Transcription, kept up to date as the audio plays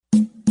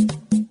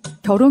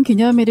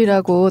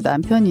결혼기념일이라고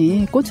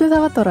남편이 꽃을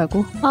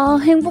사왔더라고. 아,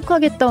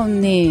 행복하겠다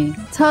언니.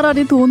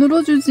 차라리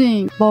돈으로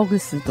주지. 먹을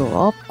수도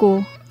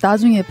없고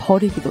나중에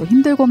버리기도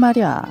힘들고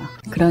말이야.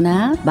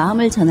 그러나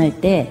마음을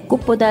전할 때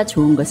꽃보다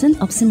좋은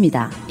것은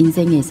없습니다.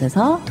 인생에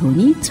있어서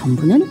돈이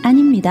전부는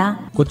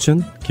아닙니다.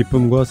 꽃은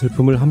기쁨과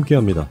슬픔을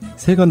함께합니다.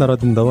 새가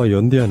날아든다와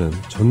연대하는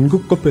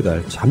전국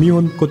꽃배달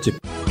자미원 꽃집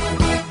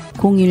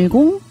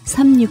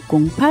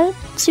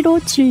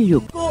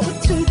 010-3608-7576.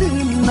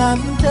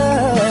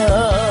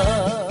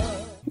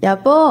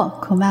 여보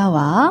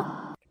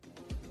고마워.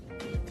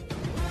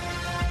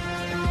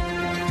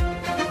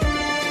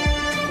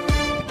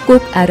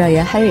 꼭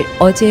알아야 할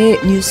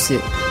어제의 뉴스.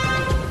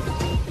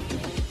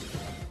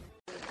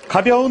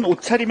 가벼운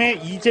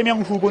옷차림의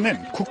이재명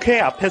후보는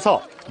국회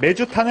앞에서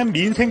매주 타는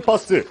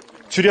민생버스,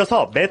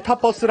 줄여서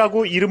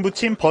메타버스라고 이름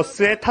붙인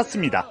버스에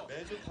탔습니다.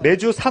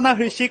 매주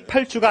사나흘씩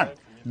 8주간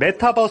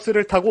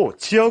메타버스를 타고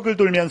지역을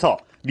돌면서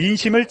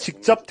민심을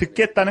직접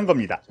듣겠다는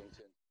겁니다.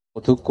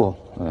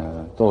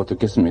 듣고 또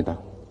듣겠습니다.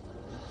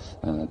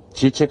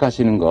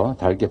 질책하시는 거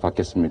달게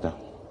받겠습니다.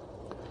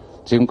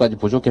 지금까지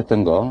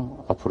부족했던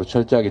거 앞으로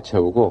철저하게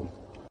채우고.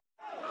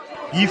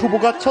 이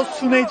후보가 첫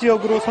순회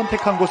지역으로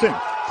선택한 곳은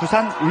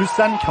부산,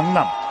 울산,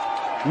 경남.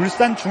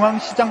 울산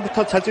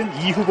중앙시장부터 찾은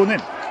이 후보는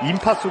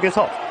인파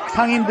속에서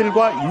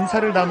상인들과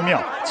인사를 나누며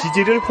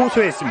지지를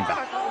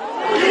호소했습니다.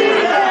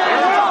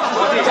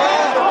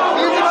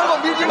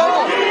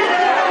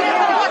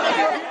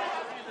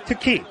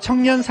 특히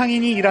청년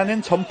상인이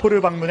일하는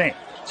점포를 방문해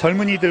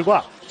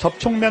젊은이들과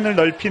접촉면을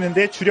넓히는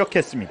데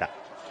주력했습니다.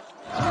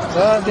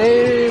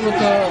 내일부터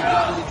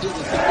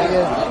이게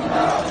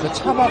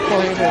차 받고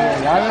해야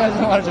되고 야외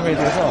생활 좀 해야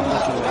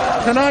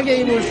돼서 편하게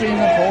입을 수 있는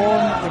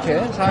좋은 이렇게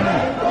상인.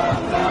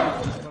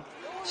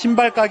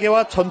 신발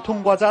가게와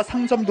전통과자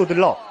상점도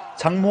들러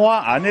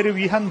장모와 아내를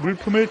위한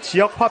물품을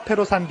지역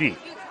화폐로 산 뒤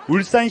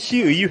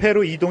울산시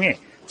의회로 이동해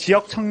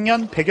지역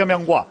청년 100여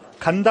명과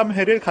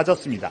간담회를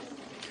가졌습니다.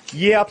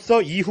 이에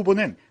앞서 이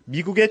후보는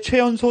미국의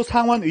최연소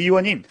상원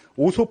의원인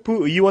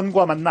오소프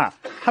의원과 만나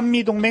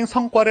한미동맹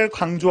성과를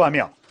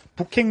강조하며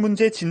북핵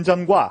문제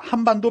진전과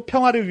한반도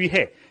평화를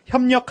위해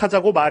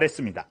협력하자고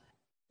말했습니다.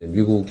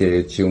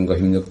 미국의 지원과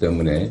협력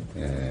때문에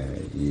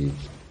이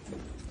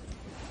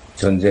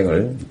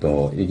전쟁을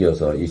또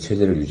이겨서 이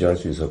체제를 유지할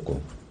수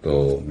있었고,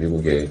 또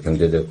미국의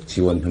경제적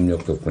지원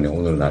협력 덕분에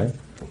오늘날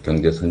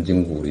경제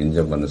선진국으로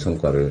인정받는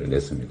성과를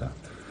냈습니다.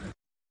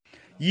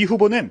 이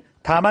후보는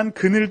다만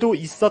그늘도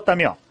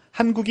있었다며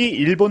한국이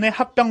일본에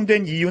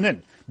합병된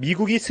이유는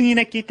미국이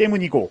승인했기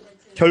때문이고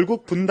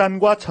결국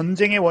분단과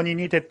전쟁의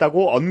원인이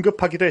됐다고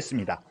언급하기도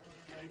했습니다.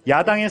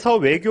 야당에서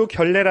외교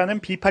결례라는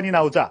비판이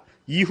나오자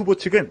이 후보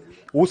측은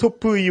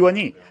오소프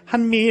의원이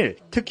한미일,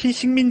 특히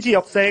식민지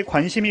역사에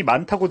관심이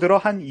많다고 들어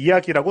한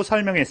이야기라고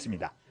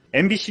설명했습니다.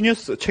 MBC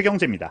뉴스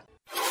최경재입니다.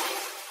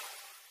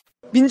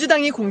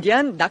 민주당이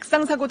공개한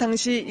낙상사고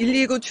당시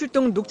 119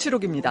 출동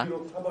녹취록입니다.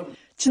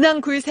 지난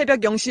 9일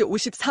새벽 0시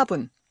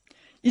 54분,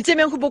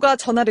 이재명 후보가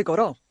전화를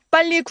걸어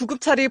빨리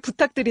구급차를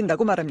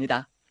부탁드린다고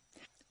말합니다.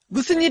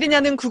 무슨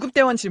일이냐는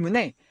구급대원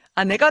질문에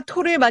아내가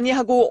토를 많이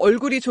하고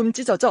얼굴이 좀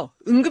찢어져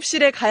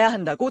응급실에 가야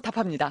한다고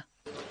답합니다.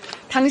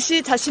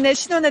 당시 자신의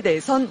신원에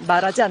대해선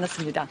말하지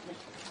않았습니다.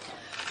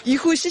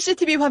 이후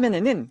CCTV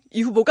화면에는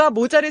이 후보가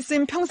모자를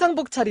쓴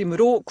평상복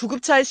차림으로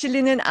구급차에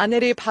실리는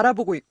아내를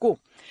바라보고 있고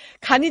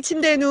간이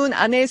침대에 누운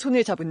아내의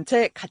손을 잡은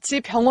채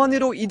같이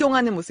병원으로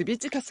이동하는 모습이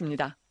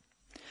찍혔습니다.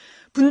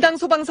 분당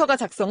소방서가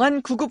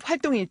작성한 구급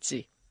활동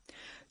일지.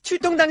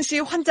 출동 당시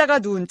환자가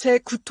누운 채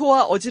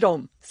구토와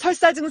어지러움,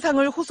 설사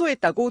증상을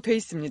호소했다고 돼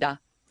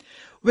있습니다.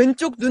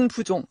 왼쪽 눈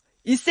부종,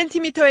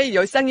 2cm의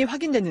열상이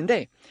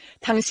확인됐는데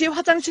당시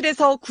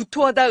화장실에서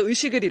구토하다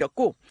의식을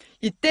잃었고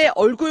이때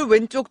얼굴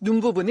왼쪽 눈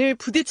부분을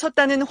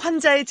부딪혔다는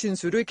환자의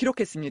진술을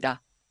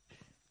기록했습니다.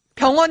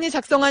 병원이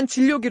작성한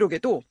진료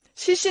기록에도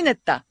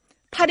실신했다,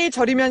 팔이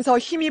저리면서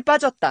힘이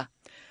빠졌다,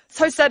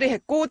 설사를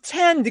했고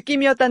체한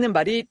느낌이었다는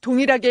말이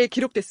동일하게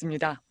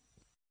기록됐습니다.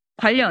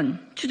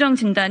 관련 추정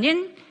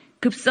진단인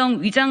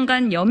급성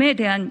위장관 염에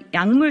대한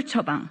약물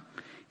처방,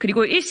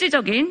 그리고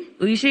일시적인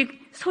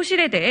의식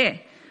소실에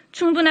대해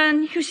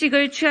충분한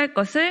휴식을 취할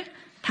것을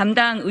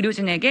담당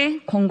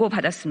의료진에게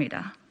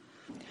권고받았습니다.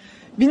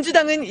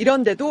 민주당은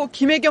이런데도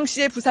김혜경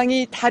씨의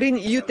부상이 다른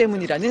이유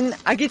때문이라는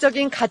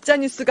악의적인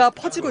가짜뉴스가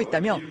퍼지고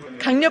있다며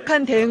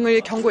강력한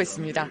대응을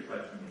경고했습니다.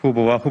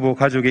 후보와 후보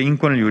가족의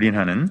인권을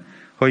유린하는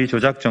허위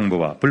조작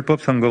정보와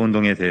불법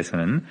선거운동에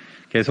대해서는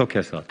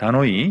계속해서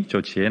단호히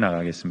조치해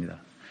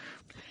나가겠습니다.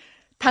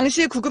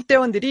 당시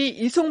구급대원들이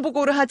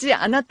이송보고를 하지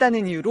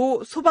않았다는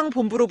이유로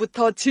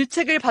소방본부로부터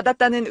질책을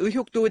받았다는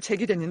의혹도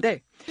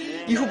제기됐는데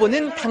이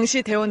후보는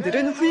당시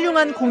대원들은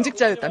훌륭한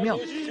공직자였다며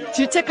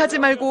질책하지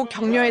말고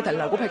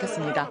격려해달라고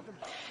밝혔습니다.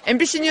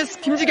 MBC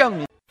뉴스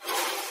김지경입니다.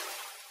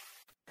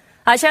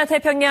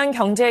 아시아태평양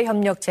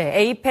경제협력체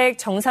APEC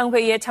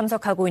정상회의에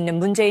참석하고 있는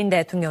문재인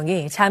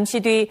대통령이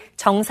잠시 뒤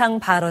정상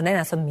발언에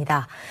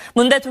나섭니다.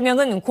 문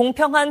대통령은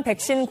공평한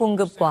백신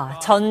공급과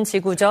전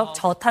지구적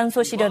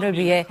저탄소 실현을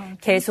위해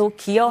계속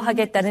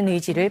기여하겠다는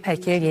의지를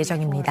밝힐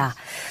예정입니다.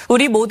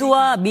 우리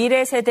모두와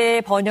미래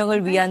세대의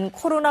번영을 위한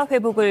코로나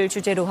회복을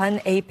주제로 한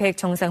APEC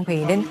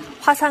정상회의는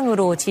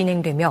화상으로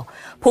진행되며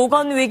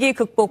보건위기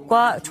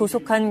극복과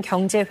조속한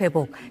경제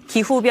회복,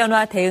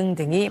 기후변화 대응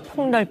등이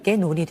폭넓게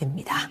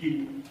논의됩니다.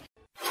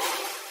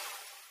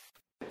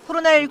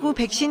 코로나19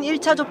 백신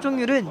 1차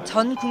접종률은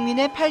전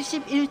국민의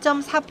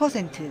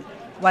 81.4%,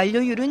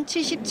 완료율은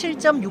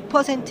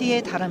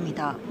 77.6%에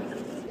달합니다.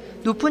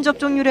 높은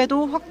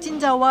접종률에도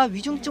확진자와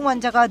위중증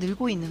환자가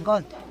늘고 있는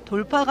건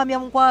돌파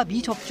감염과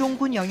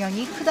미접종군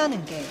영향이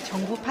크다는 게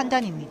정부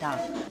판단입니다.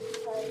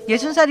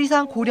 60살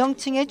이상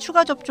고령층의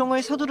추가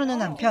접종을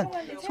서두르는 한편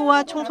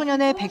소아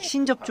청소년의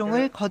백신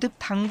접종을 거듭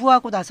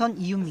당부하고 나선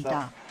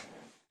이유입니다.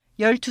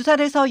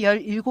 12살에서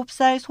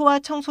 17살 소아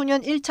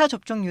청소년 1차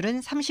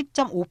접종률은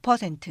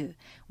 30.5%,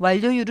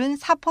 완료율은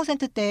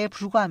 4%대에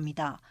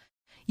불과합니다.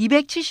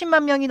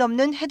 270만 명이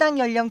넘는 해당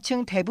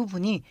연령층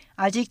대부분이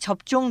아직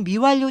접종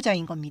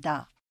미완료자인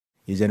겁니다.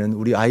 이제는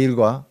우리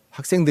아이들과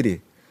학생들이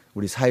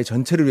우리 사회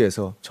전체를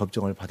위해서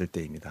접종을 받을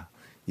때입니다.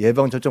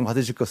 예방접종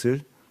받으실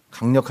것을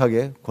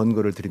강력하게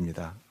권고를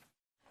드립니다.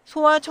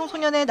 소아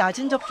청소년의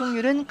낮은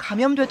접종률은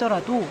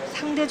감염되더라도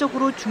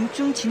상대적으로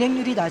중증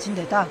진행률이 낮은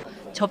데다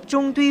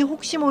접종 뒤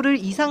혹시 모를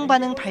이상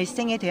반응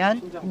발생에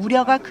대한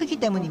우려가 크기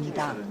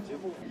때문입니다.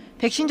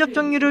 백신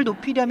접종률을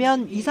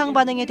높이려면 이상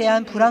반응에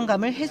대한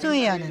불안감을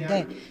해소해야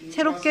하는데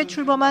새롭게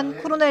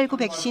출범한 코로나19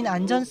 백신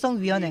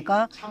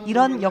안전성위원회가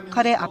이런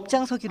역할에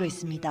앞장서기로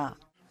했습니다.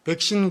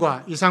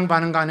 백신과 이상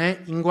반응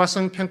간의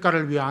인과성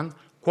평가를 위한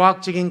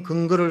과학적인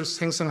근거를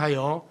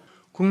생성하여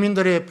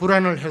국민들의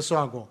불안을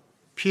해소하고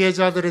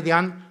피해자들에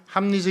대한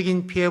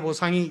합리적인 피해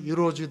보상이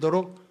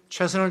이루어지도록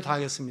최선을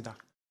다하겠습니다.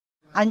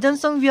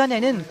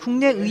 안전성위원회는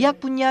국내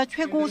의학 분야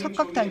최고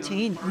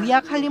석각단체인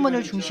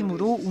의학한림원을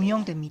중심으로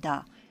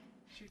운영됩니다.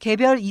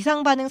 개별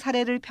이상 반응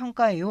사례를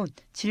평가해온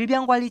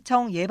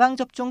질병관리청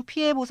예방접종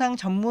피해보상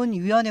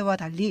전문위원회와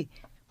달리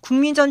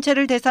국민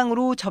전체를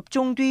대상으로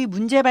접종 뒤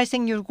문제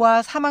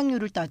발생률과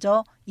사망률을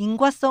따져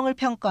인과성을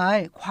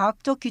평가할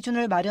과학적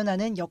기준을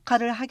마련하는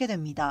역할을 하게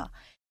됩니다.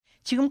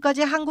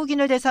 지금까지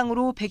한국인을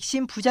대상으로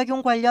백신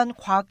부작용 관련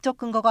과학적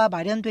근거가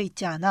마련돼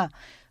있지 않아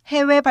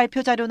해외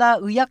발표 자료나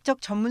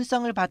의학적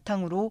전문성을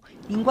바탕으로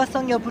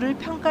인과성 여부를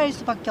평가할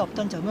수밖에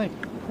없던 점을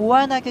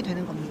보완하게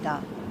되는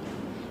겁니다.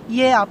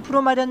 이에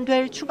앞으로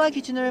마련될 추가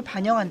기준을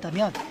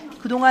반영한다면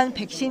그동안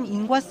백신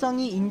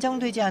인과성이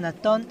인정되지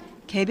않았던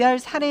개별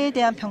사례에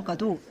대한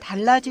평가도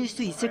달라질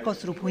수 있을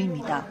것으로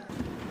보입니다.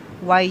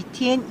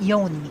 YTN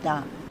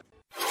이영훈입니다.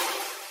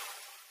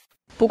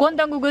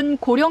 보건당국은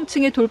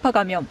고령층의 돌파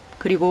감염,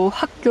 그리고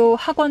학교,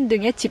 학원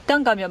등의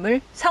집단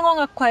감염을 상황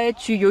악화의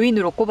주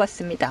요인으로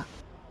꼽았습니다.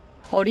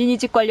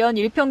 어린이집 관련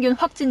일평균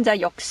확진자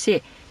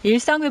역시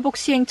일상회복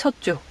시행 첫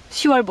주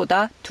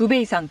 10월보다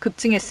 2배 이상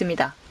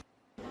급증했습니다.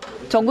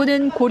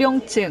 정부는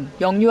고령층,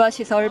 영유아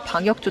시설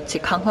방역 조치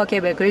강화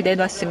계획을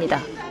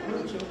내놨습니다.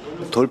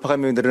 돌파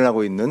감염이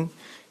늘어나고 있는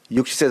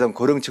 60세 이상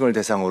고령층을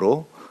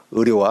대상으로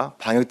의료와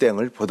방역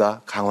대응을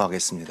보다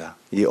강화하겠습니다.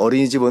 이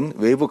어린이집은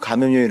외부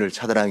감염 요인을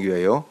차단하기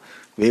위하여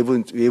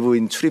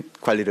외부인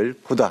출입 관리를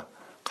보다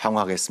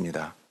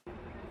강화하겠습니다.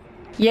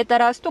 이에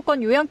따라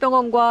수도권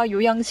요양병원과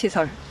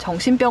요양시설,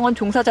 정신병원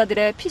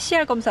종사자들의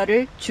PCR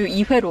검사를 주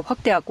 2회로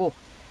확대하고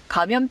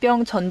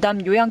감염병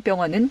전담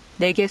요양병원은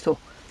 4개소,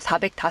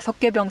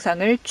 405개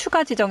병상을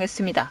추가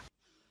지정했습니다.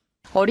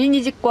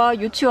 어린이집과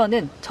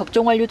유치원은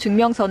접종 완료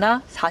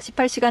증명서나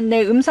 48시간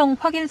내 음성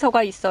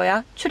확인서가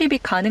있어야 출입이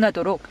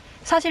가능하도록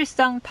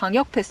사실상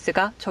방역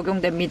패스가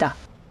적용됩니다.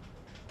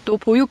 또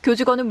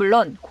보육교직원은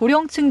물론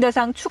고령층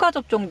대상 추가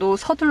접종도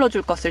서둘러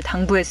줄 것을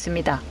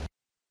당부했습니다.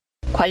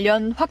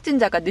 관련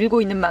확진자가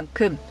늘고 있는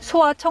만큼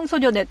소아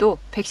청소년에도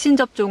백신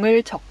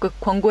접종을 적극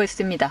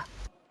권고했습니다.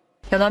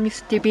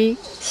 연합뉴스TV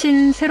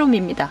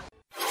신세롬입니다.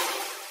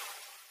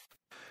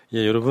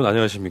 예, 여러분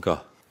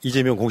안녕하십니까.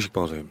 이재명 공식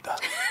방송입니다.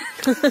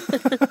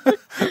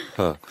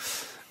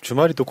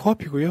 주말이 또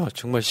코앞이고요.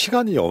 정말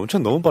시간이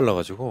엄청 너무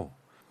빨라가지고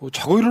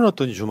자고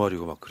일어났더니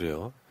주말이고 막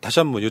그래요. 다시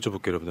한번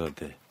여쭤볼게요,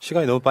 여러분들한테.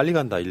 시간이 너무 빨리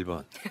간다,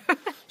 1번.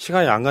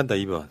 시간이 안 간다,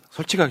 2번.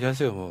 솔직하게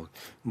하세요.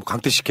 뭐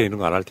강퇴시켜 이런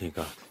거 안 할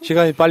테니까.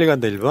 시간이 빨리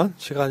간다, 1번.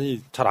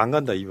 시간이 잘 안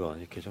간다, 2번.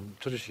 이렇게 좀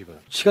쳐주시기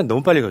바랍니다. 시간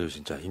너무 빨리 가죠,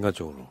 진짜.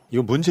 인간적으로.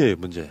 이건 문제예요,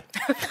 문제.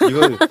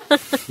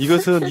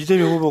 이것은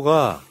이재명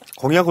후보가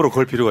공약으로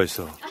걸 필요가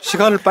있어.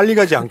 시간을 빨리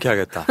가지 않게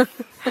하겠다.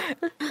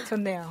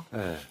 좋네요.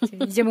 네.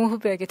 이재명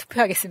후보에게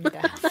투표하겠습니다.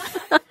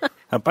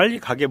 빨리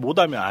가게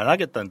못하면 안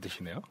하겠다는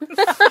뜻이네요.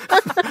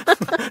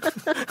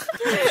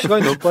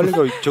 시간이 너무 빨리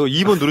가. 저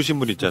 2번 누르신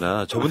분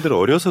있잖아. 저분들은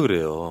어려서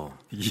그래요.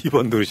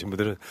 2번 누르신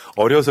분들은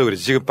어려서 그래.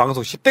 지금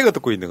방송 10대가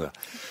듣고 있는 거야.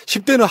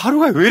 10대는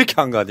하루가 왜 이렇게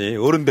안 가니?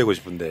 어른 되고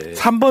싶은데.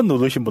 3번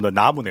누르신 분은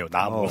나무네요,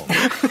 나무.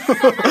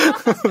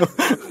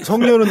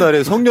 성년의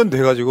날에 성년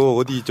돼가지고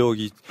어디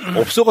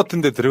업소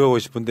같은 데 들어가고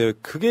싶은데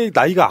그게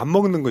나이가 안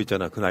먹는 거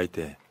있잖아. 그 나이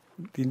때.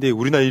 근데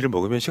우리 나이를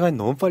먹으면 시간이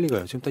너무 빨리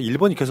가요. 지금 딱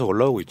 1번이 계속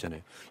올라오고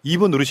있잖아요.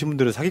 2번 누르신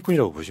분들은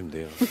사기꾼이라고 보시면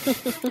돼요.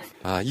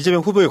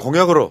 이재명 후보의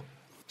공약으로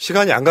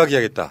시간이 안 가게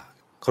하겠다.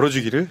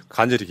 걸어주기를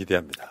간절히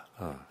기대합니다.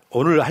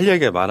 오늘 할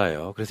이야기가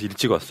많아요. 그래서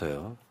일찍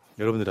왔어요.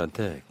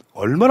 여러분들한테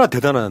얼마나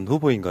대단한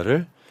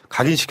후보인가를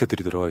각인시켜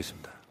드리도록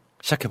하겠습니다.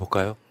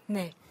 시작해볼까요?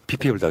 네.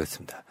 PPL도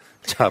하겠습니다.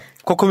 자,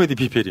 코코메디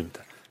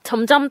PPL입니다.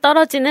 점점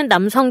떨어지는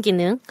남성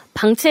기능,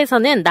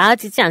 방치에서는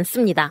나아지지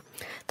않습니다.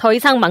 더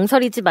이상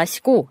망설이지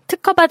마시고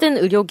특허받은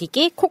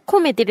의료기기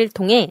코코메디를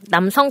통해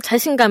남성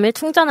자신감을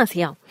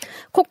충전하세요.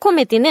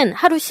 코코메디는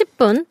하루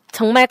 10분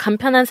정말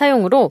간편한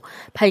사용으로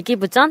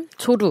발기부전,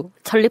 조루,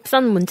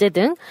 전립선 문제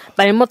등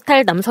말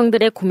못할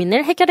남성들의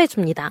고민을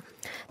해결해줍니다.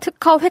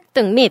 특허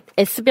획득 및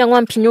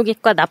S병원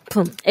비뇨기과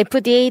납품,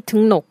 FDA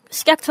등록,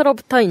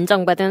 식약처로부터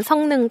인정받은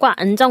성능과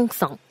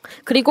안정성,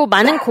 그리고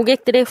많은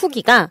고객들의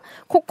후기가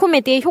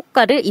코코메디의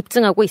효과를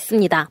입증하고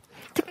있습니다.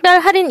 특별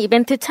할인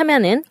이벤트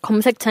참여는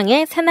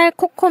검색창에 새날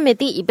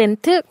코코메디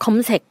이벤트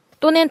검색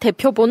또는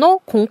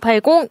대표번호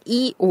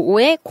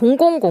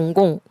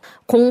 080-255-0000,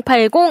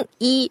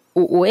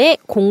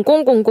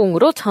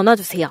 080-255-0000으로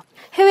전화주세요.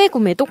 해외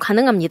구매도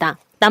가능합니다.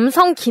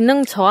 남성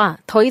기능 저하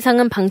더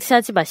이상은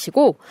방치하지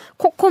마시고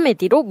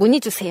코코메디로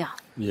문의주세요.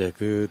 예,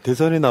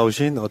 대선에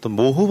나오신 어떤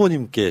모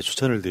후보님께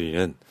추천을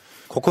드리는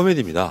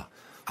코코메디입니다.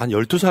 한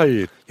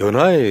 12살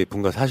연하의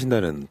분과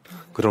사신다는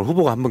그런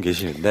후보가 한 분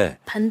계시는데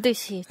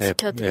반드시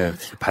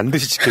지켜드려야죠.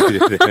 반드시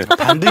지켜드려야 돼요.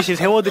 반드시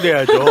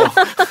세워드려야죠.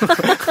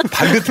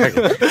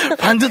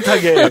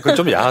 반듯하게. 그건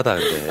좀 야하다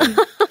근데.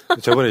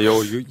 저번에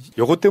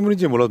요거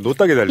때문인지 몰라도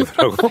노딱에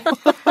달리더라고.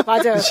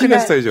 맞아요.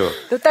 심했어요, 저.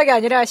 노딱이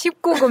아니라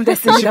 19금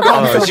됐습니다.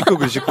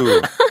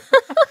 19금.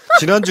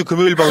 지난주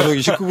금요일 방송이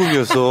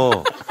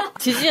 19금이었어.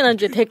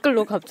 지지난주에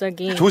댓글로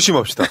갑자기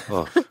조심합시다.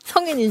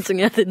 성인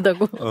인증해야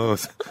된다고.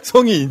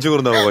 성인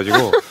인증으로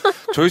나와가지고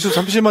조회수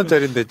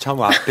 30만짜리인데 참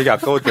되게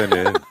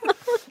아까웠다는.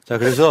 자,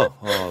 그래서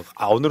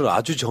오늘은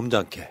아주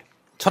점잖게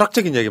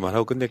철학적인 얘기만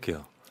하고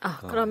끝낼게요.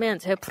 그러면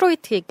제가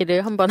프로이트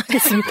얘기를 한번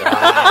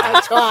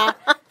하겠습니다. 좋아.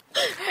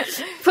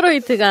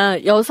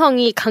 프로이트가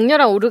여성이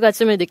강렬한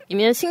오르가즘을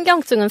느끼면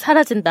신경증은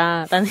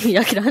사라진다라는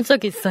이야기를 한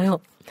적이 있어요.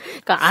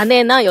 그러니까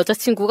아내나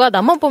여자친구가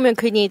나만 보면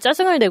괜히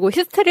짜증을 내고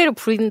히스테리를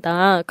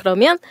부린다.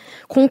 그러면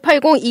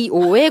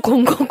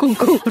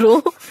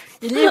 080-255-0000으로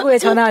 119에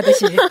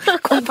전화하듯이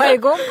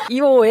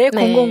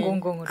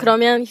 080-255-0000으로.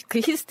 그러면 그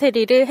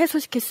히스테리를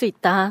해소시킬 수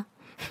있다.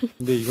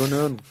 근데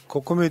이거는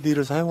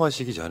코코메디를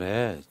사용하시기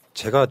전에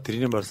제가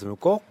드리는 말씀을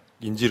꼭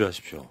인지를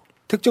하십시오.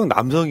 특정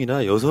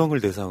남성이나 여성을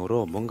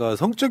대상으로 뭔가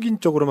성적인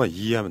쪽으로만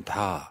이해하면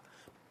다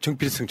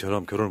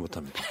정필승처럼 결혼을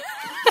못합니다.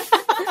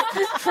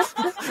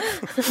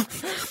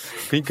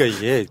 그러니까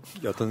이게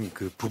어떤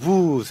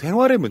부부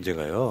생활의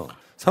문제가요.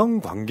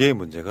 성관계의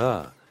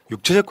문제가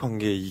육체적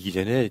관계이기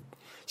전에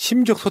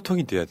심적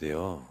소통이 돼야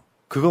돼요.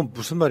 그건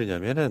무슨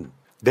말이냐면은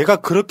내가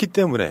그렇기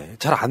때문에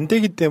잘 안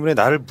되기 때문에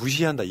나를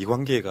무시한다. 이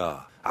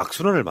관계가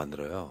악순환을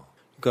만들어요.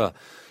 그러니까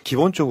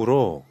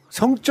기본적으로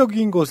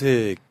성적인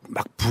것에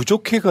막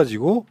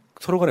부족해가지고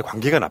서로 간의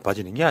관계가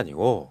나빠지는 게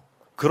아니고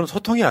그런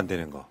소통이 안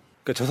되는 거.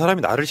 그러니까 저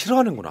사람이 나를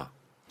싫어하는구나.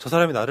 저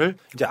사람이 나를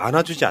이제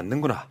안아주지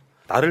않는구나.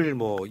 나를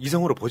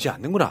이성으로 보지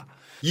않는구나.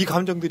 이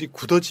감정들이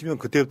굳어지면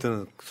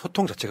그때부터는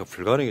소통 자체가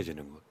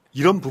불가능해지는 거.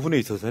 이런 부분에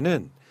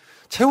있어서는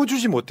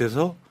채워주지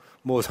못해서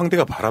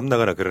상대가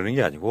바람나거나 그러는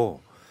게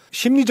아니고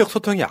심리적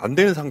소통이 안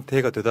되는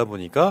상태가 되다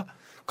보니까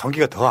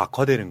관계가 더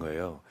악화되는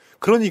거예요.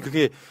 그러니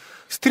그게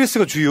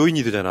스트레스가 주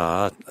요인이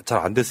되잖아. 잘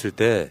안 됐을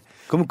때.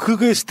 그러면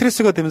그게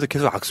스트레스가 되면서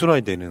계속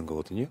악순환이 되는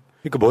거거든요.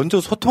 그러니까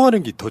먼저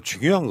소통하는 게 더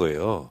중요한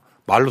거예요.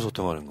 말로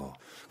소통하는 거.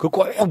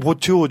 그걸 꼭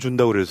못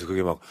채워준다고 그래서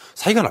그게 막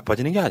사이가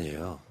나빠지는 게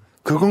아니에요.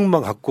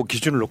 그것만 갖고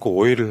기준을 놓고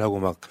오해를 하고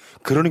막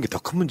그러는 게 더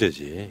큰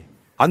문제지.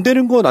 안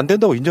되는 건 안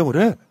된다고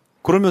인정을 해.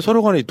 그러면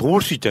서로 간에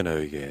도울 수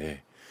있잖아요,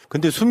 이게.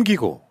 근데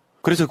숨기고,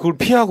 그래서 그걸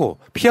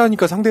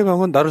피하니까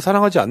상대방은 나를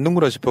사랑하지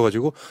않는구나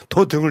싶어가지고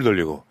더 등을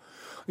돌리고,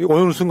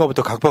 어느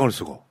순간부터 각방을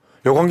쓰고,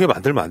 요 관계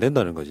만들면 안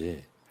된다는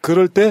거지.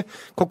 그럴 때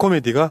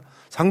코코메디가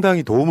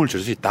상당히 도움을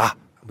줄 수 있다.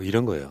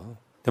 이런 거예요.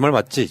 내 말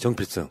맞지,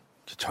 정필승?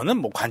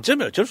 저는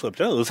관점이 어쩔 수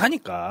없죠.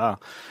 의사니까.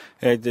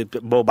 이제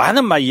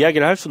많은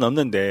이야기를 할 수는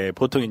없는데,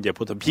 보통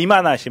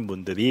비만하신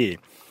분들이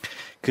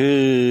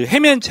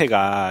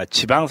해면체가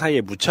지방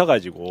사이에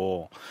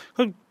묻혀가지고,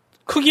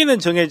 크기는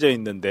정해져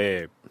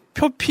있는데,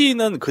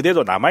 표피는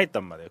그대로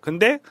남아있단 말이에요.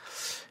 근데,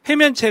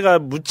 해면체가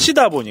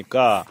묻히다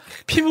보니까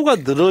피부가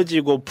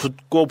늘어지고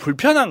붓고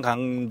불편한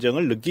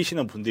감정을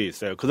느끼시는 분들이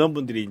있어요. 그런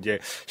분들이 이제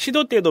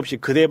시도 때도 없이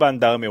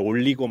그대반 다음에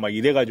올리고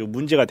이래가지고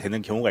문제가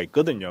되는 경우가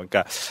있거든요.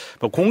 그러니까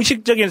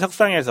공식적인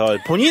석상에서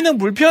본인은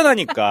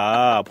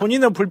불편하니까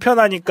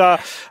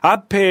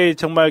앞에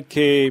정말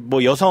이렇게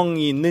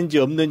여성이 있는지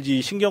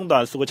없는지 신경도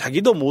안 쓰고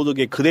자기도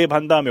모르게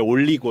그대반 다음에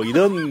올리고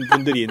이런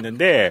분들이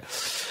있는데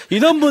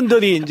이런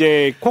분들이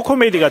이제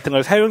코코메디 같은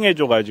걸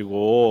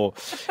사용해줘가지고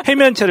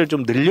해면체를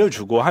좀 늘려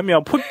늘려주고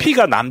하면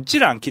표피가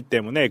남질 않기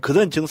때문에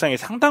그런 증상이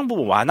상당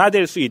부분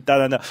완화될 수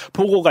있다는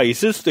보고가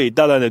있을 수도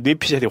있다는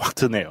뇌피셜이 확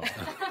드네요.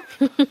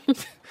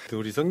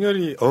 우리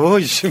성렬이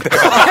이씨.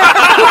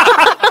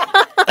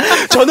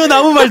 저는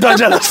아무 말도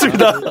하지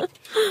않았습니다.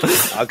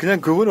 그냥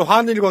그분은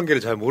한일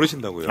관계를 잘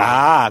모르신다고요.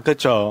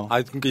 그렇죠.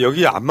 그러니까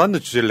여기 안 맞는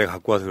주제를 내가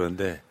갖고 와서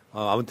그런데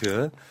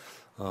아무튼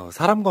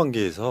사람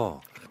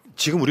관계에서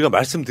지금 우리가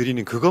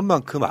말씀드리는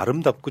그것만큼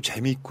아름답고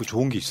재미있고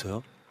좋은 게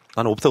있어요?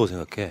 나는 없다고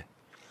생각해.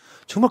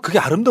 정말 그게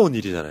아름다운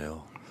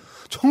일이잖아요.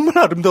 정말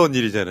아름다운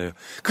일이잖아요.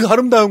 그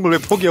아름다운 걸 왜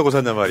포기하고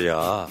사냐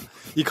말이야.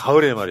 이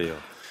가을에 말이에요.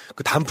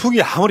 그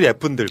단풍이 아무리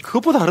예쁜들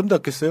그것보다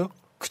아름답겠어요?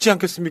 그렇지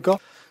않겠습니까?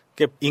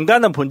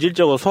 인간은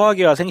본질적으로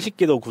소화기와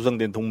생식기로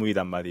구성된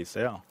동물이란 말이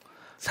있어요.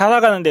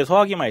 살아가는데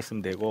소화기만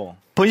있으면 되고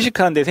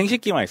번식하는데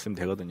생식기만 있으면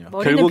되거든요.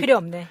 머리는 결국 필요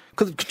없네.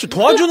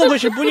 도와주는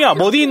것일 뿐이야.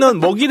 머리는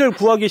먹이를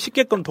구하기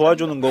쉽게끔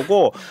도와주는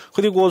거고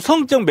그리고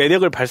성적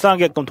매력을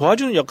발산하게끔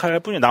도와주는 역할을 할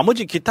뿐이야.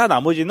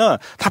 나머지는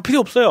다 필요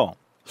없어요.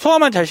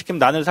 소화만 잘 시키면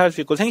나는 살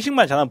수 있고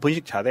생식만 잘하면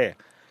번식 잘해.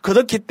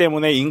 그렇기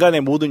때문에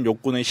인간의 모든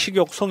욕구는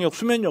식욕, 성욕,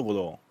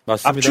 수면욕으로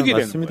압축이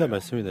되는 거예요.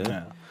 맞습니다. 네.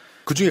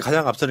 그중에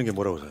가장 앞서는 게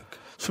뭐라고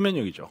생각해요?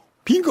 수면욕이죠.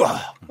 빙고!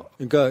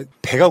 그러니까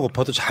배가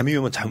고파도 잠이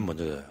오면 잠은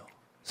먼저 자요.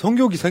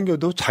 성욕이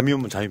생겨도 잠이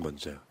오면 잠이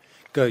먼저 자요.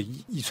 그러니까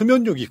이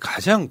수면욕이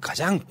가장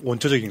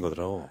원초적인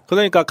거더라고.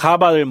 그러니까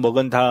가발을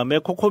먹은 다음에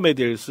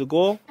코코메디를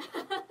쓰고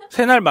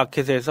새날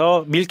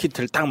마켓에서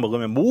밀키트를 딱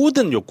먹으면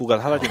모든 욕구가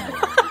사라지는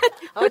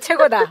거예요.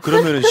 최고다.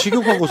 그러면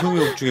식욕하고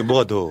성욕 중에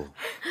뭐가 더?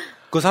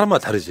 그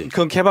사람마다 다르지.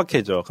 그건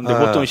케바케죠. 근데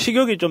보통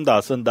식욕이 좀 더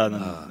앞선다는.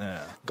 네.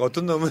 그러니까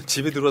어떤 놈은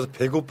집에 들어와서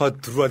배고파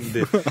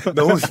들어왔는데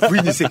너무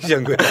부인이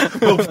섹시한 거야.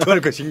 뭐부터 할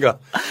것인가?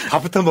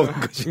 밥부터 먹을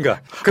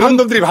것인가? 그런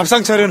놈들이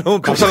밥상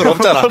차려놓으면 밥상은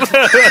없잖아.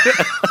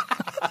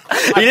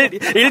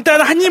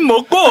 일단 한 입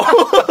먹고.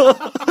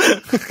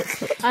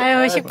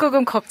 아유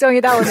 19금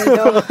걱정이다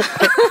오늘도.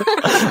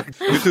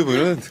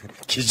 유튜브는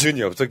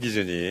기준이 없어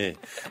기준이.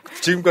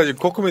 지금까지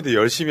코코메디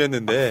열심히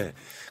했는데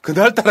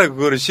그날따라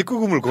그거를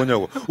 19금을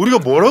거냐고. 우리가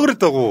뭐라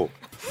그랬다고.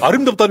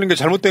 아름답다는 게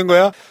잘못된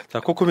거야? 자,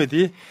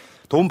 코코메디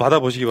도움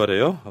받아보시기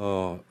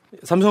바라요.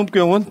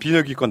 삼성병원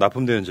비뇨기과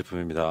납품되는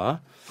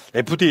제품입니다.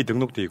 FDA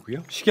등록되어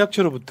있고요.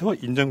 식약처로부터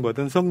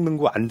인정받은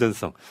성능과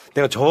안전성.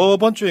 내가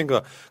저번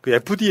주인가 그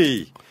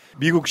FDA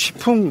미국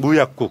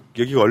식품의약국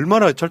여기가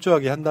얼마나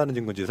철저하게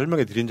한다는 건지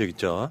설명해 드린 적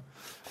있죠.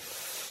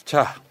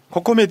 자,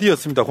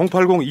 코코메디였습니다.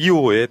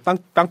 080-255에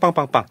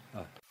빵빵빵빵.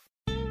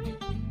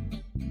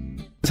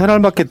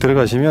 새날마켓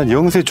들어가시면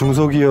영세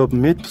중소기업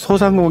및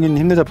소상공인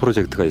힘내자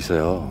프로젝트가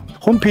있어요.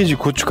 홈페이지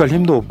구축할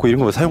힘도 없고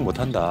이런 거 사용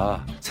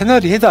못한다.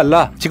 새날이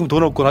해달라. 지금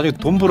돈 없고 나중에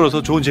돈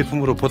벌어서 좋은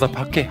제품으로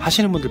보답할게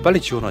하시는 분들 빨리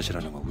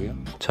지원하시라는 거고요.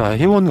 자,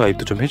 회원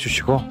가입도 좀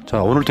해주시고,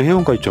 자, 오늘도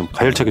회원 가입 좀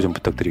가열차게 좀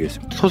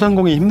부탁드리겠습니다.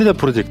 소상공인 힘내자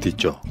프로젝트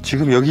있죠.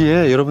 지금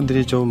여기에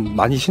여러분들이 좀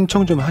많이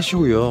신청 좀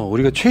하시고요.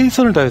 우리가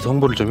최선을 다해서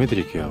홍보를 좀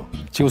해드릴게요.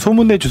 지금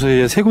소문내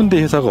주소에 3군데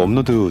회사가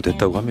업로드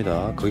됐다고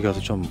합니다. 거기 가서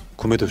좀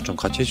구매도 좀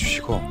같이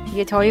해주시고.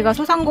 이게 저희가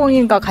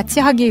소상공인과 같이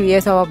하기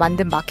위해서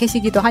만든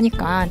마켓이기도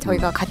하니까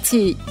저희가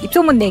같이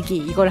입소문 내기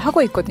이걸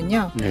하고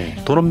있거든요.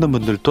 네, 돈 없는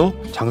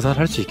분들도 장사를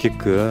할 수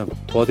있게끔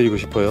도와드리고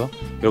싶어요.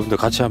 여러분들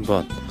같이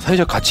한번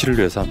사회적 가치를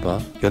위해서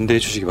한번 연대해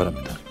주시기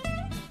바랍니다.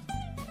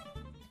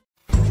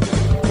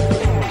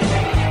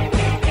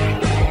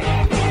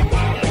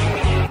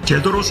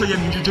 제도로서의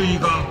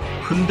민주주의가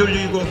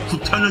흔들리고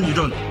구타는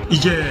일은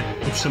이제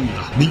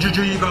없습니다.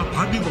 민주주의가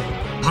밥이고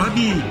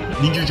밥이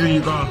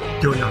민주주의가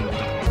되어야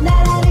합니다.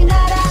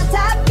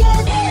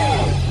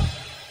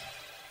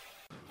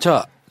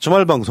 자,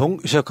 주말 방송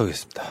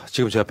시작하겠습니다.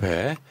 지금 제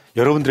앞에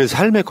여러분들의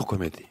삶의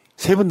코코메디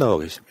 3분 나와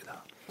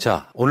계십니다.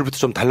 자, 오늘부터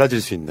좀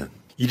달라질 수 있는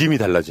이름이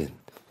달라진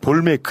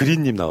볼메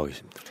그린님 나와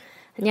계십니다.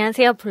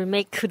 안녕하세요.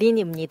 볼메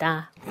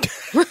그린입니다.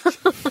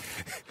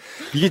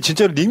 이게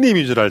진짜로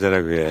닉네임인 줄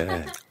알잖아요,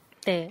 그게.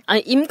 네.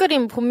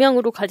 임그린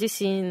본명으로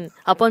가지신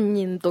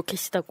아버님도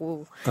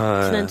계시다고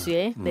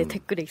지난주에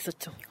댓글에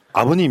있었죠.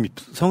 아버님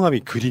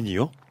성함이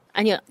그린이요?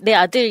 아니요. 내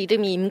아들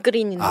이름이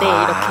임그린인데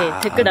이렇게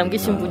댓글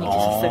남기신 분이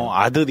계셨어요.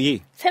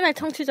 아들이? 새날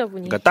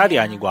청취자분이. 그러니까 딸이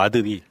아니고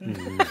아들이.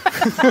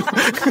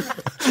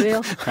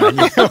 왜요?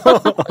 아니요.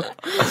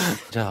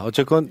 자,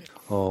 어쨌건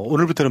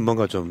오늘부터는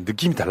뭔가 좀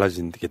느낌이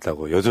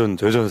달라지겠다고.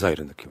 여전사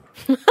이런 느낌으로.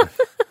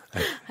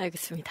 네.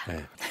 알겠습니다.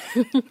 네.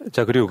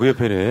 자, 그리고 그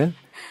옆에는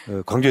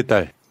광주의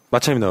딸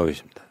마차님 나와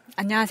계십니다.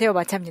 안녕하세요.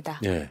 마차입니다.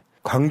 네.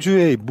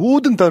 광주의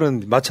모든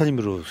딸은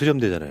마차님으로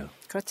수렴되잖아요.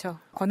 그렇죠.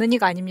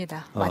 권은희가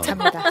아닙니다.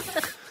 마차입니다.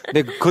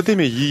 네, 그것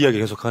때문에 이 이야기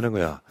계속 하는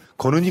거야.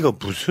 권은희가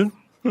무슨?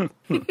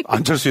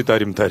 안철수의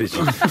딸이면 딸이지.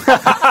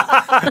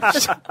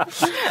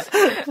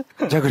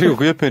 자, 그리고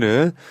그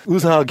옆에는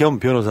의사 겸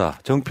변호사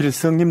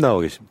정필성님 나와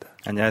계십니다.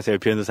 안녕하세요.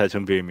 변호사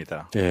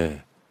정필입니다.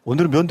 네.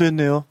 오늘은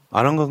면도했네요.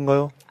 안 한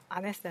건가요?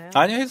 안 했어요.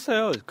 아니요,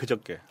 했어요.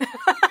 그저께.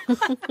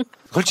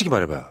 솔직히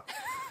말해봐요.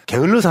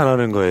 게을러서 안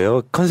하는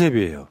거예요?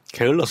 컨셉이에요?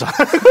 게을러서.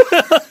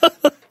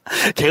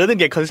 게으른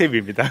게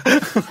컨셉입니다.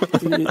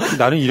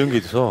 나는 이런 게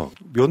있어서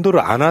면도를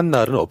안 한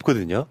날은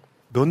없거든요.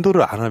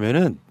 면도를 안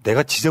하면은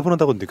내가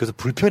지저분하다고 느껴서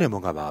불편해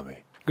뭔가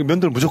마음에.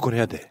 면도를 무조건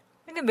해야 돼.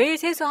 근데 매일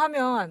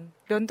세수하면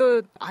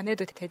면도 안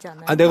해도 되지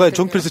않아요? 내가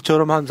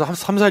정필스처럼 한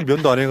 3, 4일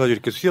면도 안 해가지고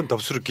이렇게 수염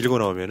덥수를 길고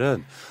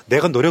나오면은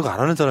내가 노력 안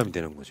하는 사람이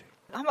되는 거지.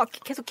 한번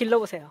계속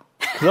길러보세요.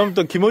 그럼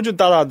또 김호준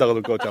따라한다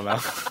그럴 거잖아.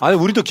 아니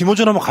우리도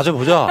김호준 한번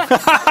가져보자.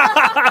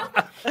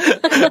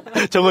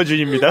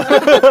 정호준입니다.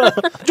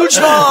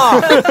 쫄지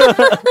마.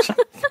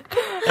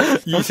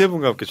 이 세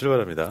분과 함께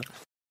출발합니다.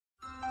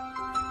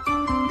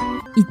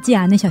 잊지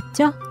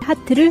않으셨죠?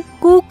 하트를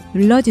꼭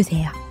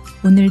눌러주세요.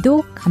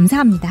 오늘도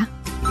감사합니다.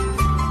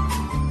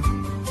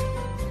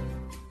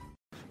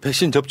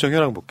 백신 접종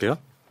현황 볼게요.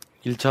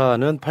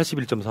 1차는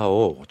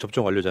 81.45,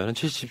 접종 완료자는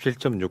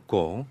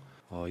 77.60,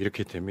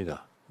 이렇게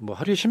됩니다. 뭐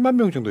하루에 10만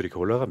명 정도 이렇게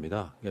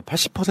올라갑니다.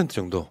 80%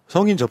 정도.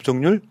 성인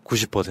접종률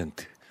 90%.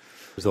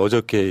 그래서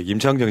어저께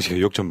임창정 씨가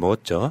욕 좀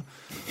먹었죠.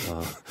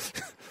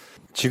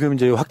 지금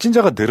이제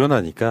확진자가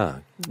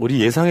늘어나니까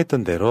우리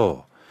예상했던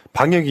대로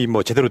방역이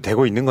뭐 제대로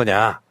되고 있는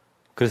거냐.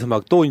 그래서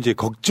막 또 이제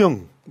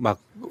걱정 막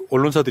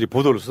언론사들이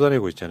보도를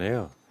쏟아내고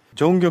있잖아요.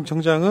 정은경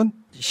청장은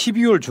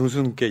 12월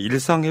중순께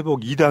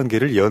일상회복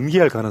 2단계를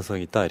연기할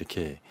가능성이 있다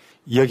이렇게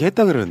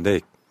이야기했다 그러는데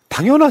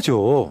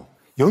당연하죠.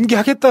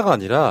 연기하겠다가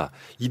아니라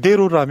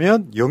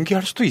이대로라면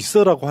연기할 수도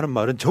있어라고 하는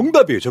말은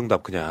정답이에요.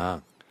 정답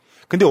그냥.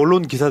 근데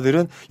언론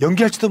기사들은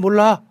연기할지도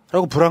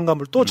몰라라고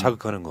불안감을 또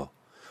자극하는 거.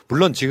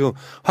 물론 지금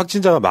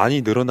확진자가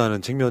많이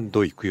늘어나는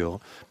측면도 있고요.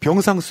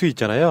 병상 수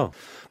있잖아요.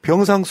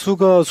 병상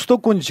수가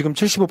수도권이 지금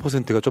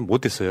 75%가 좀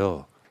못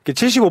됐어요.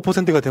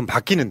 75%가 되면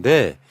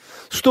바뀌는데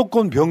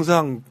수도권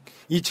병상이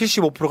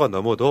 75%가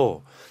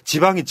넘어도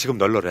지방이 지금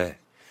널널해.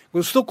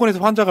 수도권에서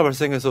환자가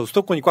발생해서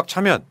수도권이 꽉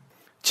차면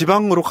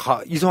지방으로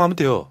이송하면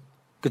돼요.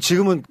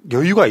 지금은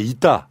여유가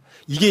있다.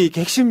 이게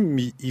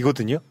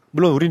핵심이거든요.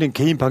 물론 우리는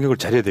개인 방역을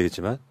잘해야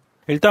되겠지만.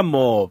 일단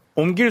뭐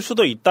옮길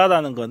수도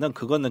있다라는 거는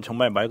그거는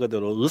정말 말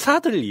그대로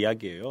의사들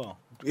이야기예요.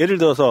 예를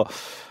들어서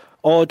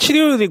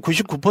치료율이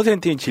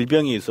 99%인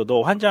질병이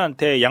있어도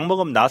환자한테 약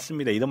먹으면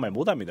낫습니다. 이런 말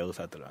못합니다.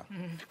 의사들은.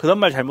 그런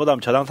말 잘못하면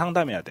저랑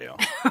상담해야 돼요.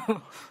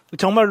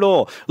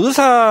 정말로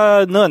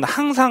의사는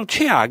항상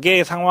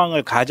최악의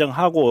상황을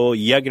가정하고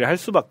이야기를 할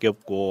수밖에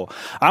없고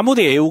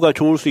아무리 애우가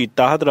좋을 수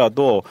있다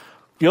하더라도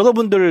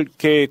여러분들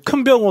이렇게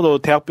큰 병으로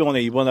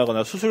대학병원에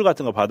입원하거나 수술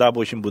같은 거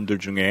받아보신 분들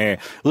중에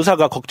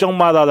의사가 걱정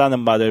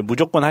마라라는 말을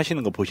무조건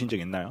하시는 거 보신 적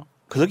있나요?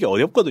 그러기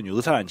어렵거든요.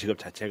 의사라는 직업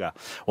자체가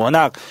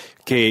워낙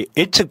이렇게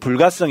예측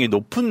불가성이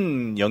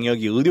높은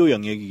영역이 의료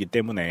영역이기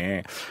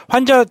때문에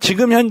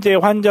지금 현재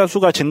환자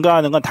수가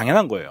증가하는 건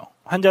당연한 거예요.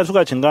 환자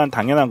수가 증가는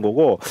당연한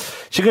거고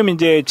지금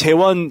이제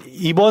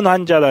입원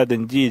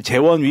환자라든지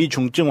재원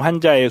위중증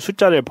환자의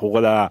숫자를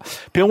보거나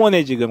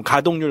병원의 지금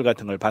가동률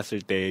같은 걸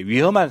봤을 때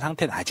위험한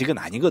상태는 아직은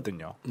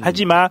아니거든요.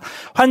 하지만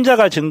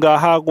환자가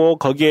증가하고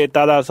거기에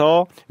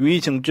따라서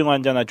위중증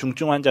환자나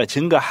중증 환자가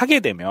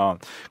증가하게 되면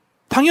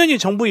당연히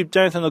정부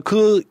입장에서는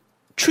그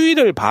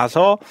추이를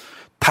봐서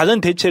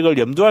다른 대책을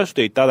염두할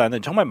수도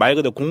있다라는 정말 말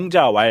그대로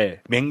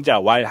공자왈,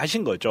 맹자왈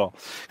하신 거죠.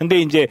 근데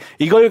이제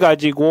이걸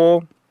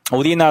가지고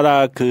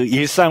우리나라 그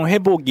일상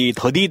회복이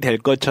더디 될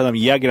것처럼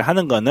이야기를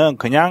하는 거는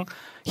그냥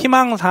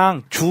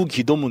희망상 주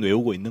기도문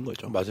외우고 있는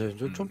거죠. 맞아요.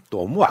 좀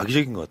너무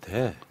악의적인 것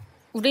같아.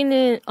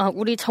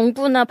 우리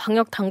정부나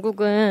방역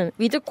당국은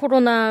위드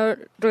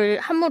코로나를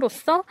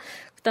함으로써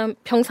그다음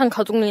병상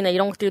가동률이나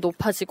이런 것들이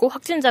높아지고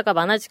확진자가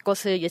많아질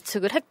것을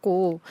예측을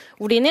했고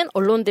우리는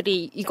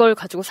언론들이 이걸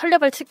가지고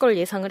설레발 칠 걸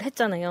예상을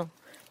했잖아요.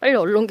 빨리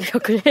언론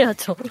개혁을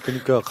해야죠.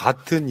 그러니까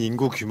같은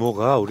인구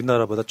규모가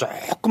우리나라보다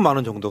조금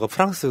많은 정도가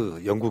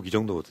프랑스, 영국 이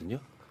정도거든요.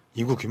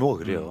 인구 규모가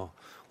그래요.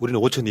 우리는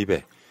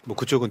 5,200, 뭐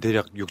그쪽은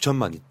대략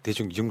 6천만,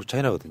 대충 이 정도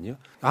차이 나거든요.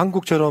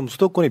 한국처럼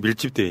수도권에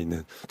밀집되어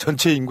있는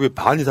전체 인구의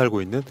반이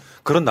살고 있는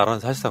그런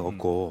나라는 사실상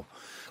없고.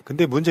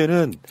 근데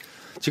문제는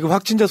지금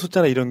확진자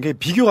숫자나 이런 게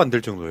비교가 안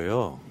될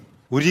정도예요.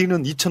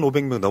 우리는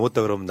 2,500명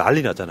넘었다 그러면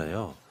난리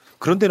나잖아요.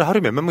 그런 데는 하루에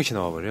몇만 명씩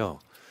나와버려.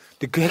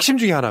 근데 그 핵심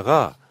중에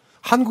하나가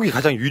한국이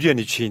가장 유리한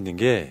위치에 있는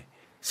게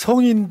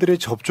성인들의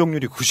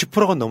접종률이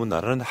 90%가 넘은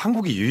나라는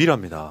한국이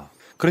유일합니다.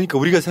 그러니까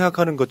우리가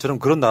생각하는 것처럼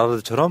그런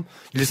나라들처럼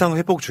일상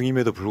회복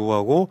중임에도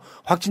불구하고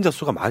확진자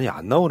수가 많이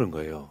안 나오는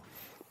거예요.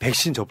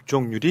 백신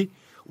접종률이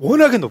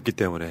워낙에 높기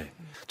때문에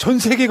전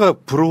세계가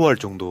부러워할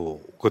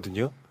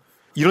정도거든요.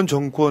 이런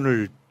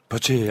정권을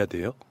교체해야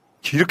돼요.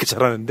 이렇게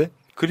잘하는데?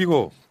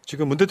 그리고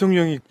지금 문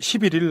대통령이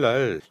 11일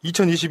날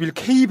 2021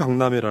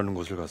 K박람회라는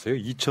곳을 갔어요.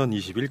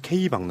 2021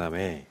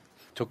 K박람회.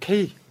 저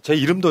K, 제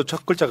이름도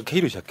첫 글자가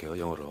K로 시작해요,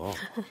 영어로.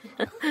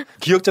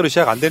 기억자로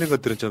시작 안 되는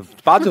것들은 좀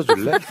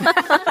빠져줄래?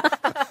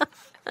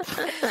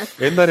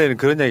 옛날에는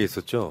그런 이야기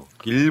있었죠.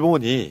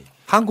 일본이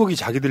한국이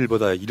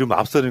자기들보다 이름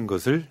앞서는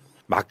것을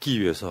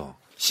막기 위해서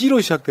C로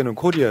시작되는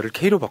코리아를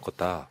K로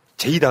바꿨다.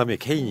 J 다음에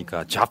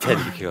K니까 자펜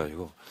이렇게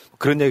해가지고.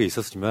 그런 이야기가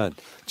있었지만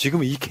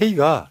지금 이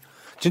K가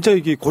진짜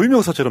이게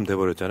고유명사처럼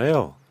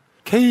돼버렸잖아요.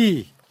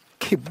 K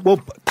뭐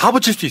다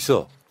붙일 수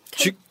있어.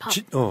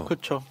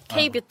 그렇죠.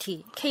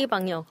 K뷰티,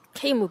 K방역,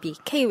 K무비,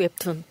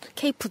 K웹툰,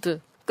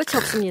 K푸드 끝이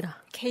없습니다.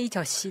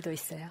 K저씨도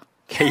있어요.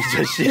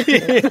 K저씨.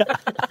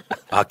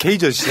 아,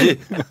 게이저씨?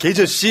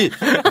 게이저씨?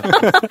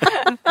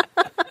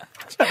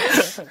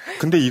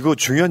 근데 이거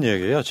중요한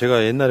이야기예요.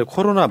 제가 옛날에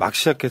코로나 막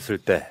시작했을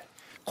때,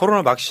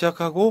 코로나 막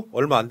시작하고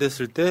얼마 안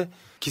됐을 때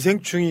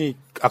기생충이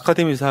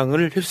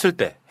아카데미상을 휩쓸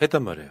때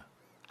했단 말이에요.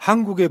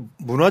 한국의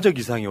문화적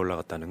이상이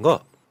올라갔다는 거,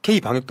 K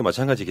방역도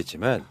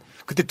마찬가지겠지만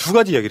그때 두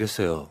가지 이야기를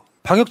했어요.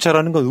 방역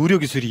잘하는 건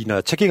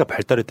의료기술이나 체계가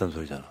발달했다는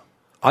소리잖아.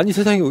 아니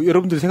세상에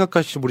여러분들이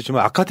생각하실지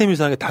모르지만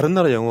아카데미상에 다른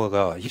나라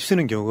영화가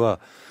휩쓰는 경우가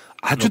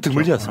아주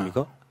드물지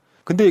않습니까?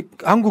 근데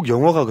한국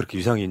영화가 그렇게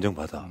위상이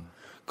인정받아.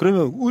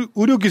 그러면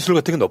의료기술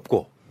같은 건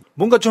없고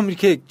뭔가 좀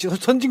이렇게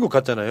선진국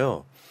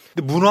같잖아요.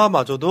 근데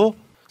문화마저도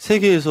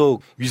세계에서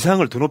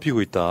위상을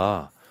드높이고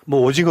있다.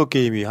 뭐 오징어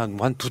게임이 한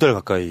 2달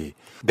가까이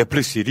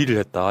넷플릭스 1위를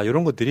했다.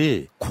 이런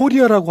것들이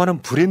코리아라고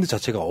하는 브랜드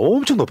자체가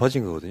엄청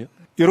높아진 거거든요.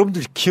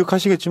 여러분들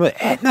기억하시겠지만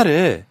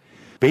옛날에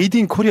메이드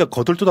인 코리아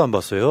거들떠도 안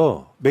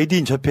봤어요. 메이드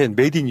인 재팬,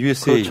 메이드 인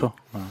USA. 그렇죠.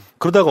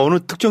 그러다가 어느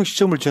특정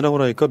시점을 지나고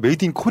나니까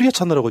메이드 인 코리아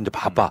찾느라고 이제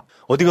바빠.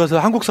 어디 가서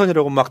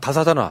한국산이라고 막 다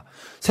사잖아.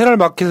 새날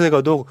마켓에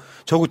가도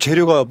저거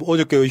재료가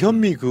어저께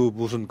현미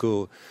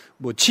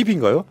뭐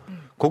칩인가요?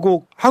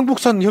 그거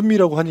한국산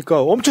현미라고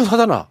하니까 엄청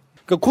사잖아.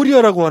 그러니까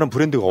코리아라고 하는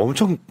브랜드가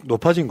엄청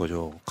높아진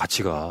거죠.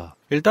 가치가.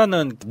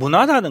 일단은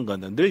문화라는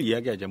거는 늘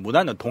이야기하죠.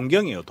 문화는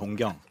동경이에요.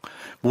 동경.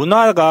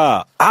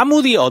 문화가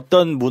아무리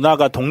어떤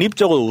문화가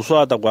독립적으로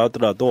우수하다고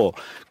하더라도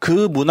그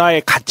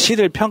문화의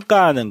가치를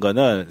평가하는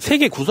거는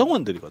세계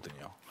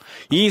구성원들이거든요.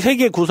 이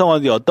세계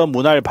구성원들이 어떤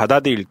문화를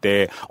받아들일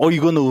때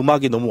이거는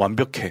음악이 너무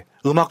완벽해.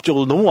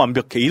 음악적으로 너무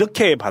완벽해.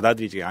 이렇게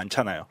받아들이지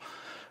않잖아요.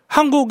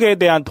 한국에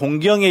대한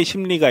동경의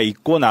심리가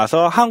있고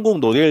나서 한국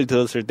노래를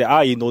들었을 때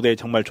이 노래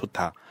정말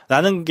좋다.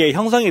 라는 게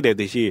형성이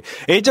되듯이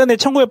예전에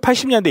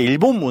 1980년대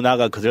일본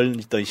문화가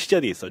그랬던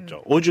시절이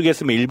있었죠.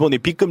 오죽했으면 일본의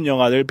B급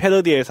영화를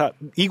패러디해서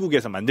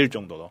이국에서 만들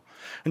정도로.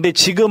 근데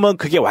지금은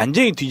그게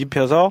완전히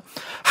뒤집혀서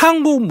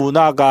한국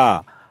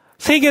문화가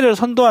세계를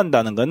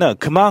선도한다는 거는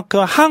그만큼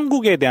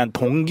한국에 대한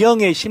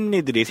동경의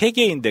심리들이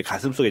세계인들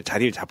가슴속에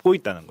자리를 잡고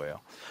있다는 거예요.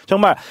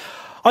 정말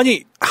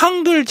아니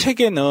한글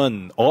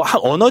체계는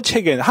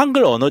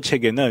한글 언어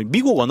체계는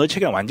미국 언어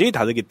체계랑 완전히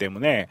다르기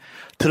때문에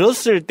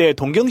들었을 때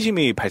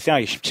동경심이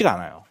발생하기 쉽지가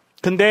않아요.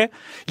 근데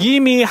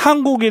이미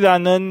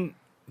한국이라는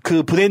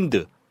그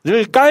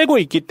브랜드를 깔고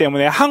있기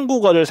때문에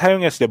한국어를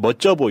사용했을 때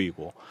멋져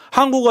보이고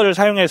한국어를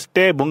사용했을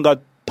때 뭔가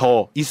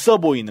더 있어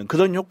보이는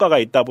그런 효과가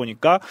있다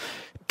보니까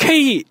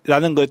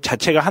K라는 것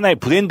자체가 하나의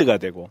브랜드가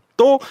되고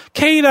또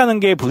K라는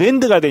게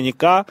브랜드가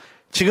되니까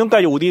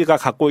지금까지 우리가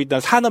갖고 있던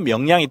산업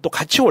역량이 또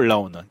같이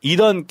올라오는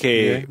이런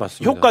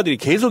효과들이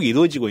계속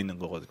이루어지고 있는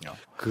거거든요.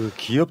 그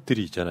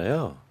기업들이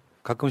있잖아요.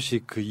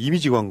 가끔씩 그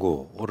이미지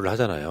광고를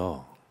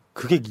하잖아요.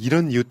 그게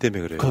이런 이유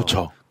때문에 그래요.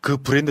 그렇죠. 그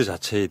브랜드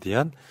자체에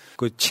대한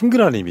그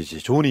친근한 이미지,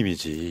 좋은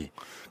이미지.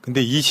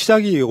 근데 이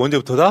시작이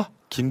언제부터다?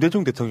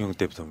 김대중 대통령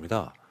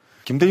때부터입니다.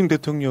 김대중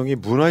대통령이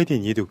문화에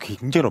대한 이해도가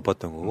굉장히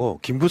높았던 거고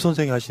김구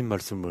선생이 하신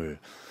말씀을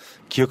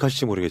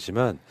기억하실지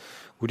모르겠지만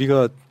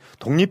우리가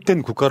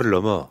독립된 국가를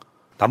넘어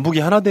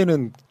남북이 하나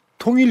되는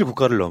통일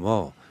국가를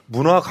넘어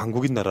문화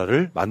강국인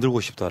나라를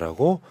만들고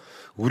싶다라고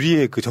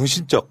우리의 그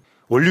정신적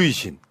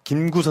원류이신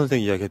김구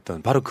선생이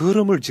이야기했던 바로 그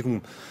흐름을 지금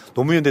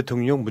노무현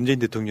대통령, 문재인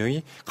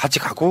대통령이 같이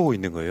갖고 오고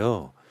있는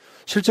거예요.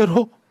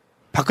 실제로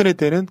박근혜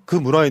때는 그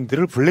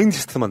문화인들을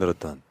블랙리스트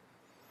만들었던.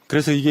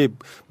 그래서 이게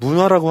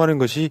문화라고 하는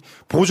것이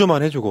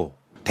보조만 해주고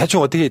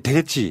대충 어떻게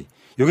되겠지.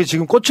 이게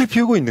지금 꽃을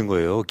피우고 있는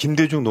거예요.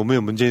 김대중,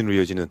 노무현, 문재인으로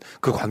이어지는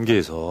그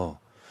관계에서.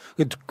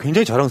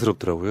 굉장히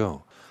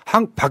자랑스럽더라고요.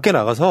 밖에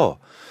나가서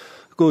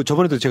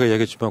저번에도 제가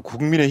이야기했지만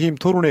국민의힘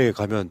토론회에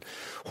가면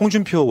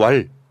홍준표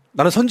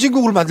나는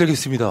선진국을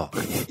만들겠습니다.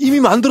 이미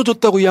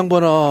만들어줬다고 이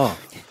양반아.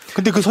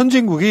 근데 그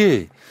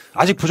선진국이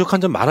아직 부족한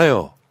점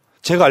많아요.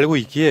 제가 알고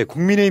있기에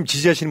국민의힘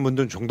지지하시는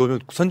분들 정도면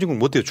선진국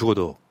못 돼요.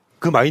 죽어도.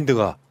 그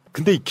마인드가.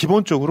 근데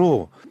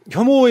기본적으로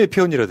혐오의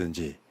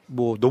표현이라든지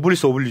뭐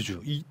노블리스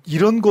오블리주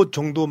이런 것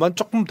정도만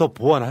조금 더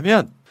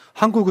보완하면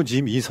한국은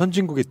지금 이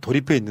선진국에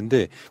돌입해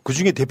있는데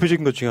그중에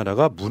대표적인 것 중에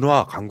하나가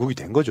문화 강국이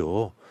된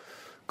거죠.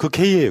 그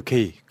K예요,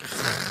 K.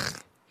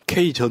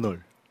 K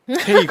저널.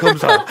 K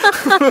검사.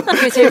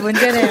 그게 제일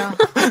문제네요.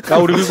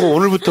 우리 그리고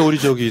오늘부터 우리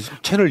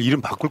채널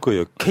이름 바꿀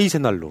거예요. K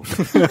새날로.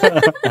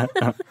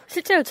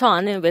 실제로 저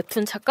아는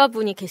웹툰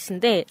작가분이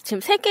계신데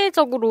지금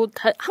세계적으로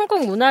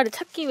한국 문화를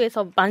찾기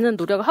위해서 많은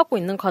노력을 하고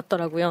있는 것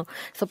같더라고요.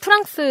 그래서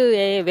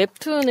프랑스에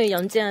웹툰을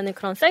연재하는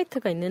그런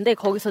사이트가 있는데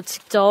거기서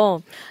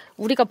직접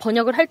우리가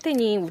번역을 할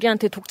테니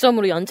우리한테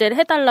독점으로 연재를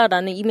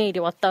해달라라는 이메일이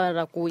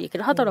왔다라고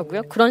얘기를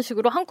하더라고요. 그런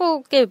식으로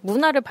한국의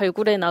문화를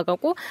발굴해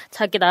나가고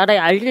자기 나라에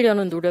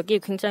알리려는 노력이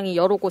굉장히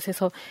여러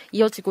곳에서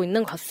이어지고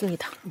있는 것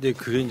같습니다. 근데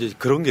그게 이제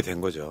그런 게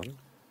된 거죠.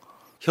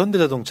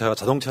 현대자동차가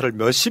자동차를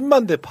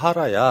몇십만 대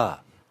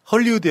팔아야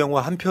헐리우드 영화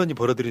한 편이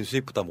벌어들인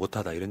수익보다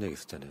못하다 이런 얘기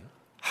있었잖아요.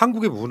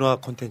 한국의 문화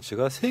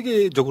콘텐츠가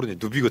세계적으로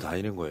누비고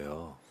다니는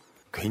거예요.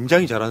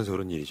 굉장히 잘하는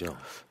그런 일이죠.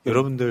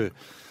 여러분들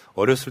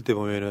어렸을 때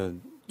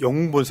보면은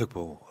영웅 본색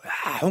보고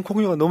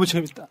홍콩 영화 너무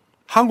재밌다.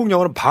 한국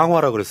영화는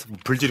방화라 그랬어.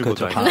 불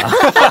지르고도 아니고.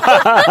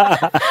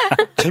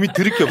 재미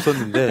들을 게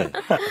없었는데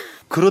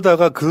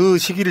그러다가 그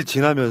시기를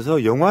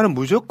지나면서 영화는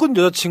무조건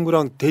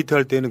여자친구랑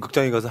데이트할 때는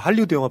극장에 가서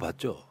할리우드 영화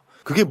봤죠.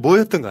 그게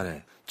뭐였든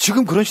간에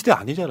지금 그런 시대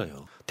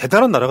아니잖아요.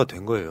 대단한 나라가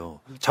된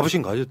거예요.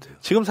 자부심 가져도 돼요.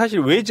 지금 사실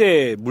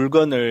외제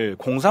물건을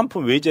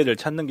공산품 외제를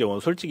찾는 경우는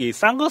솔직히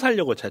싼 거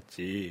사려고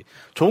찾지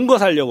좋은 거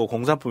사려고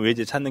공산품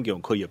외제 찾는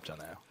경우는 거의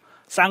없잖아요.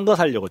 싼 거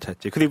사려고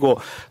찾지. 그리고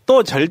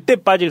또 절대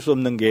빠질 수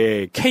없는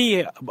게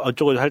K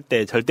어쩌고 할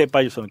때 절대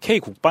빠질 수 없는 K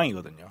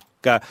국방이거든요.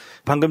 그러니까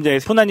방금 전에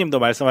소나님도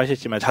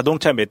말씀하셨지만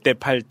자동차 몇 대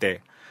팔 때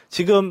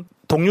지금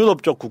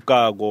동유럽 쪽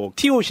국가하고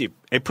T50,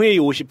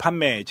 FA50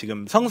 판매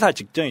지금 성사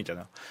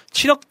직전이잖아요.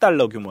 7억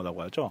달러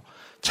규모라고 하죠.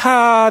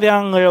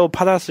 차량을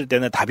팔았을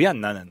때는 답이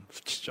안 나는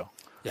수치죠.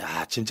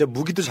 야, 진짜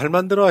무기도 잘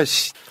만들어.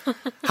 씨.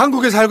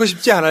 한국에 살고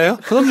싶지 않아요?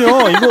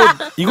 그럼요.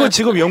 이거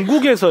지금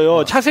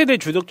영국에서요. 차세대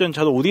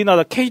주력전차도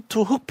우리나라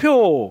K2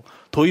 흑표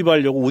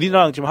도입하려고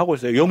우리나라랑 지금 하고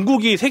있어요.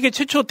 영국이 세계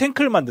최초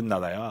탱크를 만든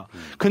나라야.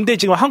 근데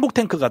지금 한국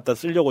탱크 갖다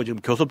쓰려고 지금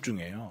교섭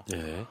중이에요.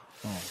 예.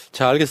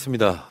 자,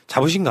 알겠습니다.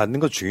 자부심 갖는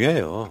거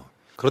중요해요.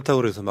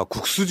 그렇다고 해서 막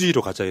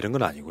국수주의로 가자 이런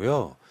건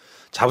아니고요.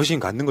 자부심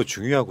갖는 거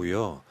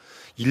중요하고요.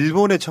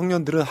 일본의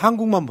청년들은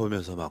한국만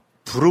보면서 막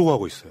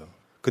부러워하고 있어요.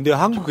 근데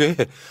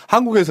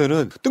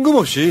한국에서는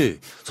뜬금없이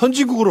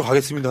선진국으로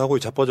가겠습니다 하고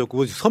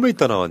자빠졌고 섬에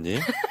있다 나왔니?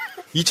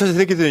 2차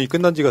세계대전이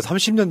끝난 지가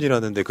 30년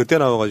지났는데 그때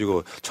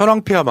나와가지고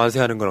천황폐하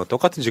만세하는 거랑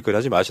똑같은 짓거리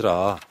하지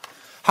마시라.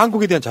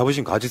 한국에 대한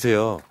자부심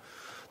가지세요.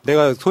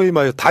 내가 소위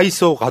말해 다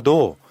있어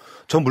가도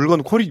저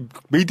물건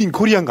메이드 인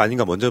코리아인 거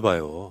아닌가 먼저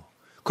봐요.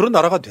 그런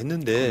나라가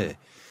됐는데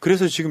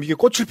그래서 지금 이게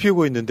꽃을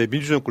피우고 있는데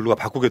민주정권을 누가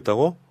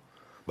바꾸겠다고?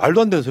 말도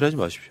안 되는 소리 하지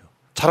마십시오.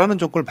 잘하는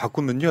정권을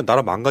바꾸면요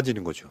나라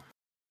망가지는 거죠.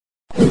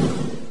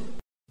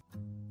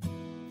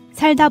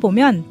 살다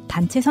보면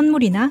단체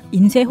선물이나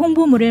인쇄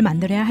홍보물을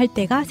만들어야 할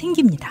때가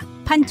생깁니다.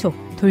 판촉,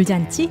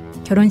 돌잔치,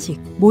 결혼식,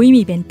 모임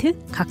이벤트,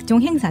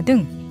 각종 행사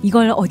등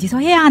이걸 어디서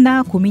해야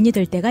하나 고민이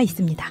될 때가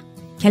있습니다.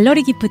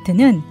 갤러리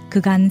기프트는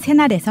그간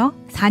새날에서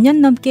 4년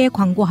넘게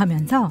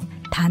광고하면서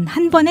단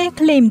한 번의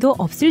클레임도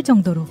없을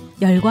정도로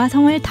열과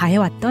성을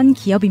다해왔던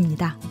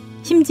기업입니다.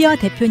 심지어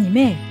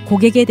대표님의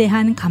고객에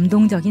대한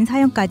감동적인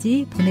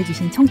사연까지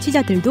보내주신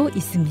청취자들도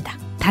있습니다.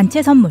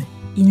 단체 선물,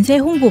 인쇄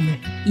홍보물,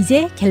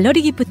 이제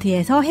갤러리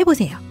기프트에서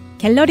해보세요.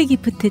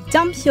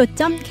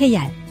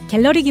 갤러리기프트.co.kr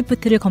갤러리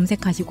기프트를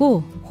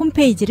검색하시고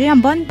홈페이지를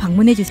한번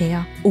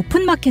방문해주세요.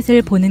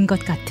 오픈마켓을 보는 것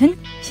같은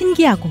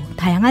신기하고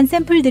다양한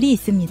샘플들이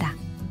있습니다.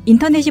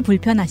 인터넷이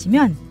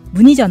불편하시면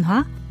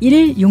문의전화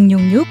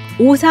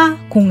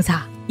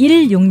 1666-5404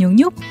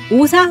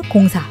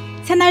 1666-5404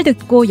 새날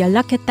듣고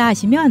연락했다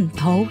하시면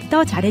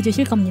더욱더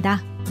잘해주실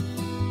겁니다.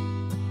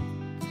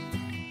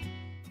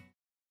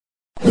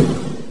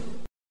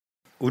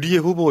 우리의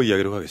후보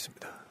이야기로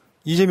가겠습니다.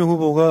 이재명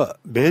후보가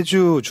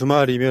매주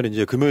주말이면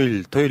이제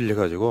금요일, 토요일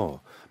해가지고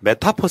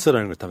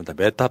메타버스라는 걸 탑니다.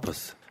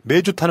 메타버스.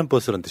 매주 타는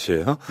버스라는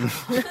뜻이에요.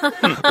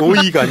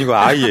 오이가 아니고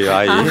아이예요,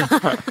 아이.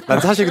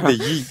 난 사실 근데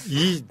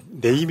이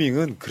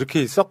네이밍은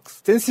그렇게 썩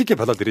센스 있게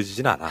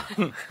받아들여지진 않아.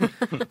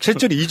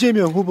 실제로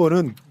이재명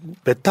후보는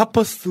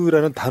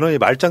메타버스라는 단어의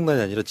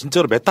말장난이 아니라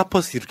진짜로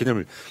메타버스 이렇게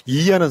개념을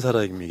이해하는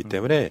사람이기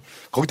때문에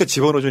거기다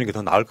집어넣어주는 게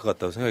더 나을 것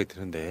같다고 생각이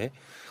드는데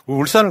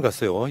울산을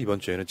갔어요, 이번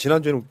주에는.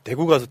 지난주에는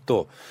대구 가서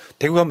또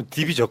대구 가면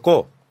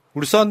디비졌고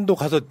울산도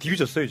가서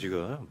디비졌어요,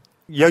 지금.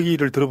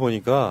 이야기를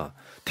들어보니까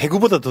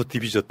대구보다 더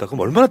디비졌다. 그럼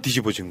얼마나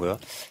뒤집어진 거야?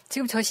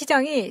 지금 저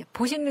시장이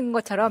보시는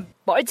것처럼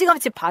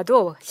멀찌감치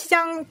봐도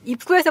시장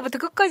입구에서부터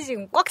끝까지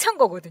지금 꽉 찬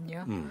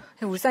거거든요.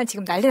 울산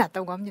지금 난리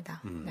났다고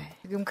합니다. 네.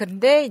 지금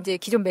근데 이제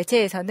기존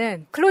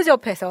매체에서는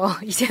클로즈업해서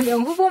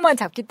이재명 후보만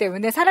잡기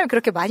때문에 사람이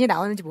그렇게 많이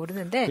나오는지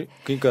모르는데.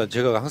 그러니까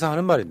제가 항상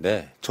하는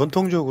말인데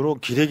전통적으로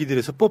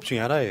기레기들의 수법 중에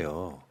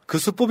하나예요. 그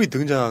수법이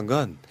등장한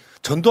건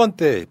전두환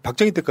때,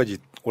 박정희 때까지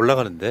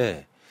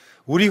올라가는데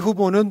우리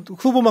후보는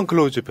후보만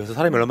클로즈업해서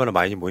사람이 얼마나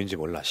많이 모인지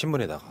몰라,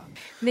 신문에다가.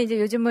 근데 이제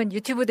요즘은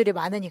유튜브들이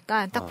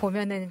많으니까 딱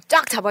보면은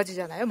쫙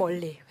잡아주잖아요,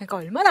 멀리. 그러니까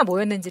얼마나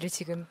모였는지를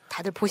지금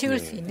다들 보실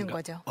수 있는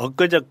거죠.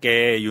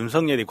 엊그저께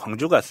윤석열이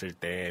광주 갔을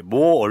때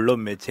모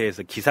언론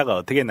매체에서 기사가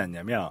어떻게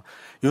났냐면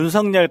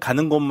윤석열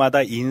가는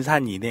곳마다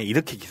인산이네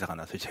이렇게 기사가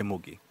났어요,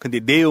 제목이. 근데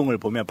내용을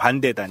보면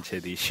반대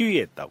단체들이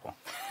시위했다고.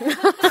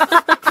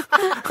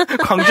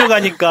 광주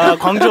가니까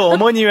광주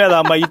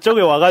어머니회나 막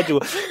이쪽에 와가지고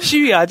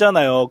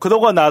시위하잖아요.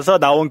 그러고 나서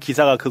나온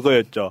기사가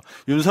그거였죠.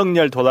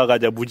 윤석열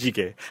돌아가자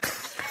무지개.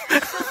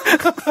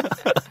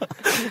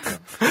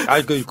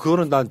 아니,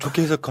 그거는 난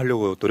좋게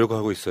해석하려고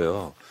노력하고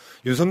있어요.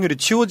 윤석열이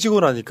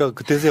치워지고 나니까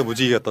그때서야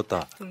무지개가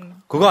떴다.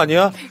 그거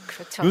아니야?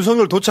 그렇죠.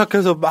 윤석열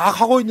도착해서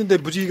막 하고 있는데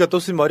무지개가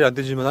떴으면 말이 안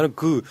되지만 나는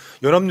그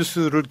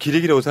연합뉴스를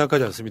기레기라고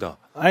생각하지 않습니다.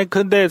 아니,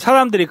 근데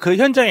사람들이 그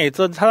현장에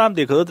있던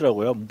사람들이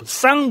그러더라고요.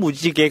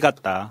 쌍무지개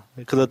같다.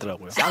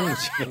 그러더라고요.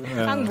 쌍무지개.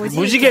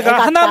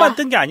 무지개가 하나만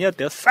뜬 게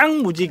아니었대요.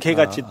 쌍무지개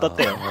같이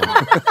떴대요.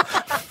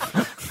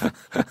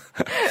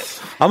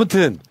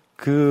 아무튼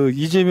그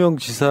이재명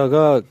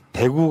지사가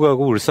대구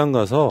가고 울산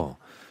가서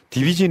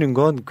디비지는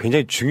건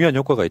굉장히 중요한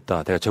효과가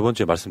있다. 제가 저번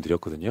주에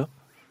말씀드렸거든요.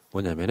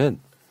 뭐냐면은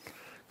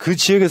그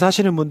지역에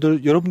사시는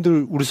분들,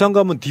 여러분들 울산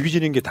가면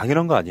디비지는 게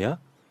당연한 거 아니야?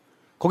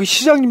 거기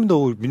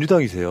시장님도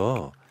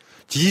민주당이세요.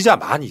 지지자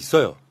많이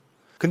있어요.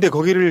 근데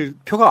거기를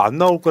표가 안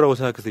나올 거라고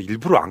생각해서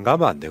일부러 안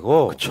가면 안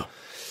되고. 그렇죠.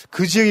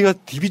 그 지역이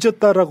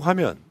디비졌다라고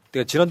하면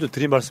내가 지난주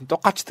드린 말씀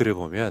똑같이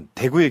들어보면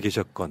대구에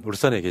계셨건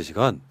울산에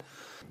계시건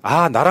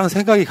아 나랑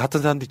생각이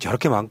같은 사람들이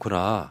저렇게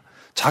많구나.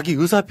 자기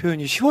의사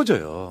표현이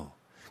쉬워져요.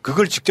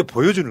 그걸 직접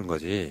보여주는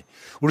거지.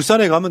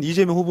 울산에 가면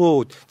이재명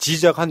후보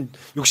지지자가 한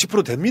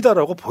 60%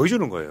 됩니다라고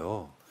보여주는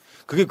거예요.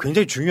 그게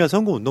굉장히 중요한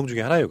선거 운동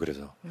중에 하나예요.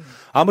 그래서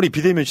아무리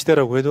비대면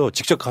시대라고 해도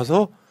직접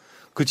가서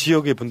그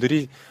지역의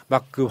분들이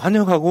막 그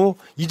환영하고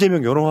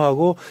이재명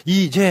연호하고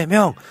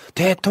이재명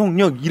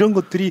대통령 이런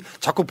것들이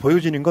자꾸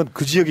보여지는 건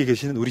그 지역에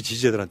계시는 우리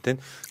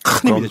지지자들한테는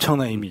큰 힘이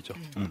엄청난 힘이죠.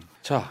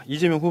 자,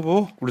 이재명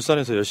후보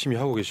울산에서 열심히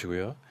하고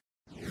계시고요.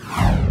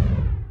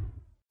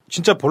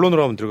 진짜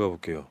본론으로 한번 들어가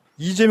볼게요.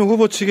 이재명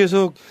후보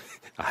측에서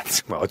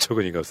정말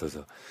어처구니가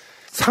없어서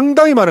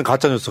상당히 많은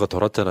가짜뉴스가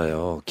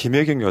돌았잖아요.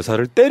 김혜경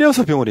여사를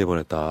때려서 병원에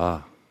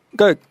보냈다.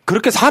 그러니까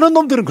그렇게 사는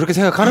놈들은 그렇게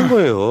생각하는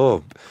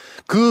거예요.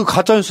 그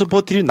가짜뉴스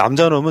퍼뜨리는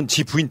남자놈은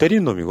지 부인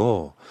때리는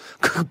놈이고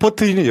그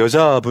퍼뜨리는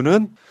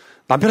여자분은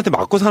남편한테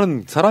맞고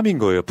사는 사람인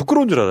거예요.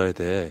 부끄러운 줄 알아야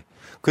돼.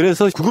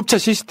 그래서 구급차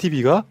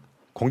CCTV가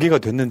공개가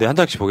됐는데 한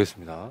장씩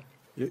보겠습니다.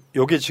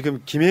 여기에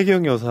지금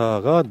김혜경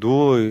여사가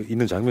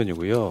누워있는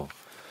장면이고요.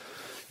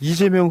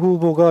 이재명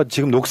후보가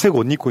지금 녹색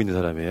옷 입고 있는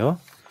사람이에요.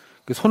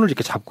 손을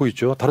이렇게 잡고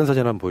있죠. 다른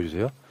사진 한번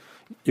보여주세요.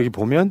 여기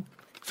보면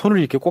손을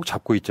이렇게 꼭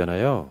잡고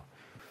있잖아요.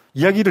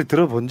 이야기를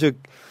들어본 적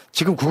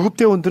지금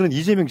구급대원들은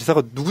이재명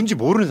지사가 누군지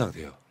모르는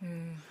상태예요.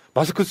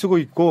 마스크 쓰고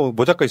있고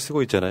모자까지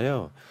쓰고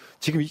있잖아요.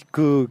 지금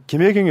그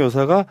김혜경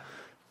여사가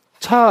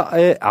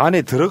차에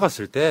안에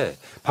들어갔을 때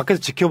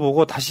밖에서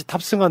지켜보고 다시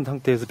탑승한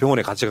상태에서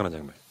병원에 같이 가는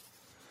장면.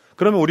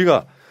 그러면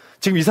우리가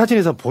지금 이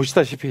사진에서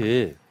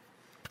보시다시피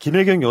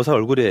김혜경 여사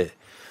얼굴에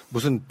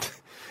무슨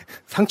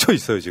상처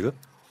있어요 지금?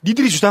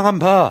 니들이 주장한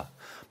바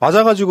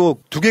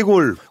맞아가지고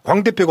두개골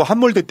광대 빼고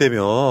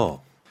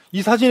함몰됐다며.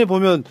 이 사진에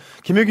보면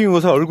김혜경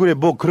여사 얼굴에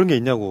뭐 그런 게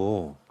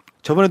있냐고.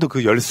 저번에도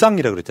그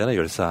열상이라 그랬잖아요.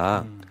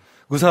 열상.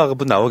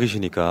 의사분 나와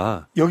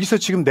계시니까. 여기서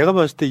지금 내가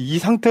봤을 때 이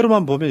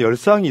상태로만 보면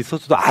열상이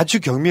있었어도 아주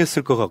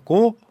경미했을 것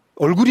같고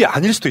얼굴이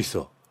아닐 수도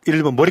있어. 예를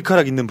들면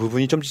머리카락 있는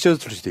부분이 좀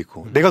찢어졌을 수도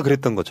있고. 내가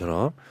그랬던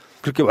것처럼.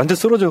 그렇게 완전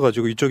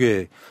쓰러져가지고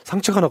이쪽에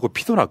상처가 나고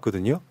피도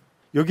났거든요.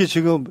 여기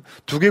지금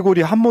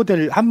두개골이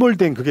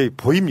함몰된 그게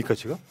보입니까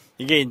지금?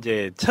 이게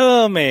이제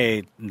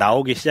처음에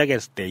나오기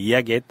시작했을 때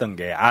이야기했던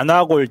게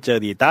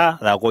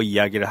안화골절이다라고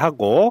이야기를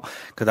하고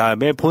그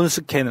다음에 본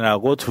스캔을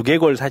하고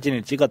두개골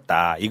사진을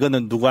찍었다.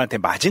 이거는 누구한테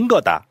맞은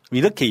거다.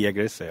 이렇게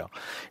이야기를 했어요.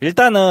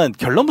 일단은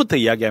결론부터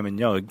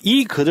이야기하면요.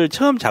 이 글을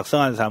처음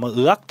작성한 사람은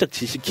의학적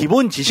지식,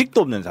 기본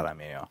지식도 없는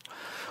사람이에요.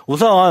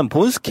 우선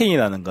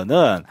본스캔이라는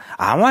거는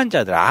암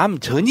환자들, 암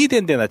전이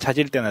된 데나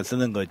찾을 때나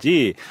쓰는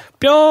거지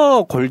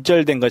뼈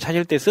골절된 거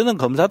찾을 때 쓰는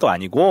검사도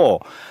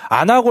아니고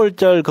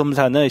안화골절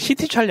검사는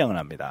CT 촬영을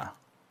합니다.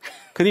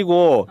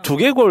 그리고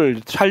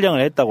두개골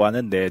촬영을 했다고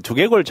하는데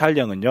두개골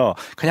촬영은요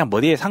그냥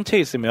머리에 상처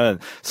있으면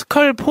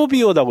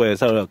스컬포비오라고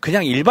해서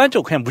그냥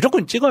일반적으로 그냥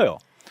무조건 찍어요.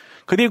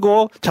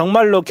 그리고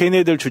정말로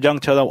걔네들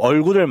주장처럼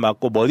얼굴을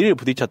맞고 머리를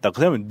부딪혔다.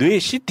 그러면 뇌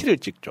CT를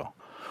찍죠.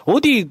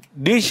 어디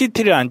뇌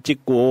CT를 안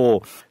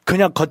찍고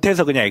그냥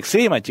겉에서 그냥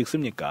엑스레이만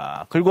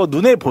찍습니까? 그리고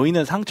눈에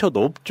보이는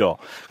상처도 없죠.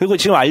 그리고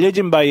지금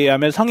알려진 바에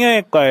의하면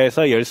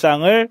성형외과에서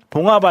열상을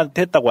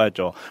봉합했다고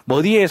하죠.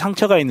 머리에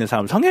상처가 있는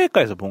사람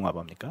성형외과에서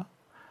봉합합니까?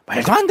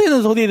 말도 안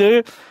되는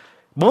소리를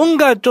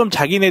뭔가 좀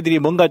자기네들이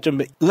뭔가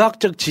좀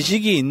의학적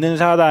지식이 있는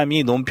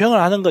사람이 논평을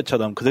하는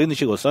것처럼 그런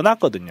식으로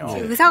써놨거든요.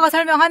 의사가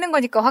설명하는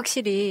거니까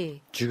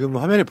확실히 지금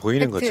화면에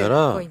보이는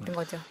것처럼 있는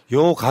거죠.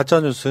 요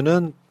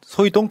가짜뉴스는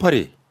소위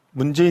똥파리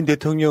문재인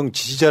대통령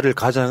지지자를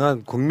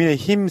가장한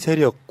국민의힘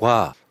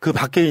세력과 그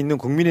밖에 있는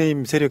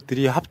국민의힘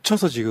세력들이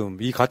합쳐서 지금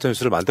이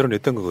가짜뉴스를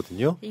만들어냈던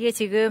거거든요. 이게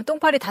지금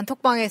똥파리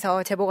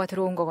단톡방에서 제보가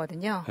들어온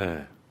거거든요.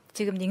 네.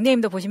 지금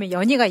닉네임도 보시면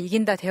연희가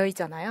이긴다 되어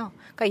있잖아요.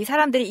 그러니까 이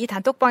사람들이 이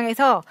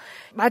단톡방에서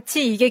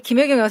마치 이게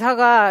김혜경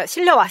여사가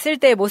실려왔을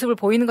때의 모습을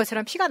보이는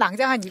것처럼 피가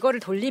낭장한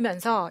이거를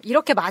돌리면서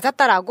이렇게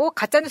맞았다라고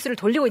가짜뉴스를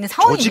돌리고 있는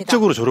상황입니다.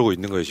 조직적으로 저러고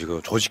있는 거예요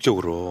지금.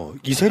 조직적으로.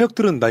 이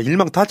세력들은 나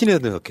일망타진해야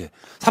된다고 생각해.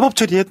 사법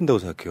처리해야 된다고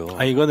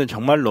생각해요. 이거는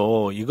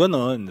정말로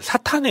이거는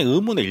사탄의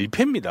의문의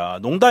일패입니다.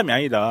 농담이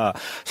아니다.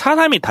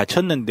 사람이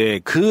다쳤는데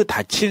그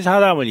다친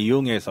사람을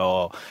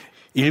이용해서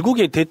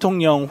일국의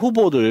대통령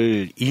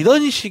후보를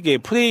이런 식의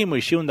프레임을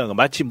씌운다는 거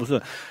마치 무슨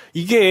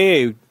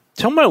이게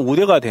정말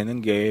우려가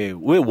되는 게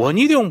왜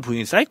원희룡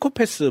부인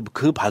사이코패스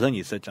그 발언이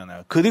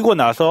있었잖아요. 그리고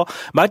나서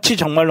마치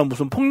정말로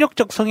무슨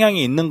폭력적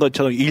성향이 있는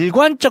것처럼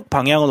일관적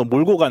방향으로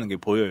몰고 가는 게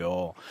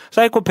보여요.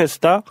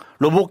 사이코패스다,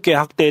 로봇계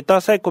학대했다,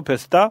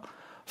 사이코패스다,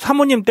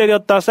 사모님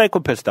때렸다,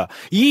 사이코패스다.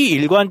 이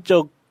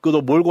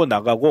일관적으로 몰고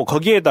나가고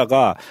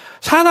거기에다가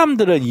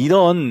사람들은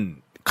이런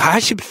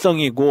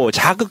가십성이고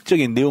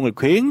자극적인 내용을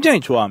굉장히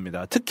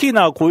좋아합니다.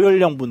 특히나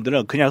고연령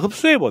분들은 그냥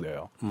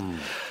흡수해버려요.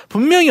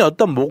 분명히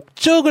어떤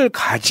목적을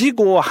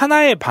가지고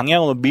하나의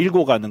방향으로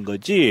밀고 가는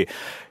거지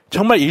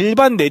정말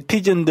일반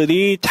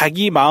네티즌들이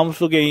자기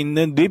마음속에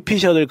있는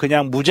뇌피셜을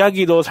그냥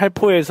무작위로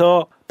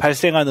살포해서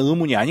발생한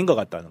의문이 아닌 것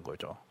같다는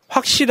거죠.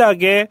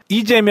 확실하게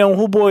이재명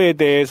후보에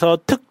대해서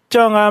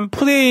특정한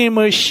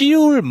프레임을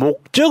씌울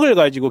목적을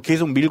가지고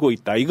계속 밀고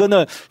있다.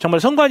 이거는 정말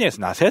선관위에서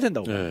나서야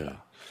된다고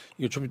봅니다.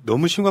 이게 좀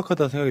너무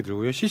심각하다는 생각이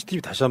들고요.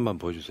 CCTV 다시 한번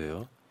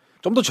보여주세요.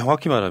 좀 더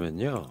정확히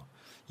말하면요.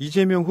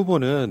 이재명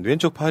후보는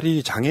왼쪽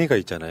팔이 장애가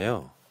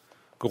있잖아요.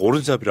 그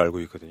오른잡이로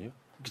알고 있거든요.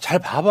 잘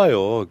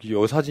봐봐요.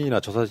 이 사진이나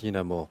저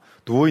사진이나 뭐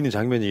누워있는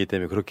장면이기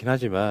때문에 그렇긴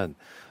하지만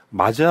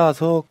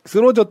맞아서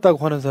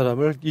쓰러졌다고 하는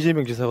사람을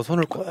이재명 지사가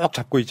손을 꼭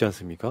잡고 있지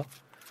않습니까?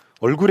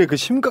 얼굴에 그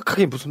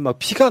심각하게 무슨 막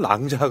피가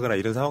낭자하거나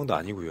이런 상황도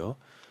아니고요.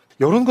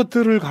 이런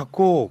것들을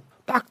갖고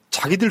딱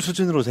자기들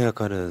수준으로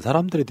생각하는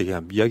사람들에 대해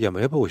이야기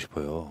한번 해보고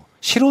싶어요.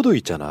 싫어도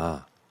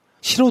있잖아.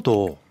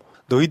 싫어도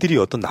너희들이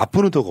어떤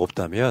나쁜 의도가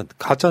없다면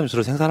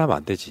가짜뉴스를 생산하면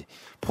안 되지.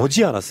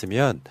 보지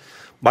않았으면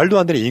말도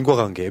안 되는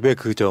인과관계. 왜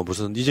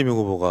무슨 이재명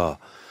후보가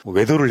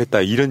외도를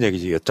했다 이런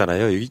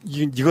얘기였잖아요.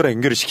 이거랑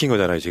연결을 시킨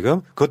거잖아요,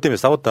 지금. 그것 때문에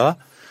싸웠다.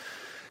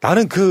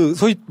 나는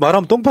소위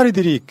말하면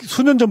똥파리들이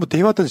수년 전부터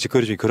해왔던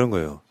짓거리 중에 그런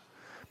거예요.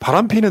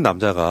 바람피는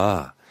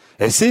남자가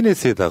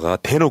SNS에다가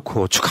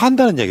대놓고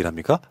축하한다는 얘기를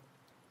합니까?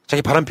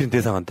 자기 바람피는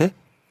대상한테?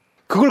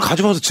 그걸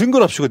가져와서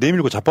증거랍시고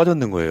내밀고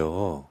자빠졌는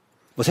거예요.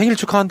 뭐 생일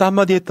축하한다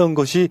한마디 했던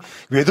것이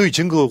외도의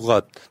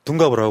증거가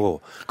둔갑을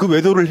하고 그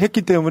외도를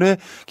했기 때문에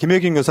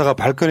김혜경 여사가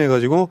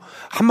발끈해가지고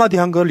한마디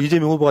한 걸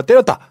이재명 후보가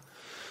때렸다.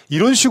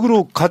 이런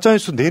식으로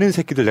가짜뉴스 내는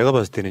새끼들 내가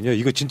봤을 때는요.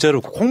 이거 진짜로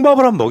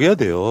콩밥을 한번 먹여야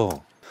돼요.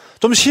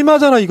 좀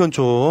심하잖아 이건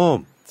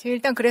좀. 지금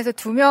일단 그래서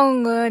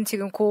 2명은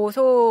지금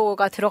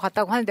고소가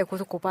들어갔다고 하는데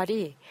고소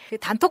고발이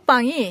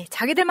단톡방이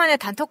자기들만의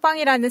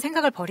단톡방이라는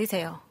생각을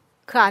버리세요.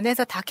 그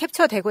안에서 다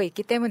캡처되고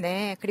있기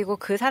때문에 그리고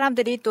그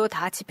사람들이 또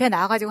다 집회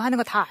나와가지고 하는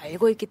거 다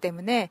알고 있기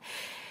때문에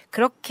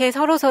그렇게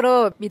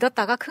서로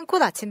믿었다가 큰 코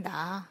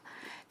다친다.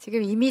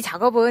 지금 이미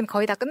작업은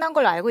거의 다 끝난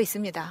걸로 알고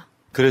있습니다.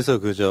 그래서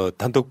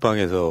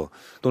단톡방에서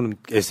또는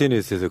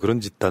SNS에서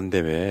그런 짓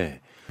한다며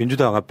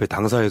민주당 앞에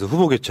당사에서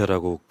후보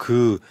개최하라고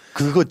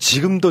그거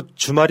지금도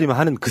주말이면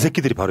하는 그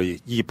새끼들이 바로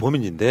이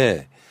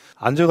범인인데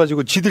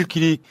앉아가지고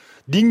지들끼리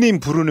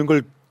닉네임 부르는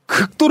걸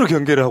극도로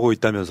경계를 하고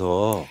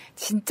있다면서.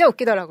 진짜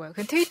웃기더라고요.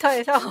 그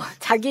트위터에서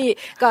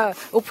자기가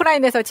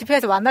오프라인에서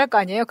집회에서 만날 거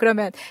아니에요?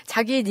 그러면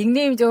자기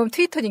닉네임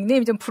트위터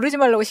닉네임 좀 부르지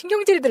말라고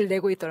신경질들을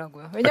내고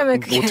있더라고요. 왜냐면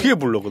그게. 어떻게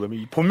불러,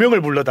 그러면?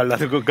 본명을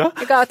불러달라는 건가?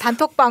 그러니까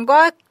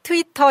단톡방과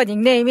트위터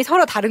닉네임이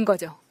서로 다른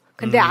거죠.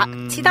 근데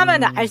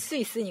치다면 알 수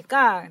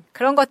있으니까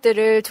그런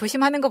것들을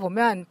조심하는 거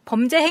보면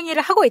범죄 행위를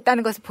하고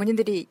있다는 것을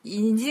본인들이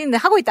인지는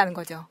하고 있다는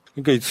거죠.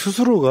 그러니까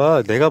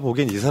스스로가 내가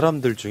보기엔 이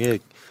사람들 중에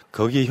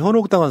거기에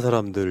현혹당한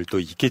사람들도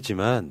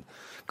있겠지만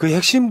그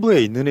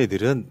핵심부에 있는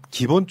애들은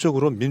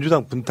기본적으로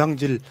민주당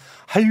분탕질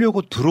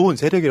하려고 들어온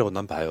세력이라고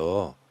난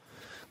봐요.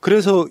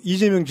 그래서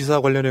이재명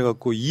지사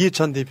관련해갖고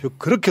이해찬 대표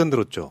그렇게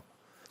흔들었죠.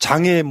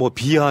 장애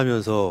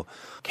비하하면서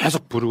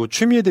계속 부르고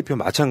추미애 대표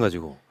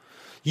마찬가지고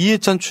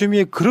이해찬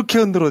추미애 그렇게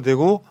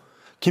흔들어대고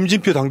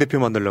김진표 당대표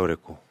만들려고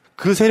그랬고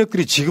그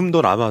세력들이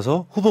지금도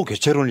남아서 후보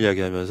교체론을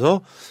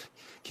이야기하면서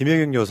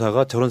김혜경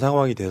여사가 저런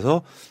상황이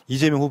돼서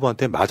이재명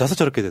후보한테 맞아서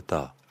저렇게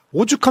됐다.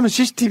 오죽하면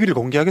CCTV를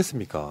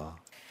공개하겠습니까?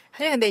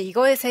 사실 근데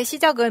이거의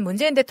시작은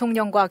문재인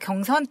대통령과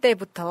경선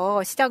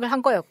때부터 시작을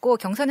한 거였고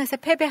경선에서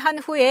패배한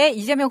후에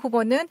이재명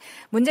후보는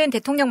문재인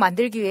대통령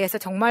만들기 위해서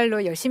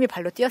정말로 열심히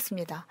발로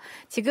뛰었습니다.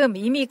 지금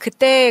이미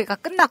그때가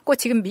끝났고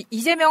지금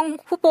이재명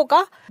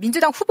후보가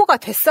민주당 후보가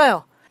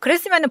됐어요.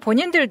 그랬으면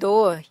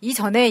본인들도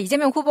이전에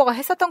이재명 후보가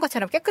했었던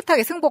것처럼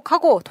깨끗하게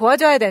승복하고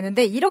도와줘야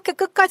되는데 이렇게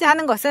끝까지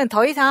하는 것은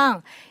더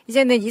이상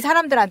이제는 이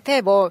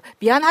사람들한테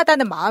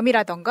미안하다는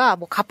마음이라던가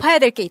갚아야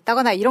될 게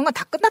있다거나 이런 건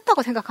다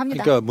끝났다고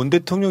생각합니다. 그러니까 문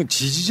대통령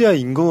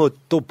지지자인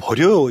것도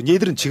버려.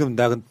 얘들은 지금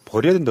나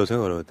버려야 된다고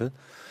생각하거든.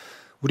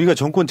 우리가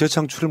정권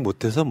재창출을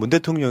못해서 문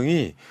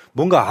대통령이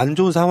뭔가 안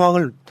좋은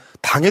상황을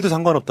당해도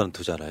상관없다는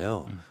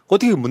투잖아요.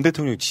 어떻게 문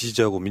대통령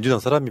지지자고 민주당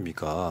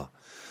사람입니까?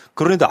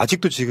 그런데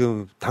아직도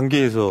지금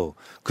단계에서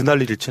그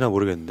난리를 치나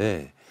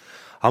모르겠는데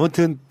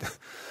아무튼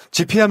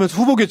집회하면서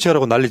후보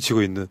교체하라고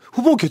난리치고 있는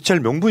후보 교체할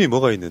명분이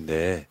뭐가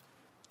있는데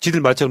지들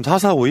말처럼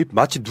 4.4 5입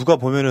마치 누가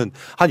보면은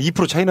한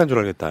 2% 차이 난 줄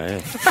알겠다.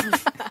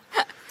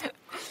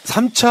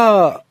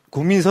 3차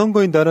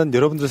국민선거인단은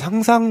여러분들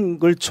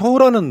상상을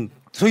초월하는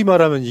소위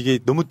말하면 이게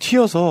너무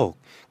튀어서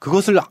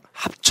그것을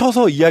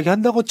합쳐서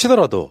이야기한다고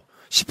치더라도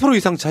 10%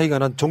 이상 차이가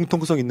난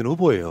정통성 있는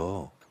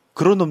후보예요.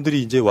 그런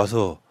놈들이 이제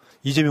와서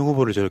이재명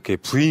후보를 저렇게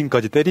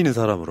부인까지 때리는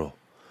사람으로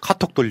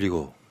카톡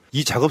돌리고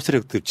이 작업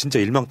세력들 진짜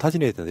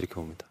일망타진해야 된다 이렇게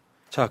봅니다.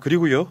 자,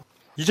 그리고요.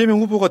 이재명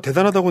후보가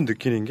대단하다고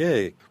느끼는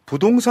게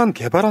부동산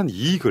개발한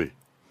이익을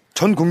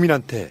전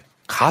국민한테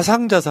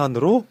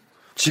가상자산으로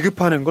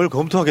지급하는 걸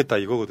검토하겠다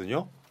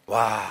이거거든요.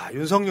 와,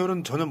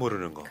 윤석열은 전혀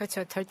모르는 거.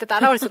 그렇죠. 절대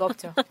따라올 수가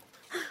없죠.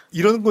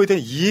 이런 거에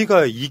대한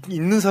이해가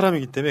있는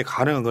사람이기 때문에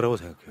가능한 거라고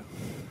생각해요.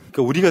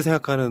 그러니까 우리가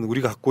생각하는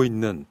우리가 갖고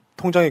있는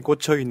통장에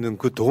꽂혀 있는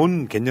그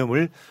돈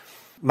개념을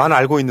만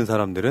알고 있는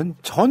사람들은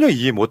전혀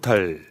이해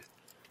못할.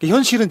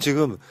 현실은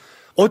지금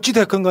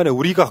어찌됐건 간에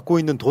우리가 갖고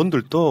있는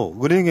돈들도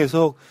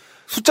은행에서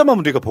숫자만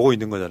우리가 보고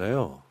있는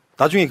거잖아요.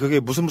 나중에 그게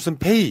무슨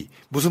페이,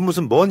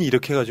 무슨 머니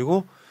이렇게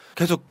해가지고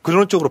계속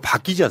그런 쪽으로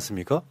바뀌지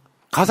않습니까?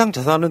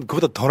 가상자산은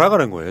그보다 더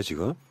나가는 거예요,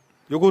 지금.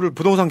 요거를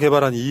부동산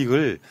개발한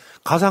이익을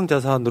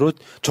가상자산으로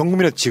전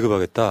국민한테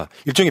지급하겠다.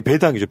 일종의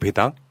배당이죠,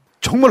 배당.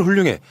 정말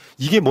훌륭해.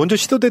 이게 먼저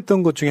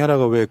시도됐던 것 중에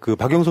하나가 왜 그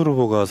박영선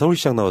후보가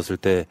서울시장 나왔을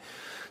때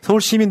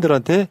서울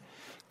시민들한테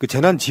그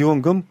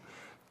재난지원금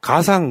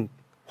가상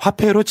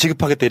화폐로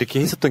지급하겠다 이렇게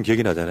했었던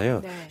기억이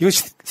나잖아요. 네. 이거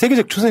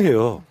세계적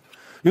추세예요.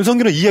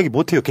 윤석열은 이야기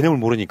못해요. 개념을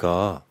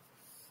모르니까.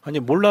 아니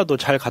몰라도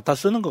잘 갖다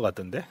쓰는 것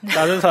같던데.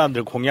 다른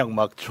사람들 공약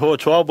막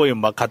좋아 보이면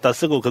막 갖다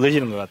쓰고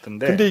그러시는 것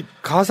같은데. 근데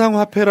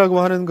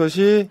가상화폐라고 하는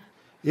것이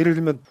예를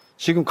들면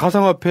지금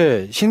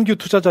가상화폐 신규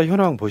투자자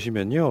현황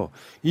보시면요.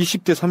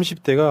 20대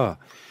 30대가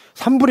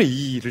 3분의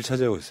 2를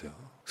차지하고 있어요.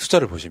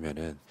 숫자를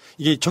보시면은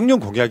이게 정년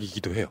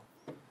공약이기도 해요.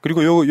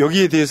 그리고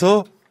여기에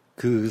대해서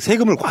그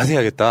세금을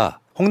과세하겠다.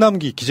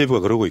 홍남기 기재부가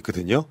그러고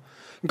있거든요.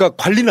 그러니까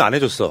관리는 안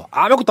해줬어.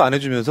 아무것도 안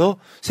해주면서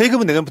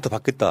세금은 내년부터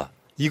받겠다.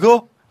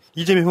 이거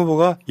이재명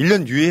후보가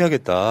 1년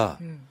유예하겠다.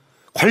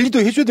 관리도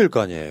해줘야 될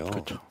거 아니에요.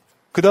 그렇죠.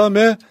 그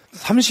다음에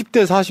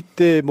 30대,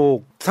 40대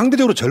뭐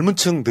상대적으로 젊은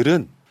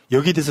층들은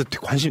여기에 대해서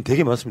관심이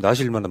되게 많습니다.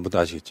 아실 만한 분들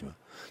아시겠지만.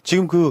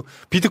 지금 그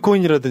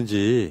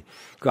비트코인이라든지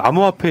그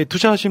암호화폐에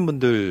투자하신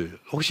분들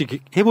혹시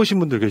해보신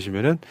분들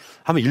계시면은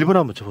한번 1번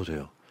한번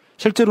쳐보세요.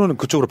 실제로는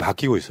그쪽으로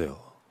바뀌고 있어요.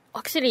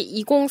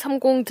 확실히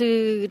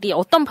 2030들이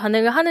어떤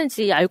반응을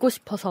하는지 알고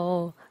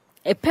싶어서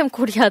FM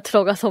코리아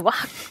들어가서 막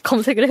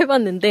검색을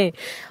해봤는데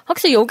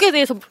확실히 여기에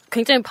대해서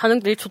굉장히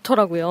반응들이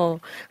좋더라고요.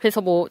 그래서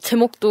뭐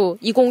제목도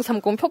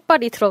 2030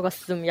 폭발이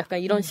들어갔음 약간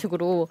이런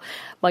식으로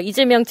막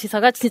이재명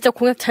지사가 진짜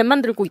공약 잘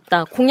만들고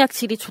있다. 공약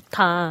질이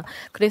좋다.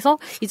 그래서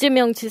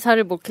이재명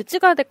지사를 뭐 이렇게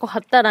찍어야 될 것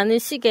같다라는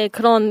식의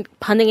그런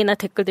반응이나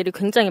댓글들이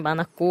굉장히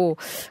많았고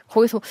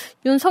거기서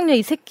윤석열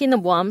이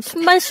새끼는 뭐암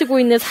숨만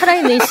쉬고 있는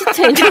살아있는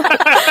시체냐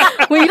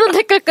뭐 이런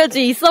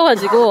댓글까지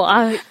있어가지고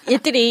아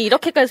얘들이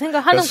이렇게까지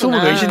생각하는구나.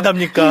 숨을 내쉰답니까?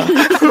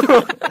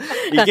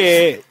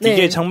 이게 네.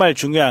 이게 정말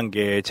중요한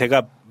게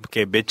제가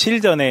이렇게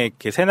며칠 전에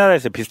이렇게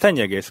새나라에서 비슷한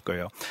이야기 했을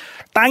거예요.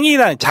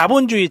 땅이라는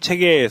자본주의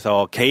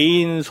체계에서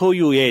개인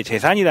소유의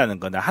재산이라는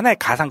거는 하나의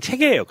가상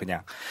체계예요,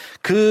 그냥.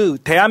 그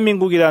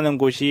대한민국이라는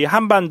곳이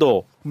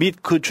한반도 및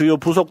그 주요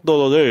부속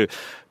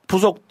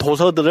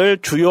도서들을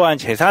주요한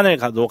재산을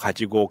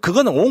가지고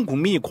그거는 온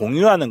국민이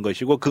공유하는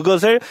것이고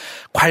그것을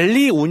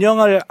관리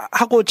운영을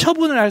하고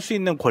처분을 할 수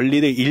있는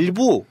권리를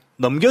일부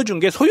넘겨준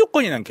게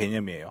소유권이라는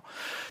개념이에요.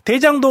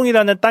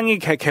 대장동이라는 땅이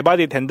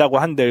개발이 된다고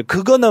한들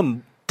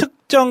그거는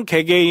특정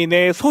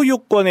개개인의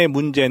소유권의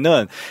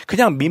문제는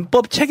그냥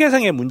민법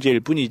체계상의 문제일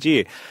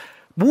뿐이지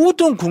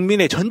모든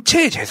국민의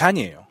전체의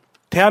재산이에요.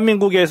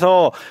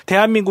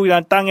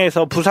 대한민국이라는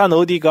땅에서 부산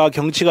어디가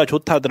경치가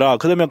좋다더라.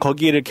 그러면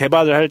거기를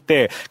개발을 할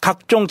때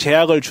각종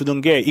제약을 주는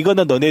게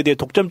이거는 너네들의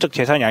독점적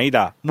재산이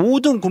아니다.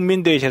 모든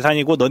국민들의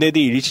재산이고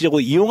너네들이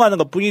일시적으로 이용하는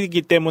것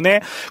뿐이기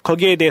때문에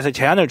거기에 대해서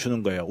제한을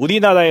주는 거예요.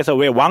 우리나라에서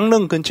왜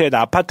왕릉 근처에다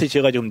아파트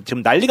지어가지고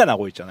지금 난리가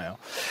나고 있잖아요.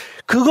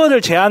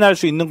 그거를 제한할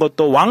수 있는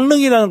것도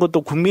왕릉이라는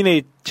것도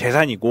국민의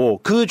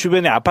재산이고 그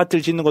주변에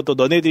아파트를 짓는 것도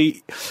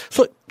너네들이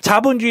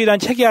자본주의란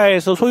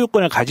체계하에서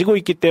소유권을 가지고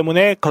있기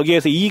때문에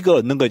거기에서 이익을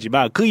얻는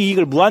거지만 그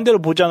이익을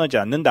무한대로 보존하지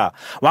않는다.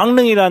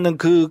 왕릉이라는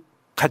그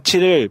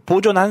가치를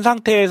보존한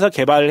상태에서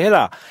개발을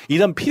해라.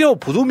 이런 필요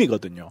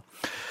부름이거든요.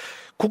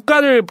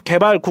 국가를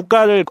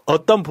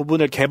어떤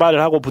부분을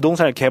개발을 하고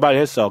부동산을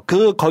개발했어.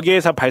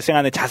 거기에서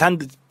발생하는 자산,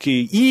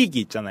 이익이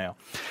있잖아요.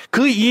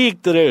 그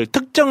이익들을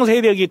특정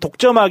세력이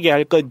독점하게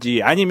할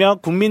건지 아니면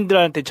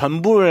국민들한테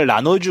전부를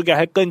나눠주게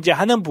할 건지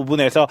하는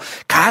부분에서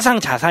가상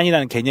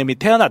자산이라는 개념이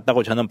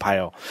태어났다고 저는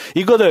봐요.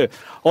 이거를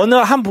어느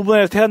한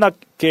부분에서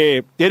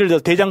태어났게 예를 들어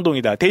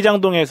대장동이다.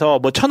 대장동에서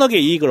뭐 1,000억의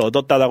이익을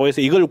얻었다라고 해서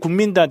이걸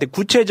국민들한테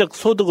구체적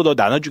소득으로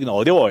나눠주기는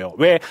어려워요.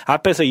 왜?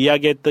 앞에서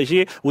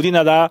이야기했듯이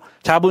우리나라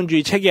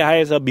자본주의 체계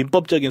하에서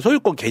민법적인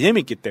소유권 개념이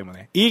있기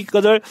때문에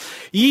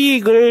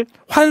이익을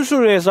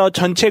환수를 해서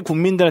전체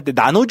국민들한테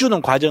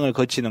나눠주는 과정을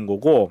거치는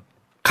거고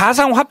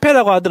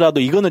가상화폐라고 하더라도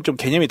이거는 좀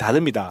개념이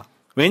다릅니다.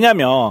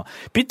 왜냐면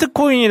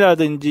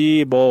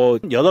비트코인이라든지 뭐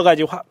여러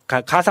가지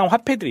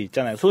가상화폐들이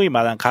있잖아요. 소위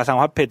말하는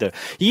가상화폐들.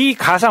 이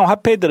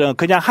가상화폐들은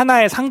그냥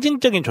하나의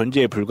상징적인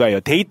존재에 불과해요.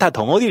 데이터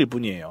덩어리일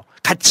뿐이에요.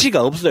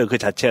 가치가 없어요. 그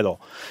자체로.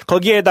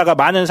 거기에다가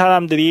많은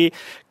사람들이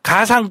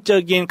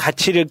가상적인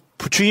가치를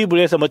주입을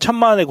해서 뭐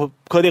 1,000만 원의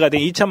거래가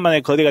되네, 2,000만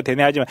원의 거래가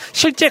되네 하지만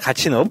실제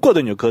가치는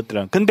없거든요.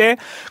 그것들은. 근데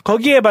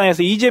거기에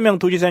반해서 이재명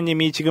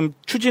도지사님이 지금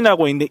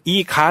추진하고 있는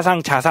이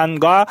가상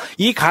자산과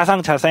이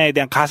가상 자산에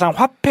대한 가상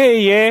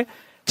화폐의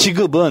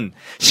지급은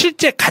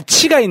실제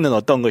가치가 있는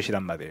어떤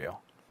것이란 말이에요.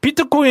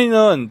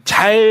 비트코인은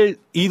잘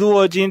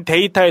이루어진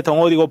데이터의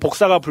덩어리고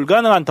복사가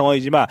불가능한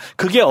덩어리지만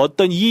그게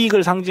어떤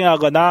이익을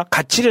상징하거나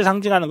가치를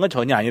상징하는 건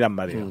전혀 아니란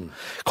말이에요.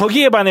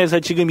 거기에 반해서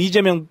지금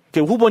이재명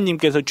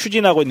후보님께서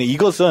추진하고 있는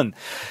이것은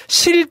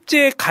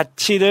실제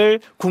가치를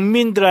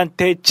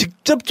국민들한테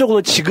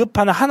직접적으로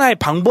지급하는 하나의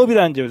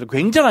방법이라는 점에서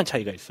굉장한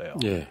차이가 있어요.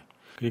 예.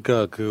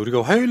 그러니까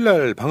우리가 화요일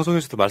날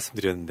방송에서도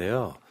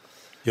말씀드렸는데요.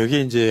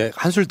 여기에 이제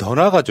한술 더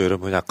나가죠.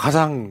 여러분, 그냥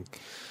가상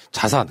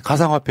자산,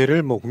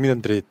 가상화폐를 뭐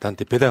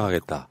국민들한테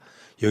배당하겠다.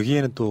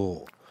 여기에는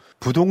또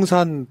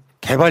부동산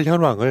개발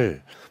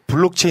현황을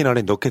블록체인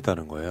안에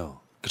넣겠다는 거예요.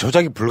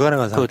 조작이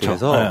불가능한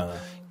상태에서 그렇죠.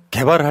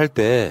 개발을 할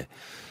때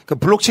그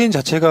블록체인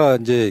자체가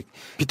이제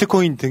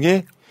비트코인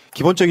등의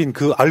기본적인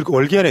그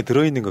월계 안에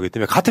들어있는 거기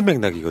때문에 같은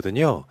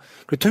맥락이거든요.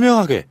 그리고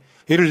투명하게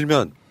예를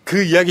들면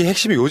그 이야기의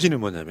핵심의 요지는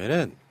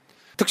뭐냐면은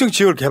특정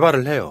지역을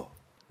개발을 해요.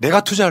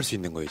 내가 투자할 수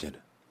있는 거예요, 이제는.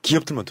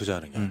 기업들만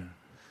투자하는 게.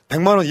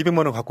 100만 원,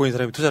 200만 원 갖고 있는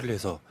사람이 투자를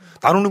해서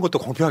나누는 것도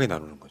공평하게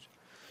나누는 거죠.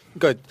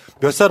 그러니까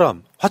몇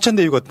사람,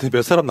 화천대유 같은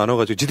몇 사람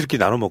나눠가지고 지들끼리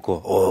나눠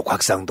먹고,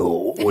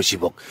 곽상도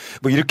 50억.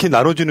 뭐 이렇게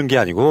나눠주는 게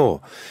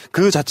아니고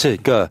그 자체,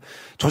 그러니까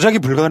조작이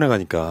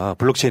불가능하니까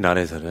블록체인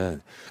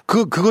안에서는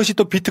그것이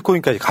또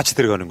비트코인까지 같이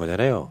들어가는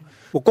거잖아요.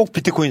 뭐 꼭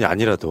비트코인이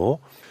아니라도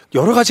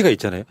여러 가지가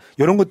있잖아요.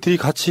 이런 것들이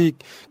같이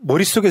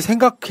머릿속에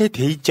생각해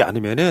돼 있지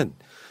않으면은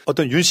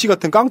어떤 윤 씨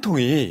같은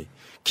깡통이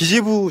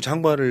기재부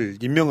장관을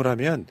임명을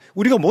하면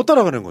우리가 못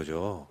따라가는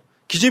거죠.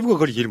 기재부가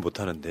그걸 이해를 못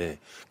하는데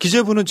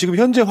기재부는 지금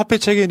현재 화폐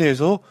체계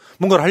내에서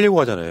뭔가를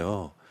하려고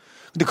하잖아요.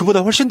 근데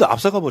그보다 훨씬 더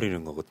앞서가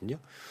버리는 거거든요.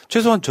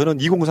 최소한 저는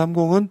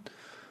 2030은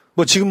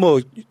뭐 지금 뭐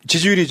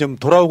지지율이 좀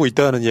돌아오고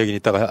있다는 이야기는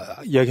이따가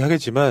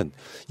이야기하겠지만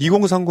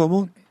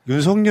 2030은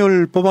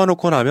윤석열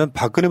뽑아놓고 나면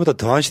박근혜보다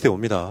더한 시대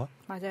옵니다.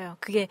 맞아요.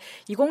 그게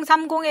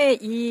 2030의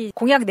이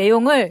공약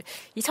내용을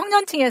이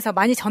청년층에서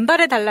많이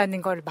전달해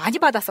달라는 걸 많이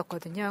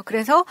받았었거든요.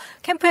 그래서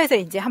캠프에서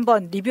이제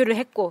한번 리뷰를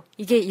했고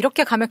이게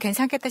이렇게 가면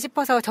괜찮겠다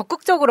싶어서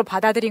적극적으로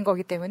받아들인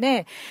거기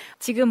때문에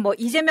지금 뭐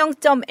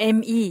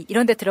이재명.me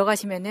이런 데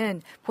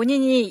들어가시면은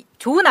본인이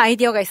좋은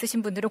아이디어가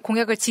있으신 분들은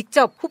공약을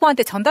직접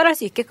후보한테 전달할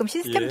수 있게끔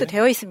시스템도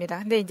되어 있습니다.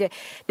 근데 이제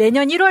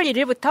내년 1월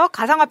 1일부터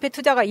가상화폐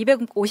투자가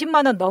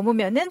 250만 원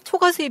넘으면은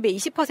초과 수입의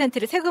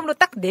 20%를 세금으로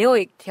딱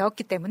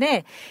되었기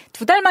때문에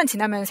 2달만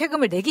지나면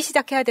세금을 내기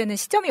시작해야 되는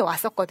시점이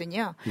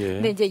왔었거든요.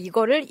 근데 이제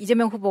이거를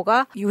이재명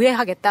후보가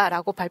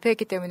유예하겠다라고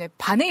발표했기 때문에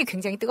반응이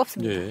굉장히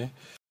뜨겁습니다.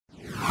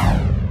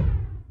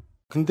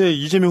 근데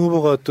이재명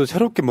후보가 또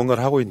새롭게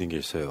뭔가를 하고 있는 게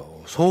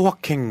있어요.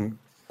 소확행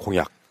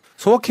공약.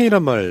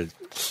 소확행이란 말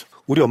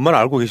우리 엄마는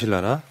알고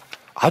계실라나?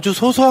 아주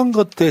소소한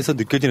것에서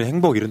느껴지는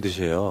행복 이런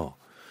뜻이에요.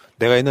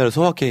 내가 옛날에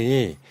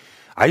소확행이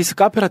아이스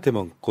카페라떼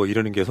먹고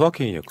이러는 게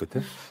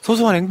소확행이었거든.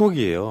 소소한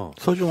행복이에요.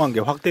 소중한 게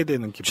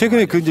확대되는 기분.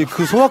 최근에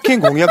그 소확행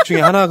공약 중에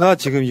하나가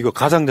지금 이거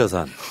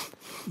가상자산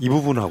이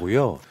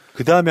부분하고요.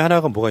 그 다음에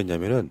하나가 뭐가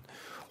있냐면은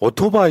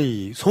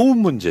오토바이 소음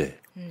문제,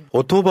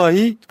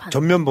 오토바이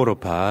전면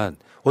번호판,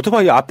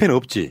 오토바이 앞에는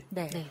없지.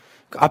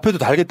 앞에도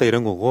달겠다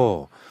이런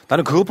거고.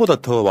 나는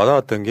그것보다 더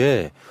와닿았던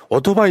게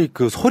오토바이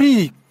그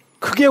소리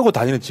크게 하고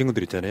다니는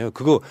친구들 있잖아요.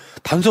 그거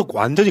단속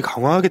완전히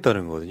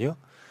강화하겠다는 거거든요.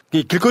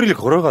 길거리를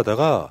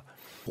걸어가다가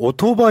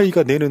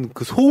오토바이가 내는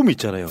그 소음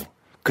있잖아요.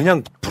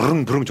 그냥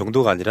부릉부릉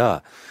정도가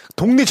아니라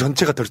동네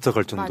전체가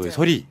들썩할 정도의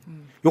소리.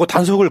 요거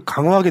단속을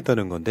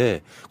강화하겠다는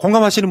건데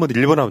공감하시는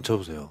분들 1번 한번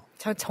쳐보세요.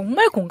 저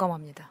정말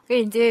공감합니다.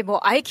 이제 뭐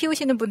아이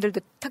키우시는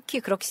분들도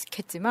특히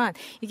그렇겠지만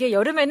이게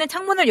여름에는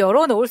창문을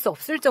열어놓을 수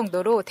없을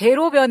정도로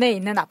대로변에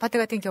있는 아파트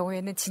같은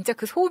경우에는 진짜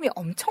그 소음이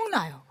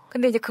엄청나요.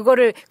 근데 이제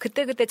그거를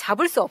그때그때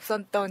잡을 수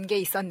없었던 게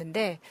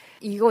있었는데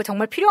이거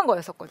정말 필요한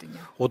거였었거든요.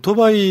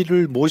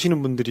 오토바이를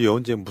모시는 분들이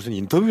언제 무슨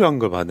인터뷰를 한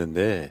걸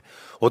봤는데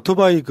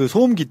오토바이 그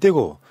소음기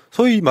떼고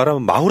소위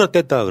말하면 마후라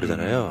뗐다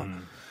그러잖아요.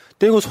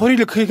 떼고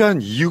소리를 크게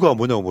하는 이유가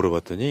뭐냐고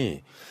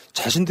물어봤더니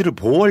자신들을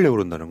보호하려고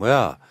그런다는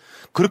거야.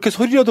 그렇게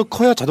소리라도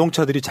커야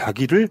자동차들이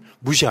자기를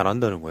무시 안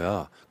한다는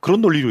거야.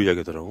 그런 논리로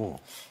이야기하더라고.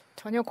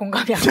 전혀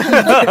공감이 안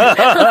가는데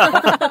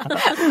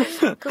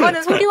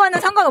그거는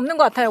소리와는 상관없는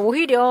것 같아요.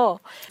 오히려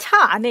차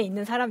안에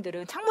있는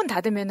사람들은 창문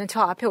닫으면은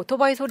저 앞에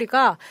오토바이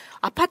소리가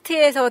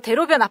아파트에서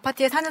대로변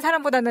아파트에 사는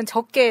사람보다는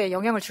적게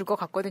영향을 줄 것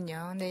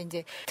같거든요. 근데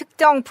이제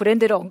특정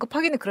브랜드를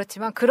언급하기는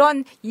그렇지만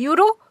그런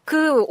이유로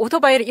그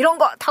오토바이를 이런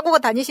거 타고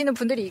다니시는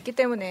분들이 있기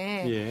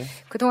때문에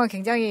그동안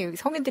굉장히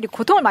서민들이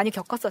고통을 많이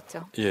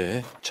겪었었죠.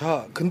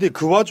 자, 근데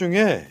그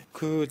와중에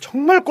그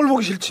정말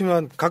꼴보기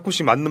싫지만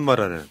가끔씩 맞는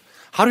말하는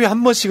하루에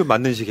한 번씩은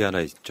맞는 시기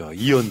하나 있죠.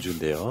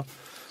 이현주인데요.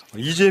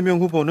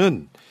 이재명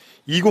후보는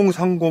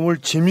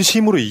 2030을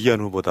진심으로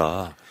이해하는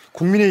후보다.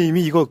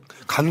 국민의힘이 이거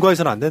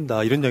간과해서는 안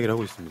된다. 이런 이야기를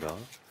하고 있습니다.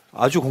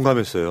 아주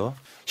공감했어요.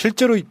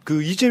 실제로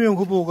그 이재명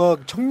후보가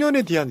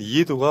청년에 대한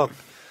이해도가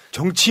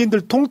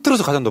정치인들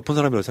통틀어서 가장 높은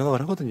사람이라고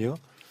생각을 하거든요.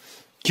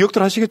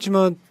 기억들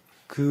하시겠지만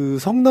그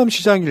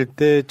성남시장일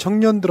때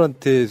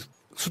청년들한테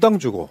수당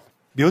주고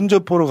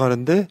면접 보러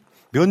가는데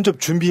면접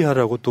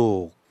준비하라고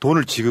또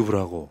돈을 지급을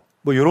하고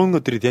뭐 이런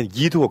것들에 대한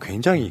이해도가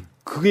굉장히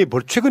그게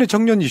뭘 최근에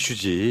청년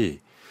이슈지.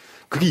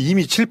 그게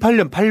이미 7,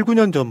 8년, 8,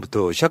 9년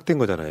전부터 시작된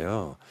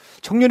거잖아요.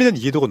 청년에 대한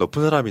이해도가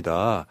높은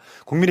사람이다.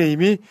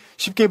 국민의힘이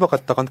쉽게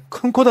바꿨다가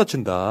큰 코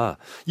다친다.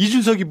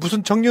 이준석이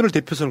무슨 청년을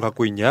대표성을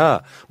갖고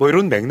있냐. 뭐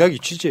이런 맥락이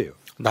취지예요.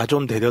 나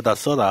좀 데려다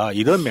써라.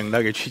 이런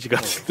맥락의 취지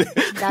같은데.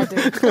 나도.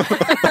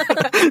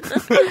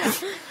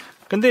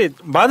 근데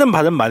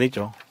말은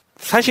말이죠.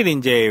 사실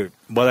이제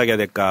뭐라 해야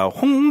될까,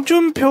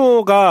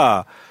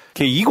 홍준표가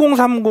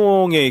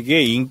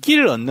 2030에게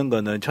인기를 얻는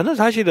거는 저는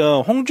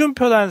사실은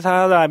홍준표라는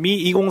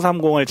사람이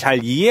 2030을 잘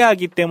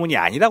이해하기 때문이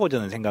아니라고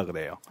저는 생각을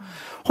해요.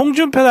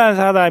 홍준표라는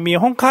사람이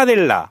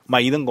홍카렐라 막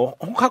이런 거,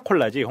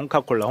 홍카콜라지,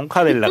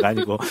 홍카렐라가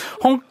아니고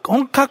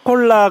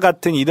홍카콜라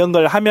같은 이런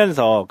걸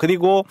하면서,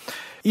 그리고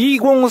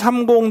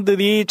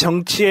 2030들이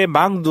정치에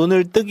막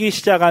눈을 뜨기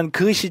시작한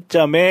그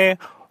시점에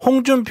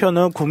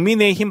홍준표는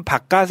국민의힘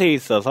바깥에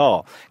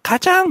있어서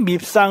가장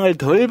밉상을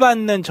덜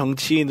받는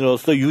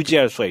정치인으로서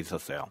유지할 수가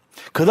있었어요.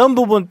 그런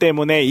부분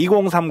때문에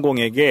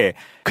 2030에게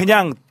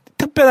그냥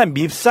특별한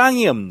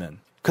밉상이 없는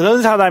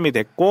그런 사람이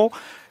됐고,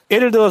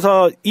 예를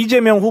들어서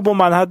이재명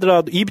후보님만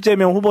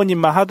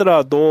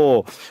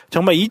하더라도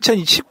정말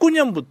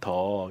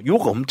 2019년부터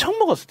욕 엄청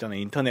먹었었잖아요.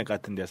 인터넷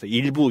같은 데서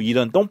일부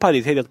이런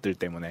똥파리 세력들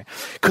때문에.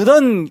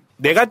 그런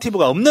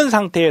네거티브가 없는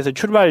상태에서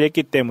출발을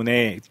했기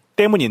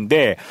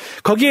때문인데,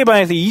 거기에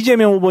반해서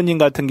이재명 후보님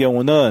같은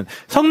경우는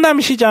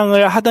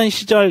성남시장을 하던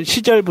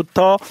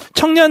시절부터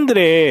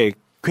청년들의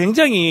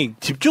굉장히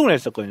집중을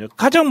했었거든요.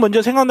 가장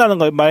먼저 생각나는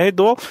것만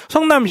해도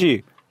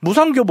성남시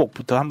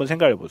무상교복부터 한번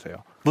생각해 보세요.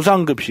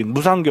 무상급식,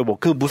 무상교복,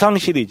 그 무상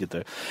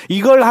시리즈들.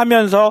 이걸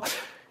하면서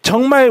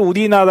정말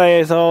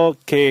우리나라에서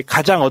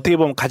가장 어떻게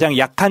보면 가장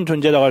약한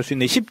존재라고 할 수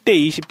있는 10대,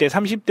 20대,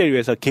 30대를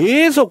위해서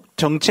계속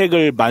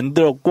정책을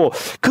만들었고,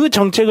 그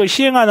정책을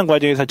시행하는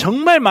과정에서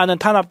정말 많은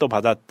탄압도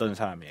받았던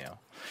사람이에요.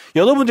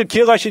 여러분들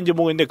기억하시는지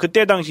모르겠는데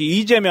그때 당시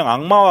이재명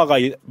악마화가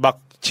막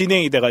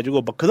진행이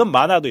돼가지고 막 그런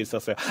만화도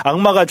있었어요.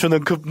 악마가 주는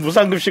그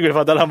무상급식을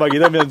받아라 막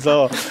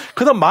이러면서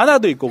그런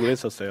만화도 있고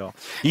그랬었어요.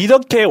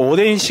 이렇게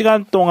오랜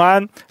시간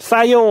동안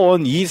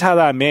쌓여온 이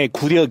사람의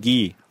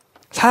구력이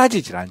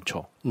사라지질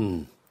않죠.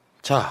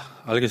 자,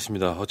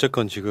 알겠습니다.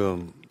 어쨌건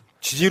지금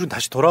지지율은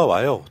다시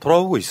돌아와요.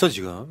 돌아오고 있어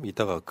지금.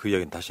 이따가 그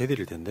이야기는 다시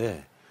해드릴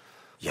텐데.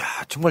 야,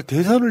 정말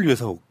대선을 위해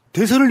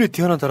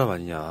태어난 사람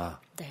아니냐.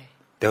 네.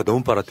 내가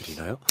너무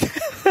빨아들이나요?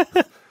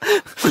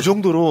 그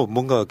정도로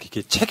뭔가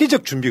이렇게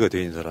체계적 준비가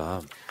되어 있는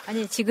사람.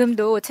 아니,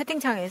 지금도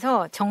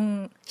채팅창에서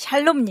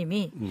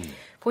정샬롬님이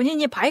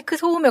본인이 바이크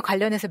소음에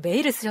관련해서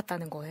메일을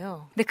쓰셨다는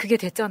거예요. 근데 그게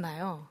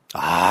됐잖아요.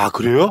 아,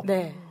 그래요?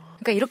 네.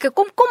 그러니까 이렇게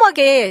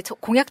꼼꼼하게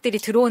공약들이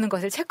들어오는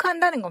것을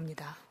체크한다는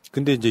겁니다.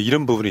 근데 이제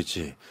이런 부분이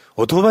있지.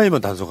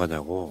 오토바이만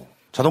단속하냐고.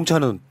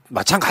 자동차는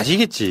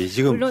마찬가지겠지.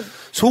 지금 물론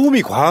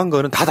소음이 과한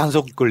거는 다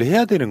단속을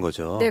해야 되는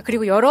거죠. 네,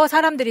 그리고 여러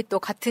사람들이 또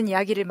같은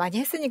이야기를 많이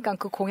했으니까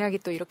그 공약이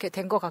또 이렇게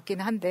된 것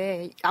같기는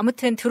한데,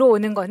 아무튼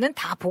들어오는 거는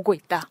다 보고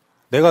있다.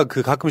 내가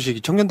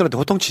가끔씩 청년들한테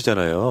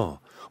호통치잖아요.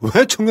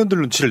 왜 청년들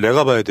눈치를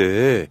내가 봐야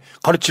돼?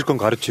 가르칠 건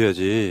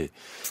가르쳐야지.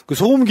 그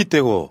소음기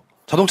떼고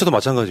자동차도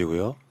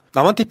마찬가지고요.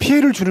 남한테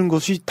피해를 주는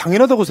것이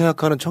당연하다고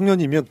생각하는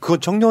청년이면 그건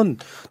청년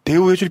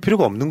대우해줄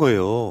필요가 없는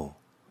거예요.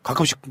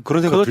 가끔씩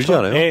그런 생각 들지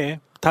않아요? 네,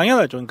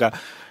 당연하죠. 그러니까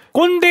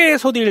꼰대의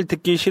소리를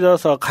듣기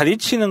싫어서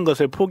가르치는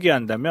것을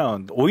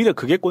포기한다면 오히려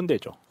그게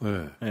꼰대죠.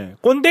 네.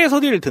 꼰대의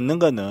소리를 듣는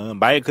거는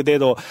말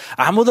그대로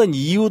아무런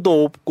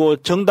이유도 없고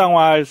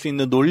정당화할 수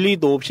있는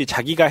논리도 없이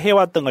자기가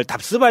해왔던 걸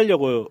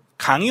답습하려고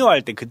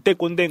강요할 때 그때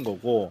꼰대인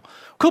거고,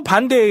 그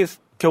반대의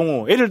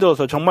경우 예를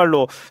들어서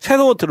정말로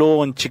새로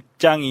들어온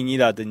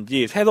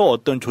직장인이라든지 새로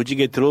어떤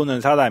조직에 들어오는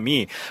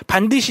사람이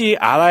반드시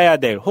알아야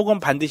될 혹은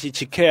반드시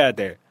지켜야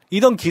될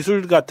이런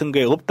기술 같은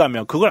게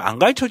없다면 그걸 안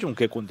가르쳐주면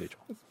그게 꼰대죠.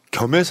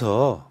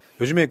 겸해서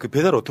요즘에 그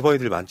배달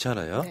오토바이들 많지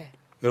않아요? 네.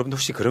 여러분들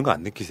혹시 그런 거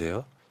안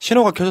느끼세요?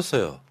 신호가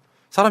켜졌어요.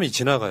 사람이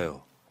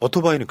지나가요.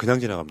 오토바이는 그냥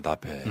지나갑니다,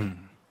 앞에.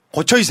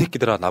 고쳐 이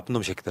새끼들아, 나쁜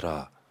놈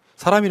새끼들아.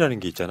 사람이라는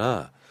게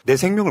있잖아. 내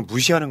생명을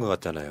무시하는 것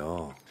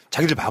같잖아요.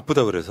 자기들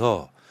바쁘다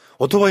그래서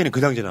오토바이는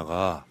그냥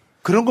지나가.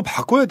 그런 거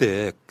바꿔야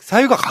돼.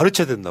 사회가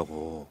가르쳐야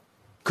된다고.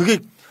 그게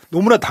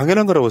너무나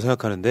당연한 거라고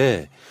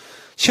생각하는데,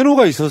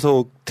 신호가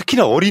있어서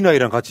특히나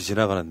어린아이랑 같이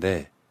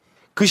지나가는데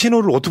그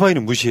신호를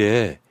오토바이는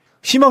무시해.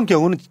 심한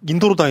경우는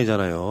인도로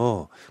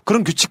다니잖아요.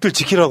 그런 규칙들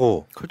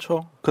지키라고.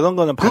 그렇죠. 그런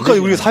거는 그러니까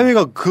우리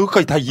사회가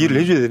그것까지 다 이해를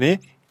해줘야 되네.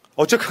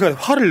 어쨌든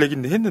화를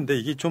내긴 했는데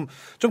이게 좀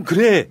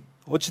그래.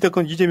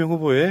 어찌됐건 이재명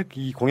후보의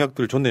이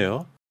공약들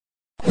좋네요.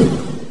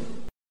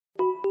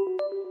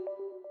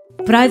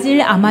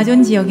 브라질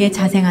아마존 지역에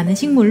자생하는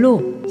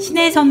식물로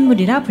신의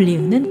선물이라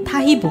불리우는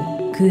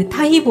타히보. 그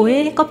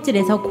타히보의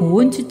껍질에서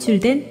고온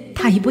추출된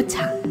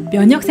타히보차.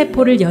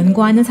 면역세포를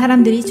연구하는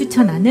사람들이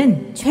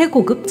추천하는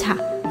최고급 차.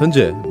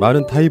 현재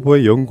많은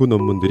타히보의 연구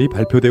논문들이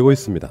발표되고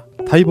있습니다.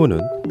 타히보는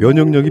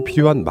면역력이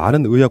필요한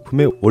많은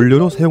의약품의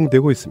원료로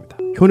사용되고 있습니다.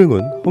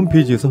 효능은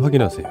홈페이지에서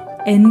확인하세요.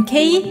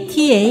 nktheebo.com.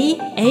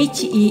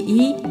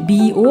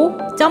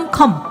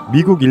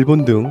 미국,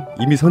 일본 등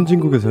이미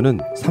선진국에서는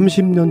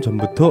 30년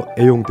전부터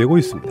애용되고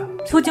있습니다.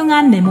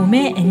 소중한 내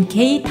몸에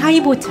NK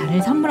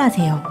타히보차를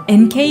선물하세요.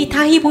 NK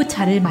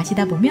타히보차를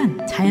마시다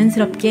보면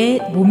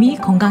자연스럽게 몸이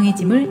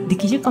건강해짐을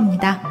느끼실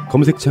겁니다.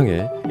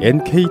 검색창에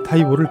NK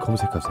타히보를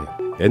검색하세요.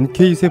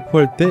 NK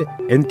세포할 때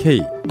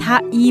NK.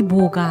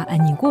 타이보가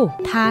아니고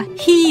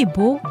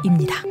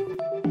타히보입니다.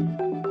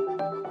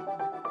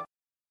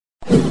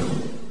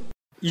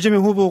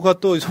 이재명 후보가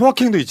또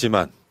소확행도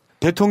있지만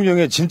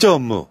대통령의 진짜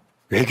업무,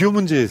 외교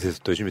문제에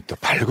대해서도 요즘에 또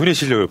발군의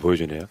실력을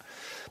보여주네요.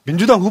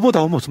 민주당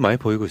후보다운 모습 많이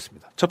보이고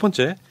있습니다. 첫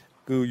번째,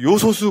 그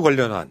요소수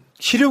관련한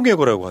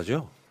실용외교라고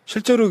하죠.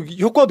 실제로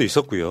효과도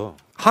있었고요.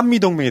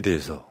 한미동맹에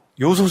대해서,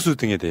 요소수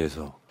등에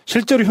대해서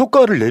실제로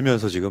효과를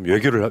내면서 지금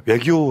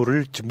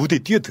외교를 무대에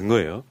뛰어든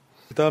거예요.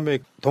 그 다음에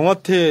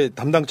동아태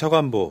담당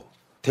차관보,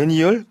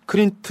 데니얼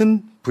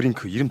클린턴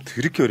브링크. 이름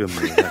더럽게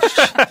어렵네요.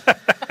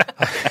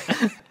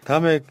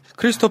 다음에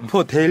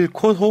크리스토퍼 데일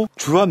코호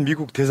주한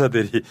미국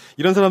대사대리.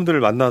 이런 사람들을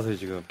만나서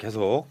지금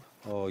계속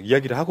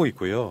이야기를 하고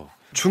있고요.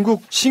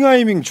 중국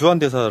싱하이밍 주한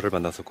대사를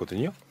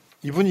만났었거든요.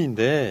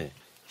 이분인데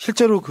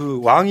실제로 그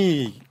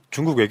왕이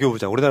중국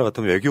외교부장, 우리나라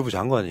같으면 외교부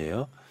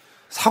장관이에요.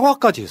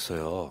 사과까지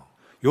했어요.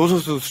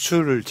 요소수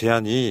수출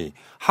제한이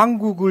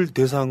한국을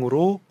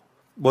대상으로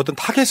뭐 어떤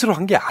타겟으로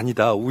한 게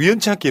아니다.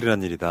 우연치 않게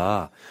일어난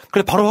일이다.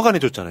 그래서 바로 허가내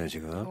줬잖아요,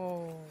 지금.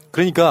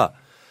 그러니까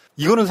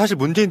이거는 사실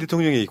문재인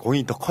대통령의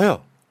공이 더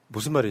커요.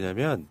 무슨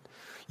말이냐면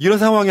이런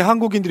상황에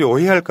한국인들이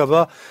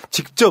오해할까봐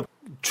직접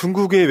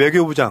중국의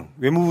외교부장,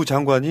 외무부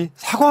장관이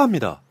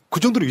사과합니다. 그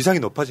정도로 위상이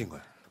높아진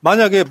거예요.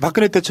 만약에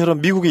박근혜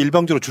때처럼 미국이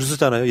일방적으로 줄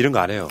서잖아요. 이런 거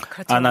안 해요.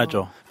 그렇죠. 안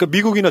하죠. 그러니까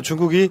미국이나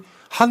중국이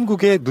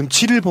한국의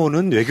눈치를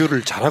보는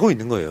외교를 잘하고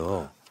있는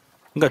거예요.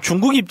 그러니까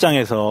중국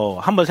입장에서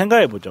한번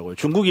생각해 보자고요.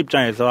 중국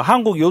입장에서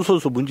한국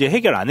요소수 문제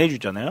해결 안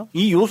해주잖아요.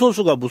 이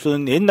요소수가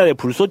무슨 옛날에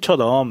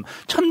불소처럼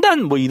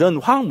첨단 뭐 이런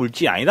화학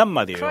물질이 아니란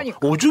말이에요. 그러니까.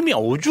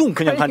 오줌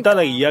그냥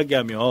간단하게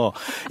이야기하며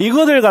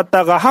이거를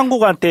갖다가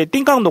한국한테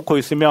띵깡 놓고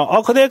있으면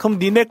그래 그럼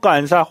니네 거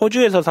안 사.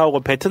 호주에서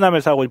사오고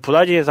베트남에서 사오고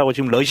브라질에서 사오고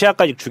지금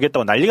러시아까지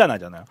주겠다고 난리가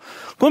나잖아요.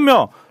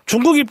 그러면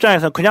중국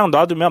입장에서 그냥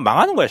놔두면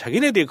망하는 거야.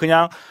 자기네들이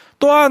그냥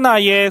또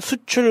하나의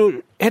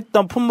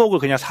수출했던 품목을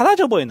그냥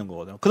사라져버리는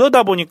거거든요.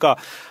 그러다 보니까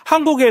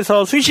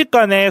한국에서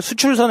순식간에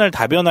수출선을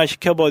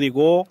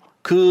다변화시켜버리고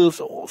그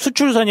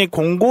수출선이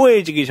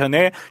공고해지기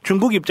전에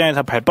중국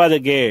입장에서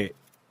발빠르게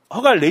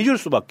허가를 내줄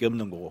수밖에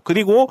없는 거고.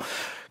 그리고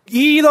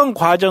이런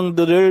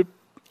과정들이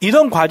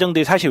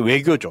사실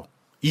외교죠.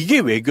 이게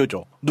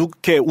외교죠.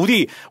 이렇게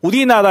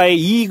우리나라의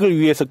이익을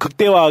위해서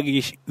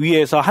극대화하기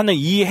위해서 하는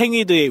이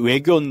행위들의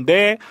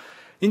외교인데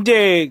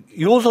이제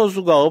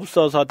요소수가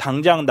없어서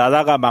당장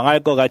나라가 망할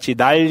것 같이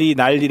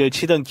난리를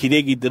치던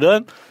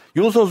기레기들은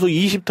요소수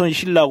 20톤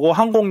실라고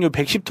항공유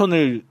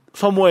 110톤을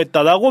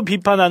소모했다라고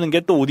비판하는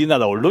게 또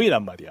우리나라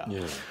언론이란 말이야.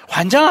 예.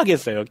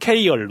 환장하겠어요.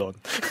 K언론.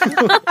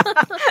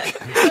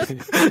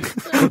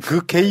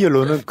 그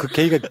K언론은 그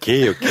K가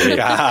개예요.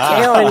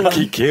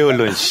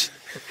 개언론.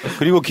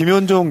 그리고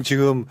김현종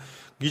지금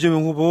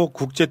이재명 후보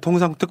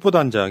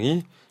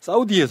국제통상특보단장이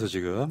사우디에서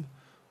지금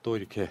또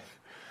이렇게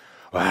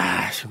와,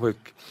 뭐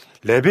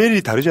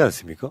레벨이 다르지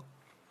않습니까?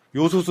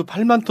 요소수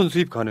 8만 톤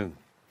수입 가능.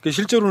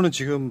 실제로는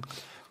지금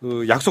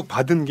약속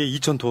받은 게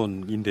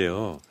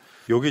 2,000톤인데요.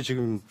 여기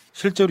지금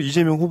실제로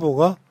이재명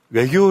후보가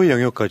외교의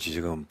영역까지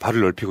지금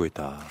발을 넓히고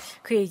있다.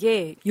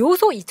 이게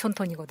요소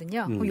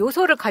 2,000톤이거든요.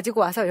 요소를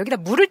가지고 와서 여기다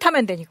물을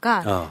타면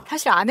되니까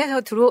사실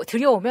안에서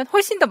들여오면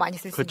훨씬 더 많이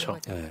쓸 수 있는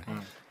거죠. 네.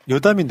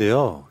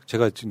 여담인데요.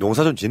 제가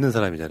농사 좀 짓는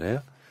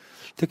사람이잖아요.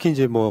 특히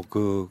이제 뭐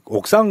그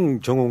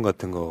옥상 정원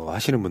같은 거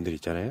하시는 분들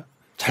있잖아요.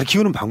 잘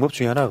키우는 방법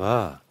중에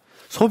하나가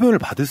소변을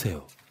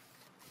받으세요.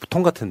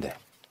 통 같은데.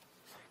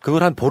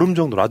 그걸 한 보름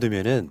정도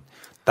놔두면은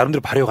나름대로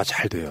발효가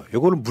잘 돼요.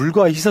 요거를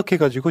물과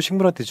희석해가지고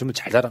식물한테 주면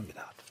잘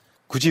자랍니다.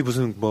 굳이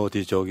무슨 뭐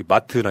어디 저기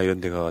마트나 이런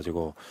데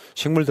가가지고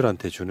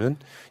식물들한테 주는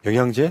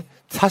영양제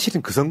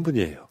사실은 그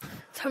성분이에요.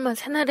 설마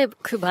새날에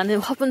그 많은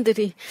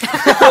화분들이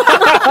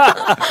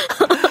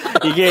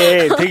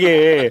이게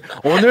되게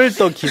오늘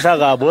또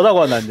기사가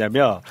뭐라고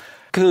나왔냐면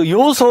그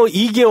요소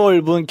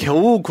 2개월분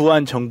겨우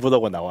구한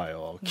정부라고 나와요.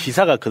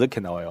 기사가 그렇게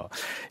나와요.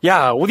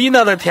 야,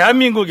 우리나라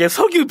대한민국의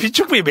석유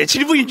비축분이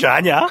며칠분인 줄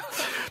아냐?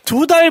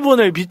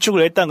 2달분을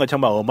비축을 했다는 건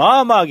정말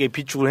어마어마하게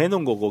비축을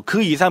해놓은 거고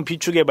그 이상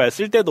비축해봐야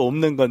쓸데도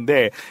없는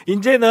건데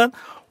이제는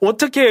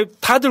어떻게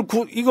다들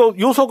이거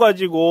요소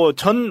가지고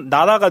전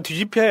나라가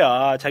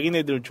뒤집혀야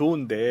자기네들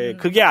좋은데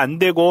그게 안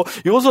되고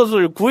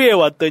요소수를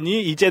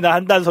구해왔더니 이제는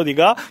한다는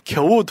소리가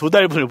겨우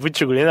 2달분을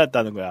비축을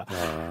해놨다는 거야.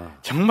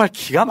 정말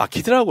기가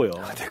막히더라고요.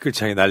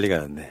 댓글창에 난리가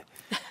났네.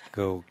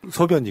 그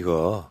소변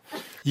이거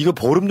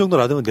보름 정도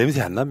놔두면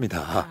냄새 안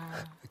납니다.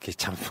 이렇게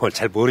참 뭘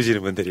잘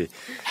모르시는 분들이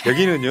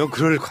여기는요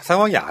그럴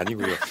상황이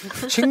아니고요.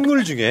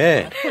 식물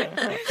중에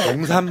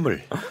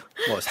농산물,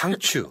 뭐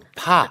상추,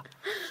 파,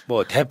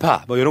 뭐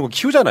대파, 뭐 이런 거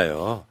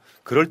키우잖아요.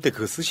 그럴 때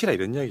그거 쓰시라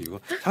이런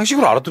이야기고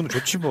상식으로 알아두면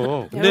좋지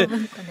뭐. 근데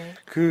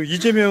그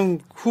이재명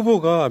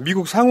후보가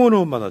미국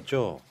상원의원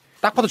만났죠.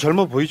 딱 봐도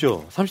젊어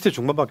보이죠. 30대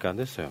중반밖에 안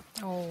됐어요.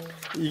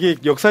 이게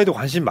역사에도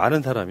관심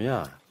많은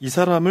사람이야. 이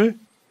사람을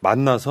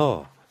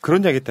만나서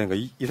그런 이야기 했다니까.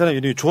 이 사람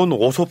이름이 존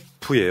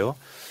오소프예요.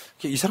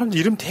 이 사람들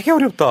이름 되게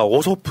어렵다.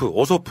 오소프.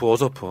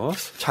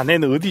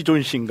 자네는 어디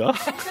존 씨인가?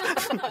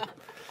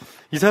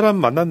 이 사람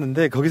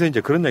만났는데 거기서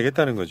이제 그런 이야기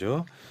했다는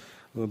거죠.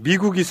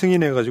 미국이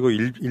승인해가지고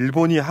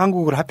일본이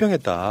한국을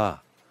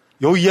합병했다.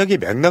 요 이야기의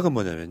맥락은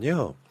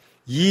뭐냐면요.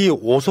 이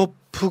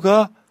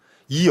오소프가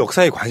이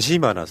역사에 관심이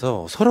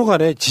많아서 서로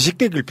간에 지식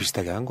대결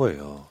비슷하게 한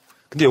거예요.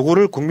 근데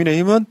요거를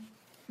국민의힘은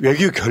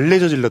외교 결례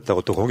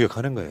저질렀다고 또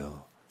공격하는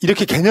거예요.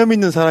 이렇게 개념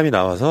있는 사람이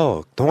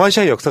나와서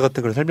동아시아 역사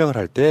같은 걸 설명을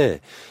할 때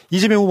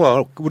이재명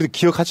후보가 우리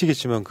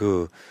기억하시겠지만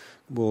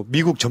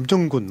미국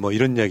점령군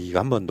이런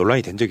이야기가 한번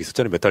논란이 된 적이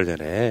있었잖아요. 몇 달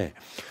전에.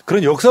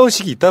 그런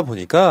역사의식이 있다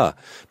보니까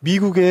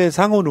미국의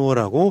상원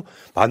의원하고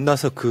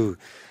만나서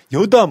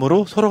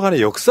여담으로 서로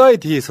간의 역사에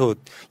대해서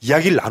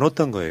이야기를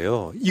나눴던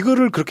거예요.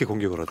 이거를 그렇게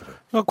공격을 하더라고요.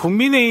 그러니까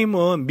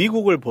국민의힘은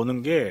미국을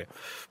보는 게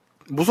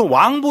무슨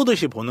왕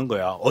보듯이 보는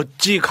거야.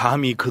 어찌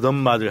감히 그런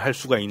말을 할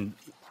수가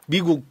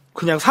미국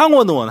그냥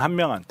상원 의원 한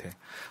명한테.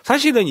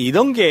 사실은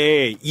이런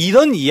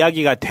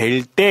이야기가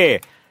될 때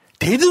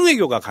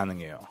대등외교가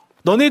가능해요.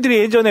 너네들이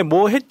예전에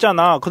뭐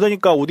했잖아.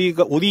 그러니까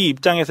우리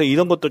입장에서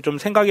이런 것도 좀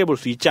생각해 볼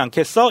수 있지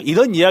않겠어?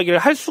 이런 이야기를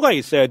할 수가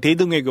있어야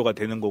대등외교가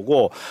되는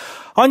거고.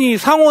 아니,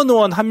 상원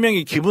의원 한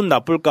명이 기분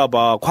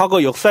나쁠까봐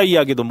과거 역사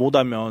이야기도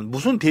못하면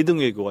무슨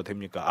대등외교가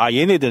됩니까?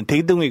 얘네들은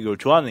대등외교를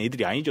좋아하는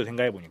애들이 아니죠.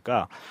 생각해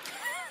보니까.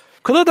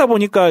 그러다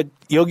보니까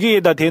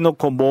여기에다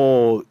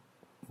대놓고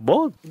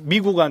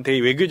미국한테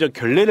외교적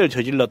결례를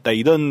저질렀다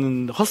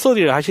이런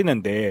헛소리를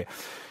하시는데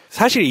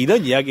사실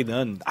이런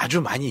이야기는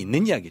아주 많이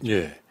있는 이야기죠.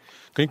 예.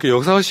 그러니까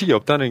역사의식이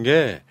없다는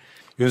게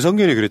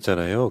윤석열이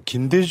그랬잖아요.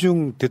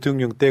 김대중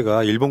대통령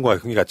때가 일본과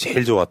관계가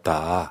제일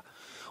좋았다.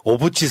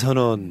 오부치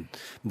선언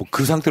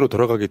그 상태로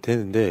돌아가게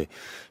했는데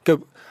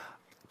그러니까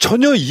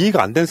전혀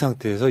이해가 안 된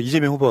상태에서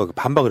이재명 후보가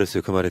반박을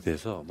했어요. 그 말에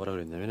대해서 뭐라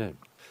그랬냐면은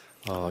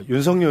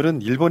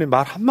윤석열은 일본에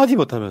말 한마디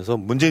못하면서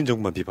문재인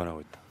정부만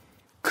비판하고 있다.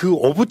 그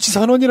오부치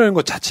선언이라는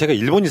것 자체가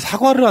일본이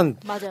사과를 한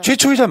맞아요.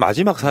 최초이자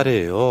마지막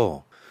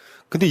사례예요.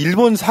 근데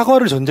일본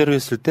사과를 전제로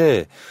했을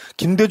때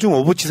김대중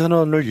오부치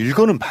선언을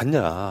일본은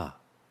봤냐.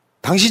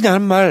 당신이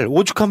한 말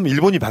오죽하면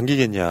일본이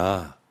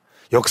반기겠냐.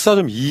 역사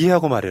좀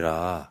이해하고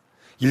말해라.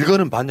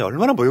 일본은 봤냐.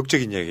 얼마나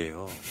모욕적인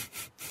얘기예요.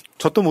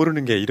 저도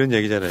모르는 게 이런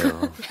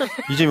얘기잖아요.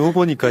 이재명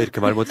후보니까 이렇게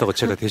말 못하고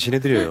제가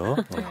대신해드려요.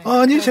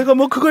 아니 제가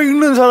그거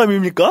읽는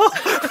사람입니까?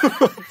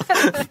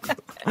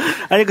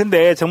 아니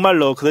근데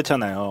정말로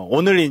그렇잖아요.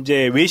 오늘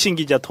이제 외신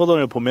기자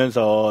토론을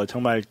보면서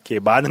정말 이렇게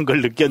많은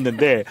걸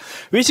느꼈는데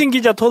외신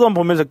기자 토론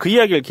보면서 그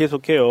이야기를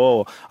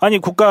계속해요. 아니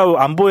국가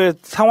안보의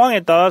상황에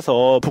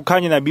따라서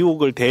북한이나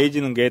미국을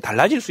대해지는 게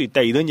달라질 수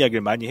있다 이런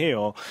이야기를 많이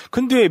해요.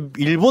 근데 왜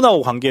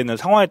일본하고 관계는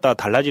상황에 따라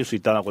달라질 수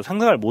있다고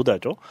생각을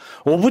못하죠.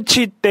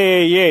 오부치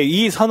때에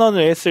이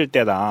선언을 했을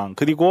때랑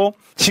그리고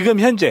지금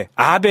현재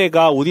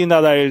아베가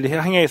우리나라를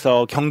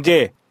향해서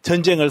경제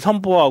전쟁을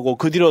선포하고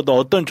그 뒤로도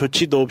어떤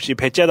조치도 없이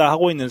배째다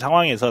하고 있는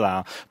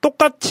상황에서랑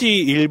똑같이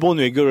일본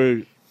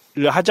외교를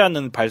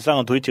하자는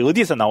발상은 도대체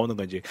어디서 나오는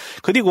건지.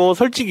 그리고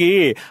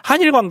솔직히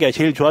한일 관계가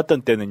제일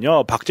좋았던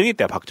때는요. 박정희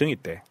때야, 박정희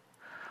때.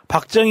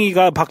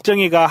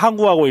 박정희가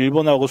한국하고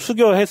일본하고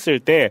수교했을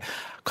때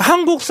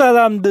한국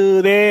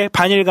사람들의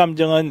반일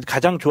감정은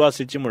가장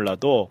좋았을지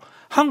몰라도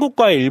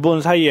한국과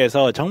일본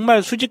사이에서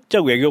정말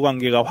수직적 외교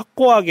관계가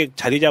확고하게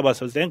자리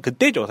잡았을 때는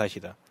그때죠,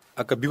 사실은.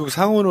 아까 미국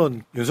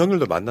상원의원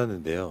윤석열도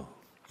만났는데요.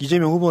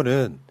 이재명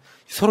후보는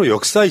서로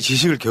역사의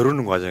지식을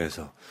겨루는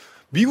과정에서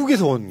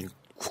미국에서 온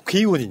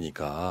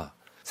국회의원이니까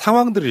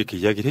상황들을 이렇게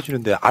이야기를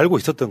해주는데 알고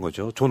있었던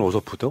거죠. 존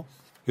오소프도.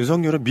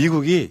 윤석열은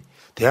미국이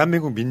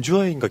대한민국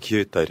민주화인가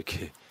기여했다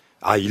이렇게.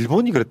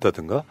 일본이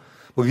그랬다든가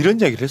이런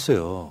이야기를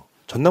했어요.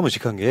 존나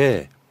무식한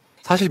게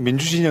사실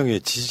민주진영에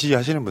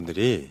지지하시는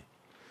분들이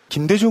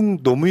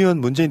김대중 노무현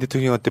문재인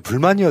대통령한테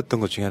불만이었던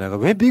것 중에 하나가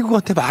왜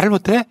미국한테 말을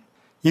못해?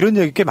 이런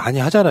얘기 꽤 많이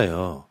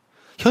하잖아요.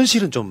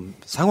 현실은 좀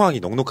상황이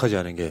녹록하지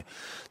않은 게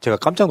제가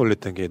깜짝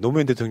놀랐던 게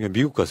노무현 대통령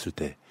미국 갔을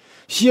때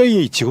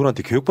CIA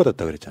직원한테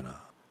교육받았다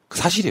그랬잖아. 그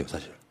사실이에요,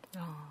 사실.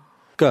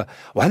 그러니까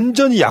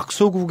완전히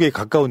약소국에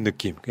가까운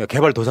느낌. 그러니까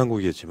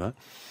개발도상국이었지만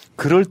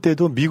그럴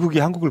때도 미국이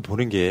한국을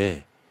보는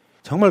게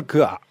정말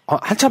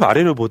한참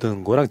아래로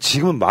보던 거랑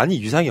지금은 많이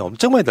위상이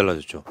엄청 많이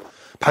달라졌죠.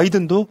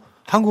 바이든도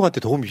한국한테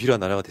도움이 필요한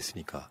나라가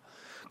됐으니까.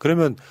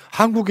 그러면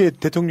한국의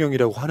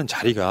대통령이라고 하는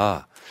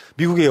자리가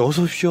미국에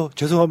어서 오십시오.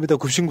 죄송합니다.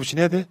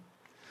 굽신굽신해야 돼?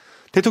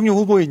 대통령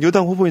후보인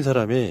여당 후보인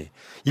사람이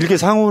일개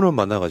상원의원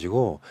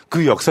만나가지고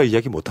그 역사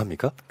이야기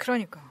못합니까?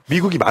 그러니까.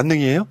 미국이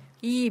만능이에요?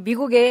 이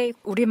미국의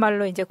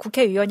우리말로 이제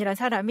국회의원이란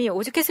사람이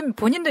오죽했으면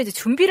본인도 이제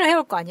준비를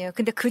해올 거 아니에요.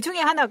 근데 그 중에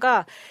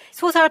하나가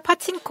소설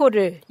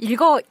파친코를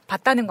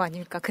읽어봤다는 거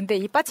아닙니까? 근데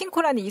이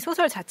파친코라는 이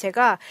소설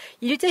자체가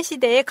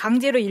일제시대에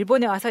강제로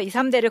일본에 와서 2,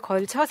 3대를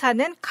걸쳐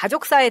사는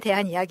가족사에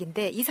대한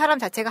이야기인데 이 사람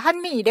자체가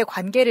한미일의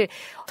관계를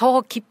더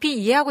깊이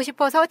이해하고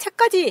싶어서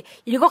책까지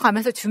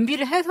읽어가면서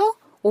준비를 해서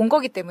온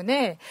거기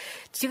때문에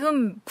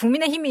지금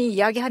국민의힘이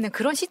이야기하는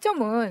그런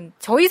시점은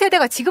저희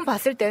세대가 지금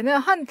봤을 때는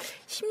한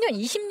 10년,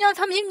 20년,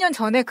 30년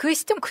전에 그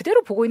시점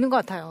그대로 보고 있는 것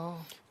같아요.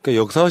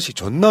 그러니까 역사의식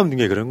존나 없는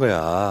게 그런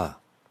거야.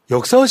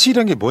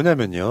 역사의식이란 게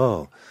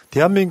뭐냐면요.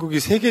 대한민국이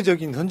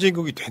세계적인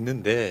선진국이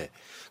됐는데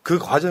그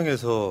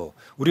과정에서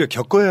우리가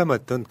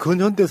겪어야만 했던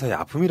근현대사의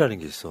아픔이라는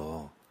게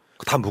있어.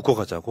 다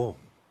묶어가자고.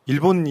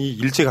 일본이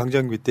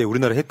일제강점기 때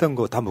우리나라 했던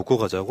거 다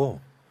묶어가자고.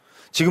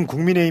 지금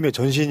국민의힘의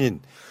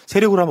전신인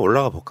세력으로 한번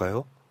올라가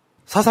볼까요?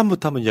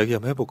 4.3부터 한번 이야기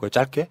한번 해볼까요?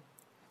 짧게?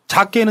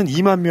 작게는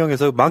 2만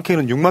명에서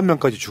많게는 6만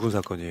명까지 죽은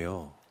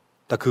사건이에요.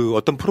 나 그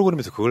어떤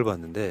프로그램에서 그걸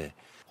봤는데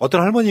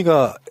어떤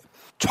할머니가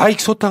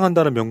좌익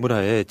소탕한다는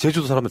명분하에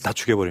제주도 사람들 다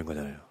죽여버린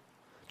거잖아요.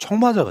 총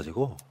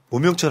맞아가지고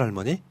무명천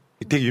할머니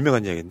되게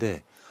유명한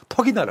이야기인데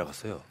턱이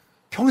날아갔어요.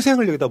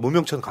 평생을 여기다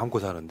무명천 감고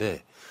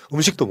사는데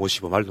음식도 못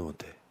씹어 말도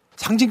못해.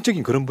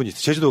 상징적인 그런 분이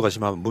있어요. 제주도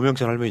가시면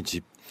무명천 할머니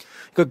집.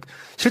 그러니까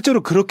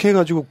실제로 그렇게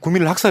해가지고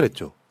국민을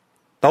학살했죠.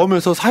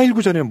 나오면서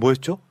 4.19 전에는 뭐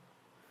했죠?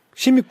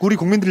 우리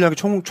국민들을 향해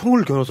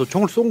총을 겨눠서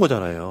총을 쏜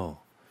거잖아요.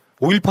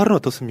 5.18은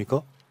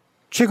어떻습니까?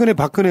 최근에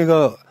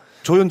박근혜가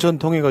조연천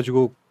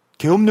통해가지고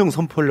계엄령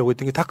선포하려고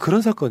했던 게 다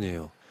그런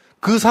사건이에요.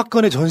 그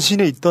사건의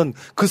전신에 있던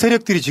그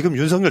세력들이 지금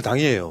윤석열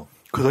당이에요.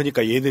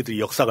 그러니까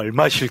얘네들이 역사가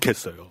얼마나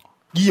싫겠어요.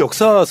 이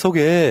역사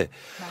속에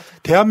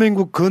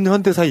대한민국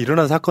근현대사에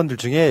일어난 사건들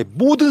중에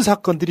모든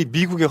사건들이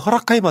미국의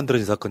허락하에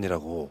만들어진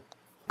사건이라고.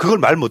 그걸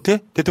말 못해?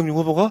 대통령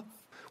후보가?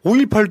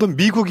 5.18도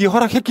미국이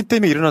허락했기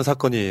때문에 일어난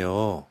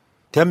사건이에요.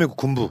 대한민국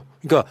군부.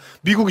 그러니까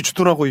미국이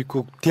주둔하고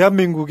있고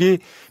대한민국이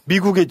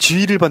미국의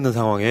지휘를 받는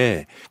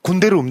상황에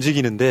군대를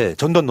움직이는데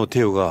전두환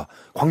노태우가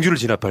광주를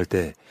진압할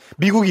때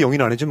미국이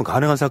용인 안 해주면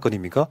가능한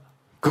사건입니까?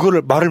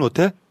 그거를 말을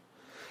못해?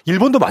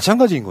 일본도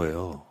마찬가지인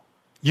거예요.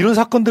 이런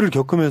사건들을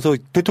겪으면서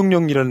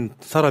대통령이라는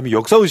사람이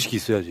역사의식이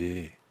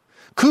있어야지.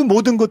 그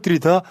모든 것들이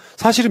다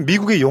사실은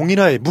미국의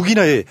용인하에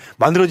무기나에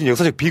만들어진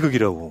역사적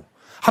비극이라고.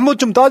 한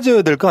번쯤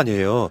따져야 될 거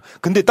아니에요.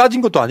 근데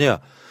따진 것도 아니야.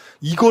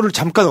 이거를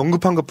잠깐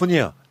언급한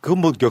것뿐이야. 그건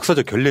뭐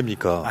역사적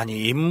결례입니까?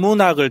 아니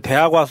인문학을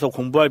대학 와서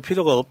공부할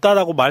필요가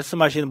없다라고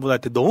말씀하시는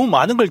분한테 너무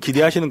많은 걸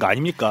기대하시는 거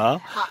아닙니까?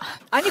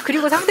 아니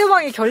그리고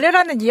상대방이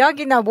결례라는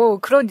이야기나 뭐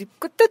그런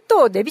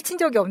뜻도 내비친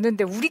적이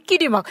없는데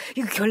우리끼리 막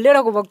이거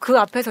결례라고 막 그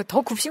앞에서 더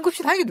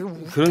굽신굽신하게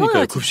웃겨요.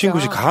 그러니까요.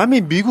 굽신굽신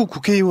감히 미국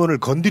국회의원을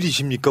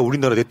건드리십니까?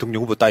 우리나라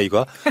대통령 후보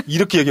따위가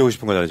이렇게 얘기하고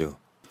싶은 거잖아요.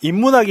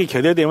 인문학이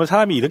결례되면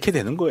사람이 이렇게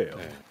되는 거예요.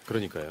 네,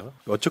 그러니까요.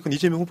 어쨌건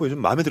이재명 후보 요즘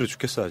마음에 들어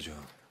죽겠어 아주.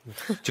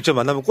 직접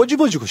만나면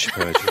꼬집어주고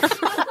싶어요.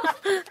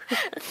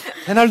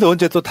 새날도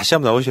언제 또 다시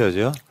한번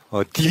나오셔야죠.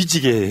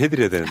 디비지게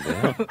해드려야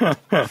되는데.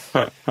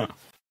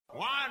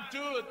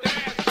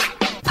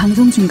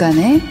 방송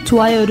중간에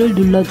좋아요를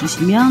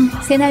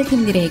눌러주시면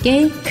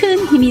새날팀들에게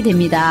큰 힘이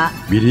됩니다.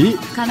 미리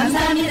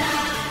감사합니다.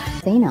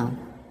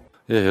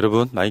 예,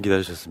 여러분 많이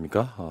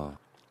기다리셨습니까?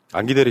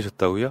 안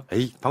기다리셨다고요?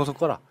 에이, 방송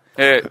꺼라.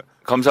 예,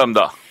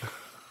 감사합니다.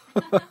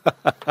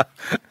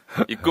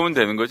 입금은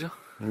되는 거죠?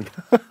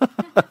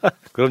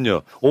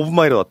 그럼요.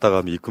 5분만이라도 왔다가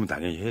하면 입금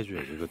당연히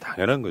해줘야죠. 이거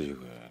당연한 거지.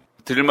 그거.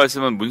 드릴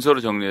말씀은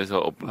문서로 정리해서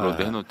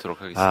업로드 해놓도록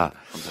하겠습니다.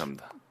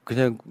 감사합니다.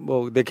 그냥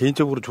뭐 내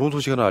개인적으로 좋은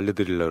소식 하나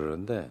알려드리려고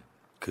그러는데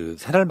그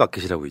새날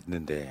마켓이라고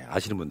있는데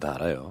아시는 분 다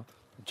알아요.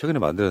 최근에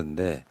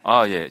만들었는데.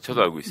 아, 예.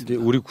 저도 알고 있습니다.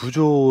 이제 우리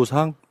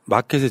구조상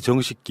마켓에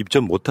정식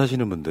입점 못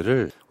하시는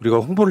분들을 우리가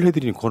홍보를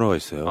해드리는 코너가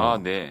있어요. 아,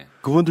 네.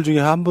 그분들 중에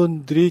한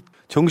분들이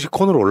정식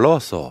코너로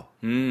올라왔어.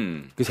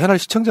 그 새날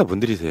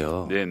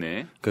시청자분들이세요.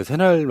 네네. 그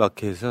새날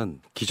마켓은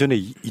기존에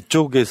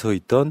이쪽에서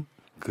있던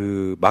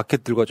그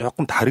마켓들과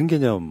조금 다른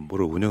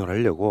개념으로 운영을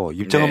하려고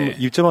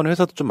입점하는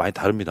회사도 좀 많이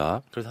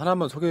다릅니다. 그래서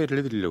하나만 소개를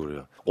해드리려고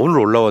그래요. 오늘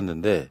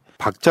올라왔는데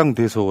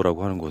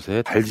박장대소라고 하는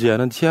곳에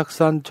달지않은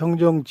치악산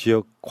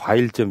청정지역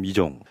과일잼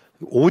 2종,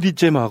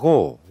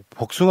 오디잼하고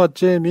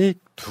복숭아잼이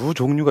두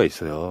종류가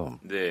있어요.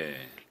 네.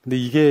 근데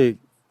이게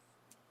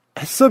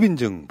해썹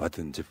인증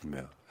받은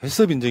제품이에요.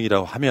 해썹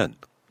인증이라고 하면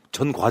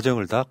전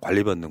과정을 다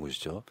관리받는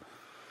곳이죠.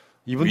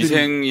 이분들이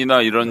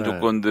위생이나 이런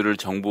조건들을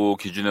정부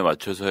기준에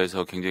맞춰서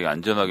해서 굉장히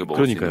안전하게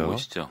먹을 수 있는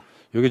곳이죠.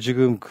 여기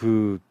지금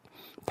그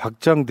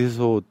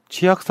박장대소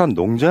치악산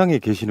농장에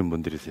계시는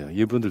분들이세요.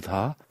 이분들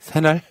다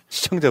새날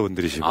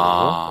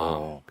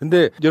시청자분들이시고.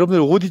 근데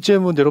여러분들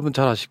오디잼은 여러분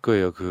잘 아실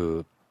거예요.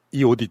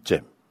 이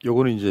오디잼.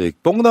 요거는 이제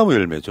뽕나무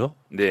열매죠.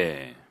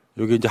 네.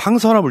 여기 이제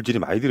항산화 물질이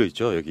많이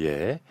들어있죠.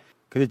 여기에.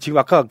 근데 지금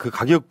아까 그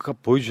가격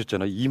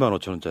보여주셨잖아요.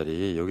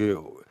 25,000원짜리.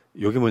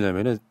 여기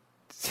뭐냐면은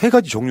세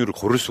가지 종류를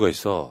고를 수가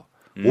있어.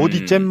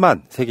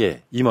 오디잼만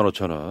 3개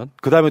 25,000원.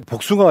 그 다음에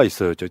복숭아가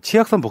있어요. 저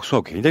치악산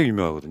복숭아 굉장히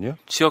유명하거든요.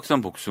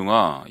 치악산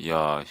복숭아,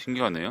 이야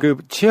신기하네요. 그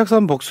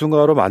치악산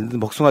복숭아로 만든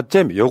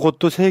복숭아잼,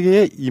 요것도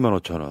 3개에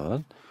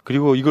 25,000원.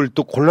 그리고 이걸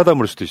또 골라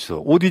담을 수도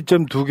있어.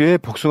 오디잼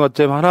 2개에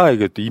복숭아잼 하나,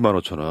 이게 또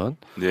 25,000원.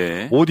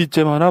 네.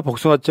 오디잼 하나,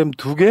 복숭아잼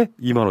 2개,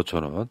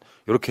 25,000원.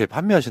 이렇게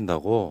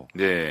판매하신다고.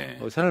 네.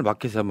 새날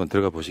마켓에 한번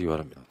들어가 보시기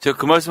바랍니다. 제가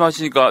그 말씀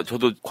하시니까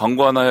저도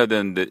광고 하나 해야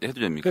되는데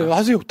해도 됩니까? 네,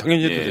 하세요.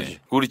 당연히 해도 되지.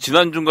 우리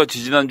지난주인가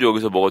지지난주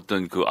여기서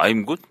먹었던 그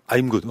아임굿?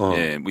 아임굿.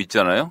 예, 뭐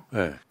있잖아요.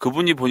 네.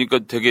 그분이 보니까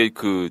되게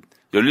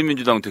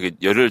열린민주당 되게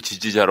열혈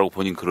지지자라고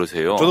본인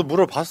그러세요. 저도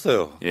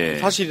물어봤어요. 예.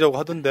 사실이라고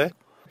하던데.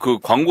 그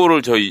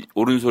광고를 저희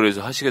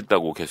오른소리에서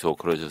하시겠다고 계속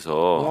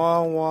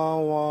그러셔서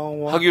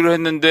하기로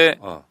했는데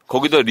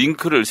거기다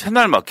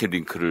새날 마켓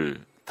링크를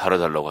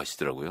달아달라고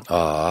하시더라고요.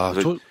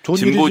 좋은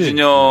진보 일이지.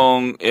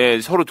 진영에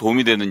서로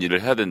도움이 되는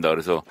일을 해야 된다.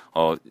 그래서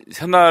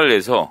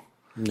새날에서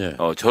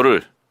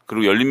저를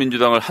그리고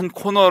열린민주당을 한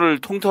코너를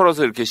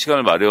통틀어서 이렇게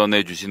시간을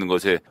마련해 주시는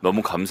것에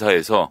너무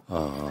감사해서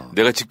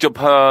내가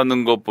직접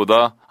하는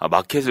것보다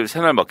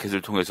새날 마켓을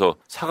통해서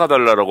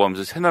사가달라고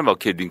하면서 새날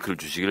마켓 링크를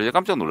주시기를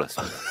깜짝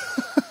놀랐습니다.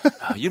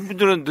 이런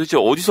분들은 도대체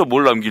어디서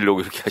뭘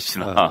남기려고 이렇게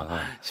하시나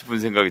싶은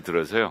생각이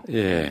들어서요.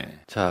 예. 네.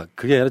 자,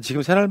 그게 아니라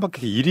지금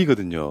새날마켓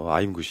 1위거든요.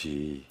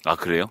 아임굿이. 아,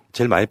 그래요?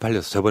 제일 많이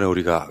팔렸어. 저번에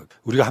우리가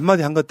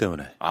한마디 한 것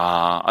때문에.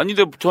 아니,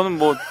 근데 저는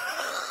뭐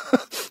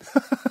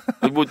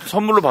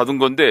선물로 받은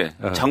건데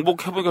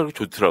장복해보니까 그렇게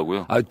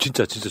좋더라고요. 아,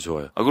 진짜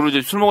좋아요. 그리고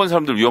이제 술 먹은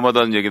사람들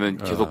위험하다는 얘기는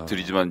계속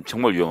드리지만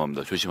정말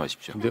위험합니다.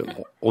 조심하십시오. 근데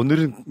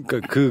오늘은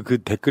그러니까 그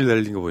댓글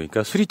달린 거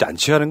보니까 술이 안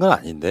취하는 건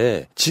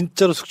아닌데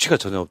진짜로 숙취가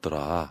전혀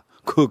없더라.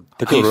 그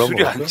댓글 올라온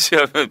거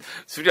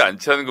술이 안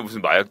취하는 건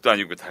무슨 마약도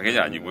아니고 당연히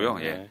아니고요.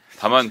 예.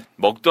 다만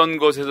먹던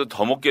것에서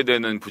더 먹게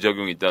되는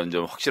부작용이 있다는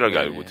점 확실하게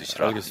알고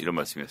드시라. 알겠습니다. 이런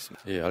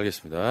말씀이었습니다. 예,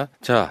 알겠습니다.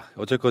 자,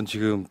 어쨌건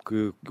지금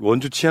그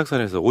원주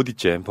치악산에서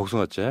오디잼,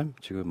 복숭아잼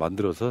지금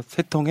만들어서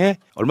세 통에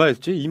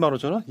얼마였지?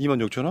 25,000원?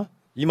 26,000원?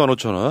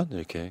 25,000원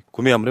이렇게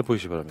구매 한번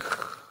해보시기 바랍니다.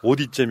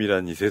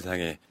 오디잼이라는 이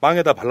세상에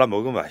빵에다 발라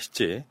먹으면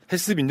맛있지.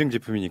 헬스 인증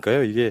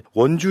제품이니까요. 이게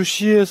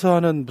원주시에서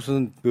하는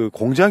무슨 그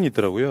공장이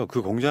있더라고요.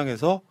 그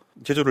공장에서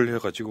제조를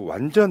해가지고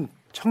완전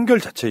청결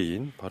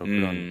자체인 바로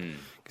그런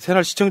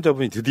새날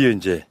시청자분이 드디어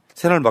이제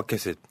새날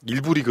마켓에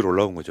일부 리그로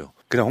올라온 거죠.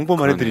 그냥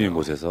홍보만 그러네요. 해드리는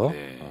곳에서.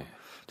 네.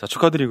 자,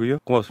 축하드리고요.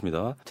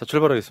 고맙습니다. 자,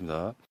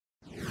 출발하겠습니다.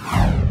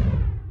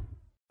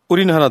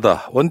 우리는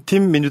하나다.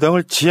 원팀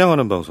민주당을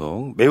지향하는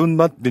방송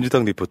매운맛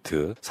민주당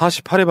리포트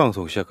 48회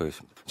방송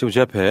시작하겠습니다. 지금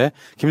제 앞에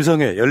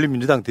김성애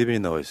열린민주당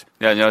대변인 나와 있습니다.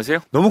 네, 안녕하세요.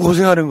 너무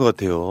고생하는 것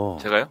같아요.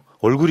 제가요?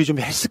 얼굴이 좀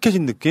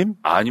헬쓱해진 느낌?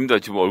 아닙니다.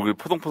 지금 얼굴이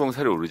포동포동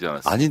살이 오르지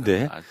않았어요.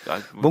 아닌데.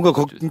 뭔가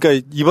그러니까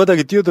이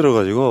바닥에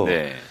뛰어들어가지고.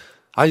 네.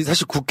 아니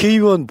사실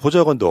국회의원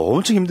보좌관도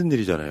엄청 힘든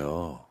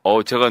일이잖아요.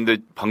 제가 근데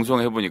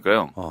방송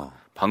해보니까요.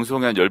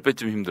 방송에 한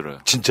 10배쯤 힘들어요.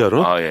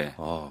 진짜로? 아, 예.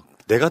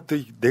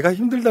 내가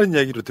힘들다는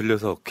이야기로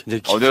들려서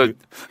굉장히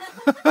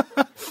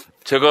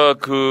제가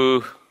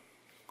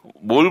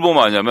뭘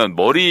보면 아냐면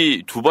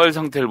머리 두발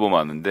상태를 보면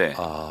아는데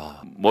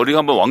머리가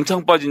한번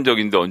왕창 빠진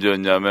적이 있는데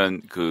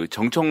언제였냐면 그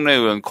정청래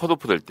의원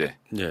컷오프 될 때.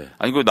 예.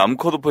 아니 그 남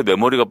컷오프에 내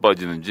머리가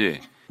빠지는지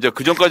이제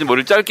그 전까지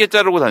머리를 짧게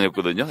자르고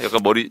다녔거든요. 약간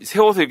머리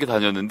세워서 이렇게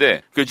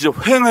다녔는데 그게 진짜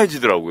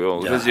휑해지더라고요.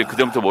 그래서 이제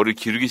그다음부터 머리를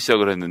기르기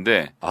시작을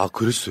했는데. 아,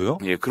 그랬어요?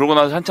 예. 그러고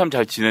나서 한참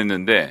잘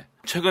지냈는데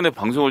최근에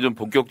방송을 좀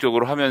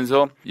본격적으로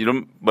하면서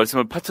이런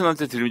말씀을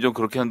파트너한테 드리면 좀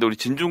그렇게 하는데 우리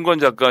진중권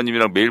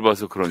작가님이랑 매일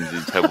봐서 그런지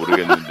잘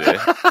모르겠는데.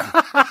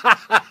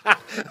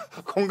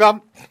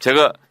 공감?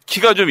 제가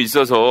키가 좀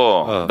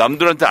있어서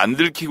남들한테 안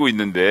들키고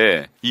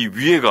있는데 이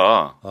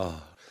위에가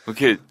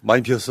이렇게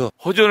많이 비었어.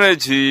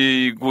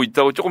 허전해지고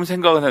있다고 조금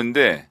생각은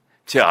했는데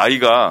제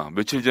아이가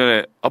며칠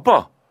전에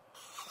아빠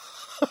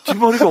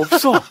뒷머리가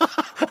없어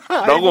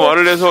라고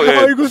말을 해서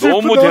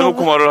너무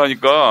대놓고 말을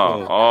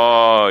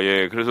하니까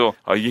그래서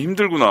이게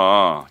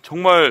힘들구나.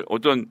 정말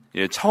어떤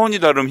차원이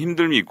다른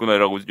힘듦이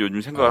있구나라고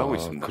요즘 생각을 하고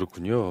있습니다.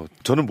 그렇군요.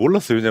 저는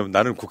몰랐어요. 왜냐하면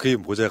나는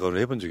국회의원 보좌관을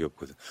해본 적이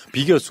없거든.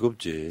 비교할 수가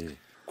없지.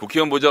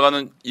 국회의원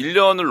보좌관은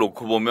 1년을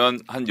놓고 보면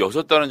한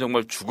 6달은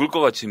정말 죽을 것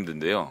같이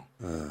힘든데요.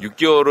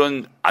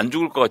 6개월은 안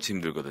죽을 것 같이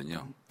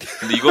힘들거든요.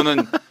 근데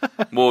이거는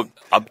뭐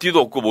앞뒤도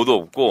없고 뭐도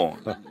없고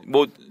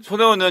뭐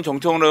손혜원 의원,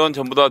 정청래 의원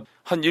전부 다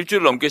한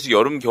일주일 넘게씩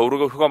여름 겨울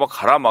휴가 막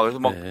가라 막 해서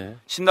막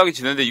신나게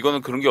지내는데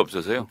이거는 그런 게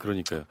없어서요.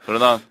 그러니까요.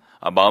 그러나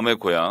마음의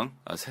고향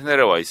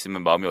새날에 와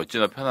있으면 마음이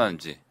어찌나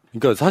편안한지.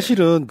 그러니까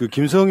사실은 그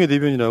김성애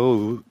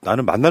대변인하고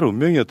나는 만날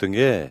운명이었던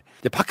게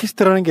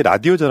팟캐스트라는 게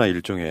라디오잖아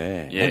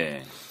일종의.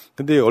 예.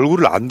 근데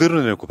얼굴을 안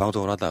드러내고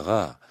방송을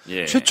하다가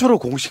예. 최초로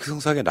공식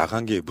성상에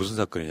나간 게 무슨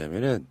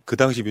사건이냐면은 그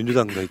당시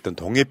민주당가 있던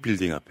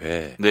동해빌딩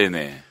앞에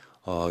네네.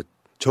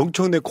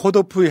 정청래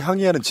컷오프에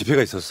항의하는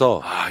집회가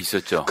있었어. 아,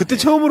 있었죠. 그때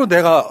처음으로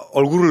내가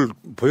얼굴을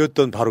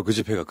보였던 바로 그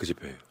집회가 그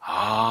집회예요.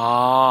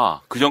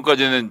 아, 그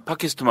전까지는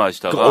팟캐스트만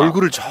하시다가 그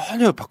얼굴을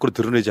전혀 밖으로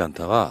드러내지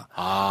않다가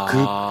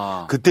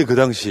그때 그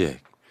당시에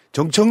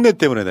정청래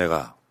때문에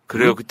내가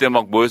그래요. 그때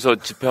막 모여서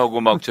집회하고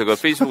막 제가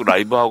페이스북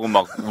라이브 하고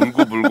막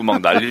울고 불고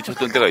막 난리를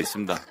쳤던 때가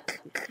있습니다.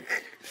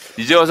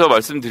 이제 와서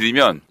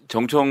말씀드리면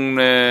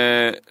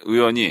정청래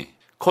의원이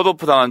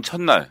컷오프 당한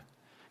첫날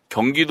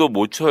경기도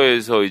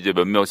모처에서 이제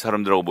몇몇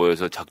사람들하고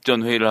모여서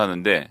작전 회의를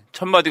하는데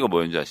첫 마디가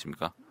뭐였는지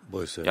아십니까?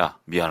 뭐였어요? 야,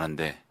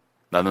 미안한데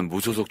나는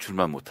무소속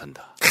출마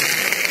못한다.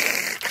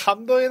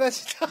 감동이다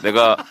진짜.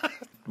 내가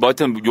뭐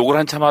하여튼 욕을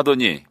한참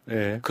하더니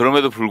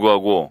그럼에도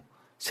불구하고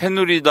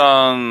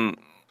새누리당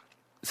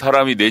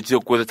사람이 내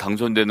지역구에서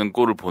당선되는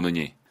꼴을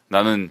보느니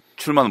나는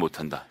출마는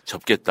못한다.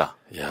 접겠다.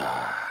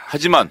 야.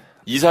 하지만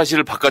이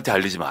사실을 바깥에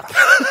알리지 마라.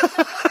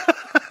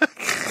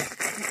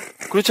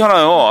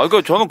 그렇잖아요.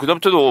 그러니까 저는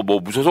그다음부터도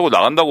뭐 무소속으로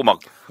나간다고 막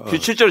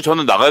실제로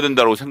저는 나가야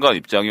된다고 생각한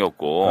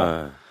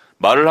입장이었고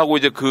말을 하고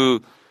이제 그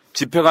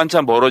집회가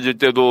한참 벌어질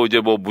때도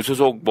이제 뭐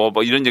무소속 뭐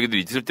이런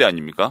얘기들이 있을 때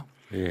아닙니까?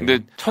 근데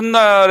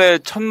첫날에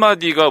첫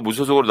마디가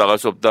무소속으로 나갈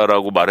수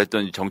없다라고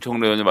말했던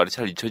정청래 의원의 말이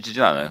잘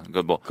잊혀지진 않아요.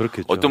 그러니까 뭐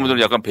그렇겠죠. 어떤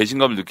분들은 약간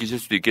배신감을 느끼실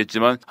수도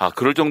있겠지만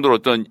그럴 정도로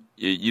어떤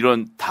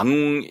이런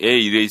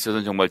당의 일에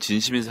있어서는 정말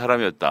진심인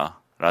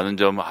사람이었다라는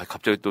점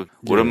갑자기 또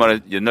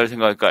오랜만에 옛날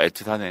생각하니까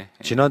애틋하네.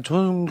 지난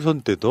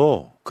총선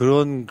때도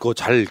그런 거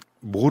잘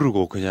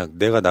모르고 그냥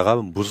내가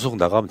나가면 무소속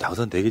나가면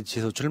당선되겠지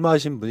해서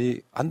출마하신 분이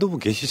한두 분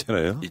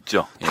계시잖아요.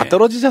 있죠. 다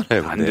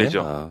떨어지잖아요. 안 근데.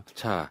 되죠.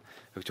 자,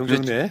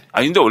 정정래.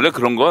 아니 근데 원래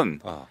그런 건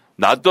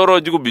나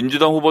떨어지고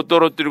민주당 후보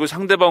떨어뜨리고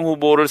상대방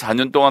후보를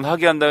 4년 동안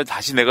하게 한 다음에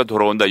다시 내가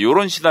돌아온다.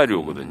 이런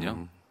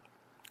시나리오거든요.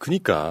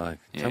 그니까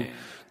참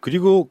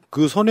그리고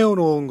그 손혜원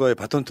의원과의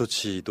바톤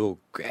터치도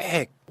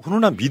꽤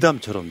훈훈한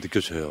미담처럼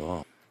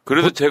느껴져요.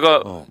 그래서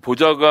제가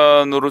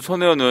보좌관으로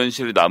손혜원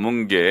의원실이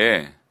남은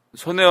게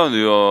손혜원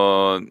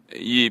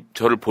의원이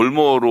저를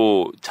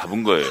볼모로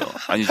잡은 거예요.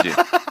 아니지.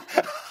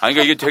 아니,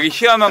 그러니까 이게 되게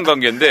희한한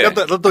관계인데.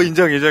 너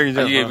인정.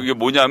 이게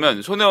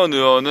뭐냐면 손혜원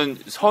의원은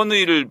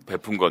선의를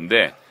베푼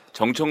건데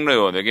정청래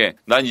의원에게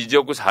난 이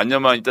지역구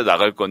 4년만 있다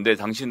나갈 건데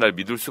당신 날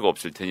믿을 수가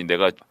없을 테니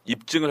내가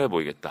입증을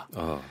해보이겠다.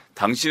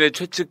 당신의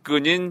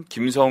최측근인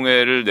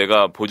김성회를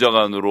내가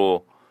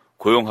보좌관으로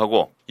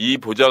고용하고 이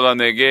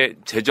보좌관에게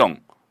재정,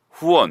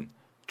 후원,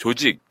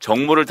 조직,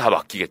 정무를 다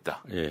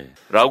맡기겠다.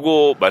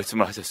 라고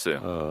말씀을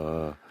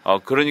하셨어요.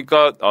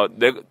 그러니까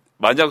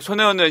만약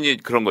손혜원 의원이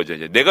그런 거죠.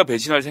 이제 내가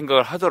배신할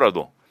생각을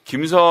하더라도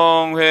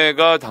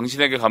김성회가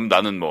당신에게 가면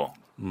나는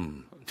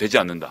되지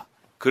않는다.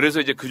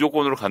 그래서 이제 그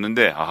조건으로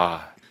갔는데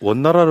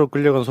원나라로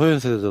끌려간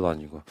소현세대도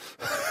아니고.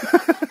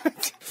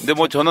 근데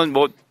저는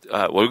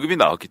월급이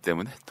나왔기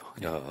때문에 또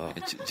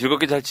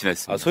즐겁게 잘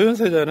지냈습니다.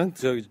 소현세자는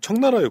저기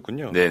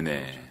청나라였군요.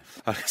 네네.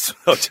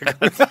 알겠습니다.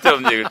 어쨌든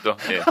쓸데없는 얘기를 또.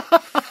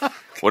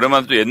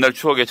 오랜만에 또 옛날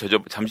추억에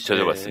잠시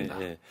젖어봤습니다.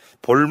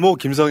 볼모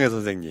김성애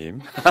선생님.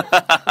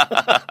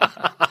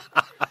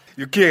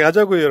 유쾌하게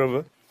하자고요,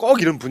 여러분.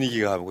 꼭 이런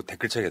분위기가 하고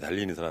댓글창에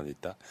달리는 사람이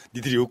있다.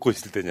 니들이 웃고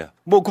있을 때냐?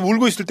 그럼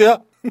울고 있을 때야?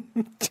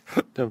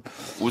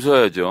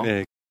 웃어야죠.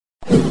 네.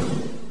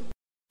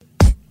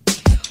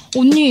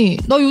 언니,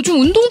 나 요즘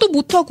운동도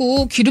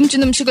못하고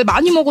기름진 음식을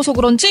많이 먹어서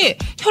그런지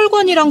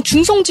혈관이랑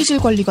중성지질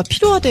관리가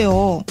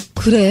필요하대요.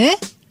 그래?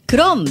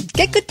 그럼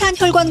깨끗한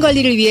혈관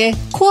관리를 위해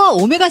코어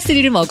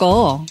오메가3를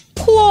먹어.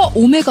 코어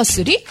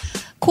오메가3?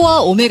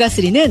 코어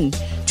오메가3는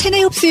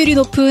체내 흡수율이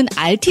높은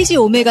RTG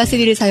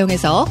오메가3를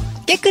사용해서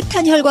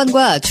깨끗한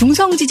혈관과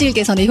중성지질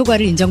개선의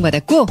효과를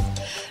인정받았고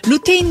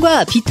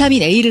루테인과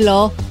비타민 A를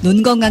넣어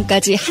눈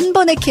건강까지 한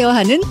번에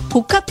케어하는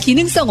복합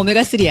기능성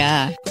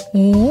오메가3야.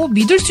 오,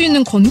 믿을 수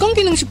있는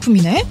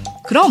건강기능식품이네?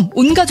 그럼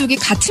온 가족이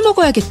같이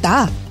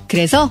먹어야겠다.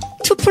 그래서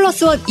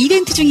 2+1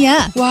 이벤트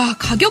중이야. 와,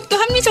 가격도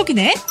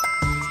합리적이네.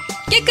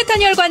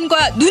 깨끗한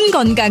혈관과 눈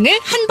건강을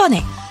한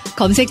번에.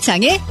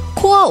 검색창에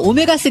코어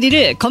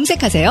오메가3를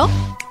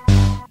검색하세요.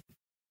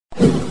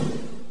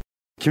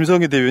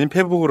 김성희 대변인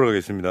페북으로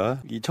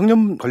가겠습니다. 이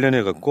청년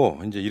관련해 갖고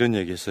이제 이런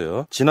얘기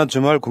했어요. 지난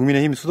주말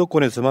국민의힘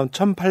수도권에서만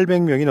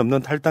 1,800명이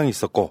넘는 탈당이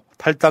있었고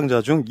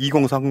탈당자 중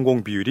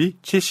 2030 비율이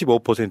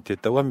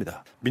 75%였다고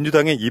합니다.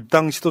 민주당의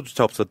입당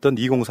시도조차 없었던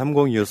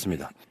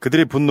 2030이었습니다.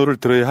 그들의 분노를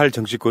들어야 할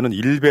정치권은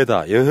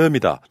일배다,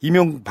 여혐이다.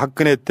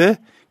 이명박근혜 때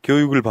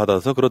교육을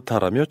받아서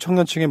그렇다라며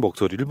청년층의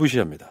목소리를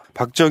무시합니다.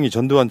 박정희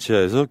전두환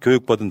치하에서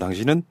교육받은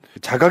당신은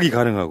자각이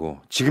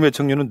가능하고 지금의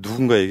청년은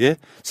누군가에게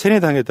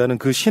세뇌당했다는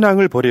그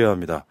신앙을 버려야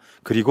합니다.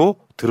 그리고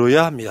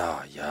들어야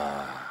합니다.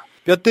 이야,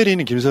 뼈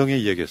때리는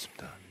김성의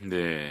이야기였습니다.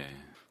 네,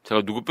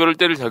 제가 누구 뼈를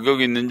때릴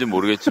자격이 있는지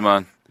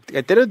모르겠지만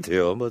때려도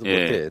돼요.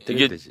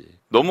 이게 되지.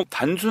 너무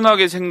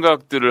단순하게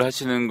생각들을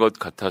하시는 것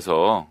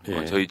같아서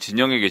저희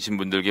진영에 계신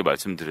분들께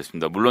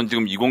말씀드렸습니다. 물론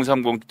지금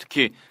 2030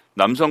 특히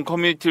남성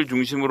커뮤니티를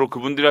중심으로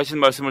그분들이 하신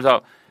말씀을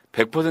다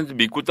 100%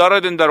 믿고 따라야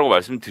된다라고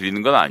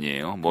말씀드리는 건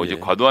아니에요. 이제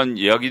과도한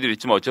이야기들이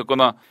있지만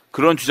어쨌거나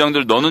그런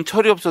주장들 너는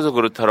철이 없어서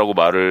그렇다라고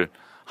말을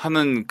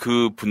하는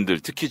그 분들,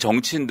 특히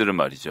정치인들은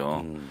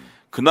말이죠.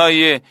 그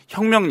나이에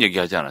혁명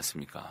얘기하지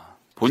않았습니까?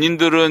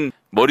 본인들은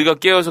머리가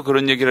깨어서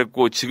그런 얘기를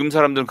했고 지금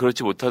사람들은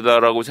그렇지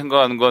못하다라고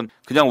생각하는 건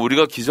그냥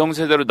우리가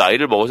기성세대로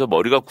나이를 먹어서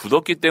머리가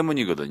굳었기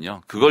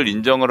때문이거든요. 그걸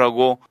인정을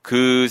하고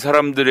그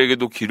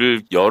사람들에게도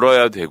귀를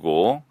열어야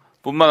되고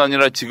뿐만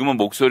아니라 지금은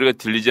목소리가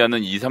들리지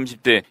않는 20,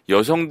 30대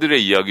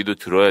여성들의 이야기도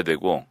들어야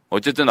되고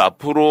어쨌든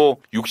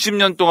앞으로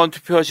 60년 동안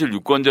투표하실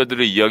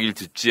유권자들의 이야기를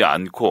듣지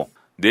않고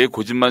내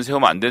고집만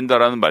세우면 안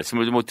된다라는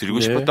말씀을 좀 드리고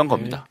싶었던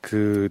겁니다.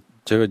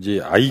 제가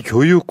이제 아이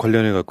교육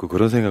관련해 갖고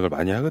그런 생각을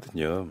많이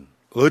하거든요.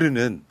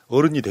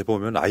 어른이 돼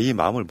보면 아이의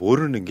마음을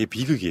모르는 게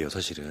비극이에요,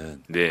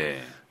 사실은.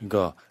 네.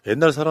 그러니까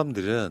옛날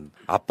사람들은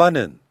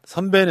아빠는,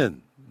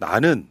 선배는,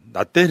 나는,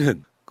 나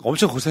때는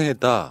엄청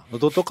고생했다.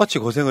 너도 똑같이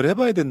고생을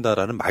해봐야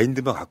된다라는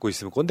마인드만 갖고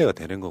있으면 꼰대가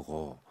되는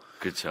거고.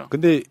 그렇죠.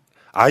 근데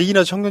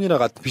아이나 청년이나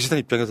같은 비슷한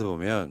입장에서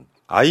보면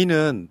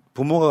아이는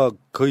부모가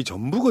거의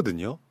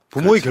전부거든요.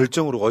 부모의 그렇죠.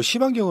 결정으로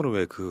심한 경우는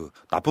왜 그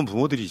나쁜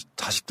부모들이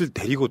자식들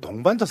데리고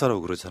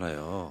동반자살하고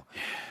그렇잖아요.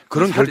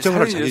 그런 결정을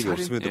할 자격이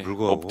없음에도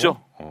불구하고.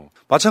 없죠.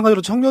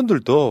 마찬가지로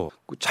청년들도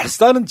잘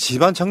사는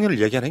집안 청년을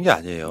얘기하는 게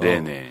아니에요.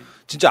 네네.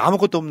 진짜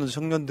아무것도 없는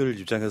청년들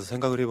입장에서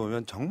생각을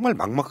해보면 정말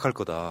막막할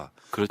거다.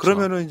 그렇죠.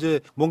 그러면은 이제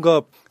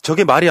뭔가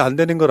저게 말이 안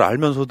되는 걸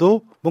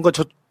알면서도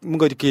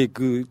뭔가 이렇게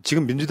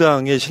지금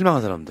민주당에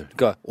실망한 사람들.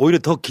 그러니까 오히려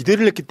더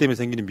기대를 했기 때문에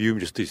생기는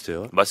미움일 수도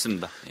있어요.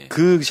 맞습니다. 예.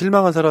 그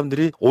실망한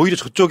사람들이 오히려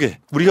저쪽에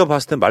우리가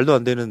봤을 땐 말도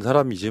안 되는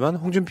사람이지만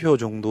홍준표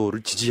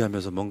정도를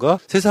지지하면서 뭔가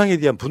세상에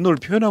대한 분노를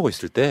표현하고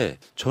있을 때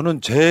저는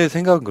제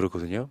생각은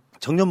그렇거든요.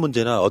 청년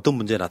문제나 어떤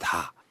문제나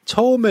다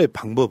처음에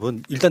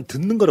방법은 일단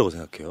듣는 거라고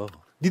생각해요.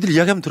 니들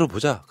이야기하면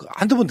들어보자.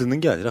 한두 번 듣는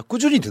게 아니라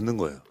꾸준히 듣는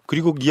거예요.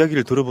 그리고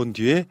이야기를 들어본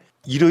뒤에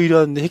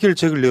이러이러한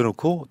해결책을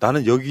내놓고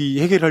나는 여기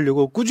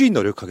해결하려고 꾸준히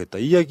노력하겠다.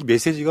 이 이야기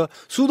메시지가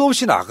수도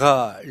없이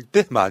나갈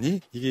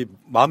때만이 이게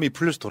마음이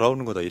풀려서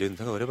돌아오는 거다. 이런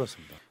생각을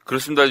해봤습니다.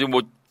 그렇습니다. 지금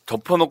뭐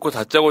덮어놓고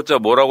다짜고짜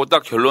뭐라고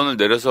딱 결론을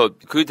내려서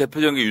그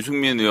대표적인 게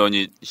유승민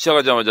의원이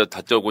시작하자마자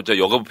다짜고짜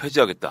여가부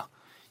폐지하겠다.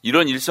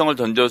 이런 일성을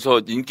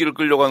던져서 인기를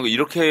끌려고 하는 거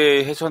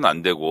이렇게 해서는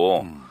안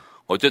되고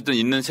어쨌든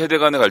있는 세대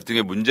간의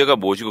갈등의 문제가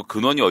무엇이고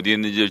근원이 어디에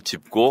있는지를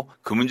짚고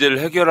그 문제를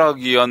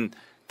해결하기 위한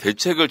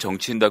대책을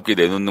정치인답게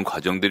내놓는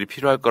과정들이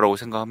필요할 거라고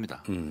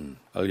생각합니다.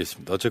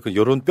 알겠습니다. 어쨌든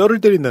이런 뼈를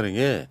때린다는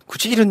게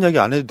굳이 이런 이야기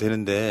안 해도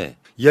되는데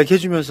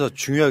이야기해주면서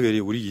중요하게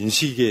우리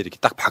인식에 이렇게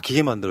딱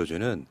박히게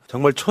만들어주는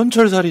정말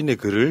촌철살인의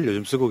글을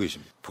요즘 쓰고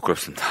계십니다.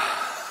 부끄럽습니다.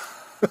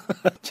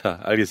 자,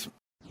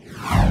 알겠습니다.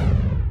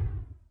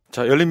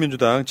 자,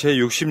 열린민주당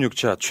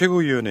제66차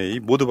최고위원회의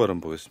모두 발언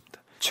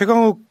보겠습니다.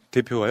 최강욱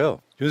대표가요,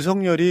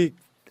 윤석열이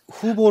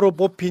후보로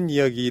뽑힌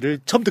이야기를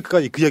처음부터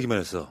끝까지 그 이야기만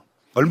했어.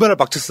 얼마나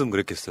빡쳤으면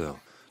그랬겠어요.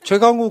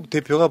 최강욱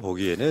대표가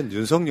보기에는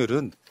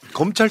윤석열은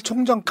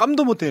검찰총장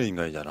깜도 못 되는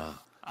인간이잖아.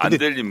 안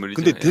될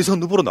인물이죠. 근데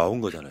대선 후보로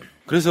나온 거잖아요.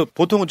 그래서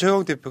보통은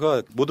최강욱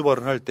대표가 모두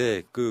발언할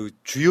때 그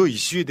주요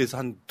이슈에 대해서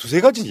한 두세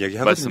가지 이야기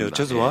하거든요. 맞습니다.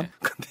 최소한. 예.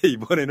 근데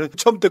이번에는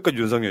처음부터까지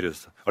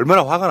윤석열이었어.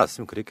 얼마나 화가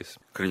났으면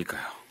그랬겠습니까.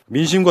 그러니까요.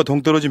 민심과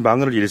동떨어진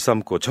망언을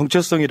일삼고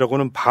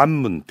정체성이라고는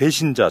반문,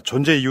 배신자,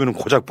 존재 이유는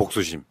고작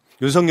복수심.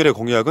 윤석열의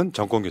공약은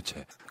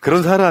정권교체.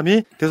 그런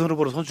사람이 대선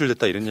후보로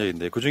선출됐다 이런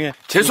이야기인데 그중에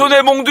제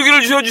손에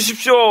몽둥이를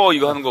쥐어주십시오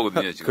이거 하는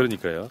거거든요. 지금.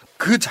 그러니까요.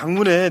 그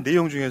장문의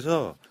내용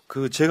중에서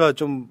제가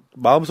좀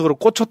마음속으로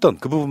꽂혔던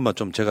그 부분만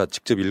좀 제가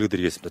직접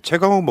읽어드리겠습니다.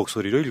 최강욱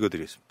목소리로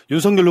읽어드리겠습니다.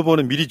 윤석열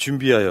후보는 미리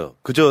준비하여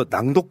그저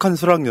낭독한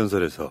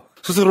수락연설에서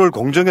스스로를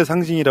공정의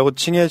상징이라고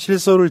칭해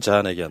실소를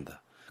자아내게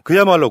한다.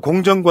 그야말로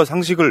공정과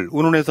상식을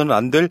운운해서는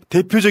안 될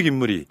대표적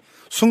인물이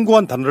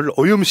숭고한 단어를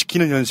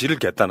오염시키는 현실을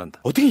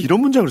개탄한다. 어떻게 이런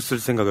문장을 쓸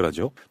생각을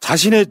하죠?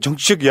 자신의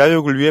정치적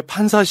야욕을 위해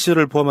판사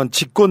시절을 포함한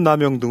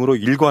직권남용 등으로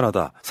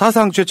일관하다.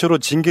 사상 최초로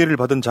징계를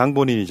받은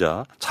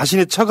장본인이자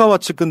자신의 처가와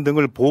측근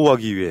등을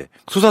보호하기 위해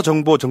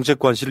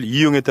수사정보정책관실을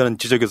이용했다는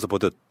지적에서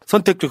보듯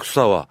선택적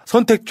수사와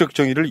선택적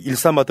정의를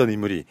일삼았던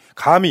인물이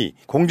감히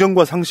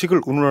공정과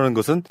상식을 운운하는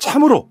것은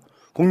참으로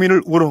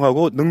국민을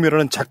우롱하고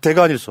능멸하는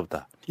작태가 아닐 수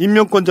없다.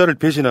 임명권자를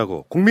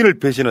배신하고 국민을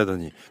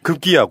배신하더니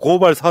급기야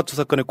고발 사투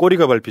사건의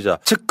꼬리가 밟히자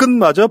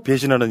측근마저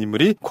배신하는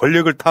인물이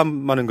권력을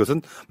탐하는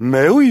것은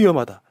매우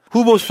위험하다.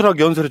 후보 수락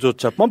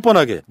연설에조차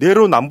뻔뻔하게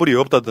내로남불이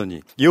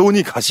없다더니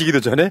여운이 가시기도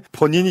전에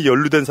본인이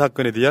연루된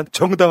사건에 대한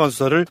정당한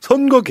수사를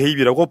선거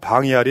개입이라고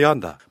방해하려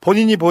한다.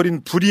 본인이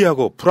벌인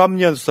불의하고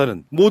불합리한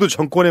수사는 모두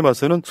정권에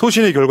맞서는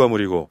소신의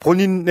결과물이고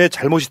본인의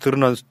잘못이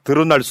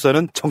드러날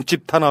수사는 정치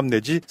탄압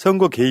내지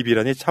선거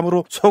개입이라니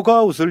참으로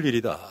속아 웃을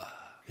일이다.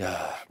 야,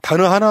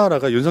 단어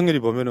하나하나가 윤석열이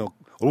보면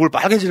얼굴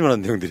빨개질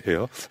만한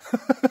내용들이에요.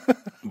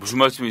 무슨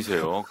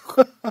말씀이세요?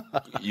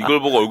 이걸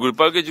보고 얼굴이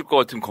빨개질 것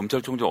같은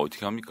검찰총장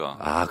어떻게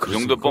합니까? 그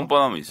정도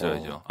뻔뻔함은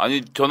있어야죠.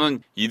 아니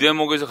저는 이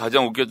대목에서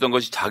가장 웃겼던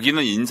것이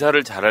자기는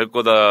인사를 잘할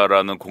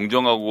거다라는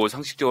공정하고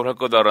상식적으로 할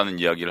거다라는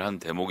이야기를 한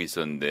대목이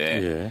있었는데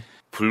예.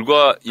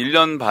 불과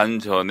 1년 반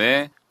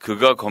전에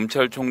그가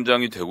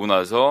검찰총장이 되고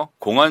나서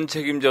공안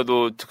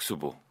책임자도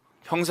특수부,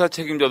 형사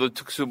책임자도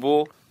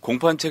특수부,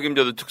 공판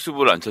책임자도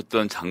특수부를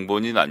앉혔던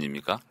장본인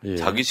아닙니까? 예.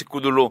 자기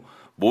식구들로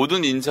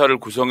모든 인사를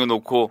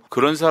구성해놓고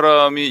그런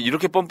사람이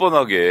이렇게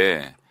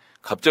뻔뻔하게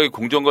갑자기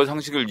공정과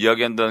상식을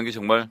이야기한다는 게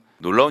정말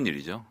놀라운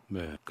일이죠.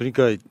 네.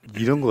 그러니까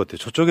이런 것 같아요.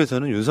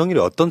 저쪽에서는 윤석열이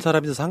어떤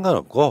사람이든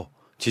상관없고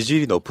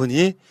지지율이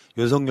높으니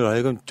윤석열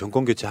하여금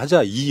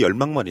정권교체하자 이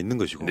열망만 있는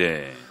것이고.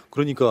 네.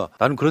 그러니까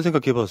나는 그런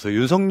생각해봤어요.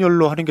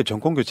 윤석열로 하는 게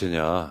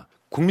정권교체냐.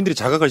 국민들이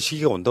자각할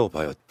시기가 온다고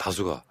봐요.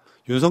 다수가.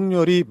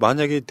 윤석열이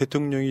만약에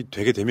대통령이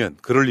되게 되면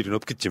그럴 일은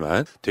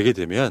없겠지만 되게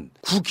되면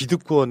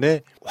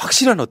구기득권의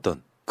확실한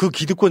어떤 그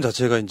기득권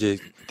자체가 이제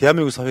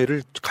대한민국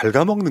사회를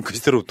갉아먹는 그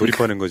시대로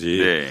돌입하는 거지.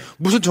 네.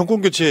 무슨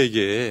정권교체야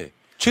이게.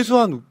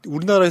 최소한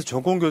우리나라에서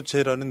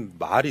정권교체라는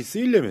말이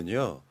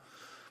쓰이려면요.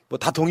 뭐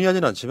다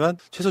동의하지는 않지만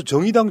최소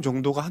정의당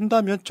정도가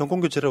한다면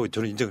정권교체라고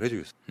저는 인정을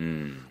해주겠어요.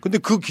 근데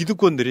그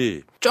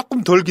기득권들이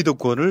조금 덜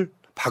기득권을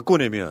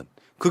바꿔내면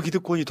그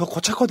기득권이 더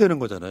고착화되는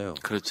거잖아요.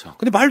 그렇죠.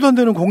 근데 말도 안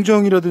되는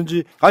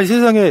공정이라든지 아니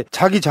세상에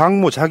자기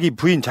장모, 자기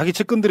부인, 자기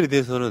측근들에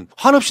대해서는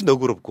한없이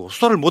너그럽고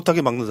수사를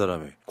못하게 막는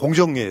사람의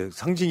공정의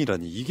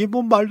상징이라니 이게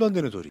뭐 말도 안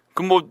되는 소리.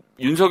 그럼 뭐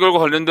윤석열과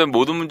관련된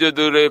모든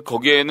문제들의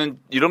거기에는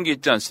이런 게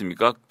있지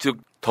않습니까? 즉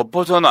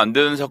덮어서는 안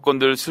되는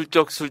사건들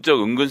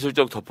슬쩍슬쩍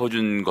은근슬쩍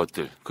덮어준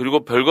것들,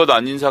 그리고 별것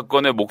아닌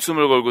사건에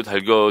목숨을 걸고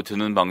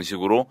달겨드는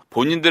방식으로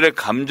본인들의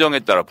감정에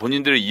따라,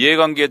 본인들의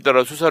이해관계에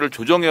따라 수사를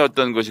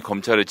조정해왔던 것이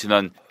검찰의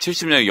지난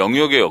 70년의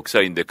영역의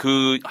역사인데,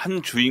 그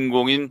한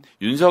주인공인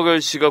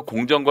윤석열 씨가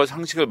공정과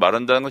상식을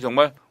말한다는 건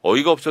정말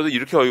어이가 없어도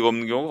이렇게 어이가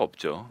없는 경우가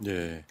없죠.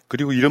 예.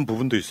 그리고 이런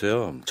부분도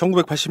있어요.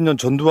 1980년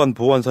전두환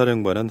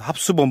보안사령관은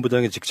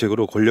합수본부장의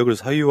직책으로 권력을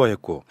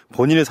사유화했고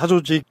본인의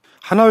사조직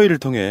하나회를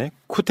통해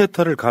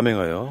쿠데타를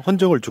감행하여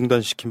헌정을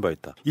중단시킨 바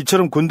있다.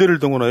 이처럼 군대를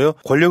동원하여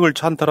권력을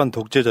찬탈한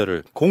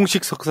독재자를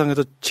공식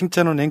석상에서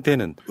칭찬하는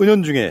행태는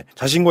은연중에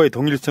자신과의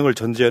동일성을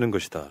전제하는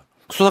것이다.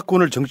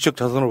 수사권을 정치적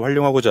자산으로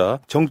활용하고자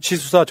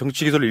정치수사,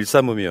 정치기소를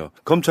일삼으며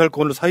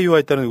검찰권을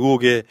사유화했다는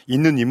의혹에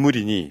있는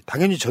인물이니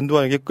당연히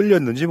전두환에게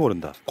끌렸는지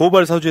모른다.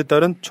 고발 사주에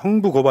따른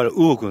청부 고발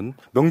의혹은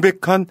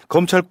명백한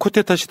검찰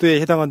쿠데타 시도에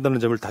해당한다는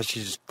점을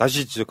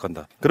다시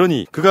지적한다.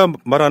 그러니 그가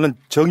말하는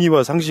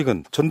정의와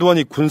상식은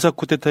전두환이 군사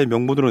쿠데타의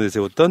명분으로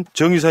내세웠던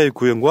정의사의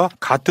구현과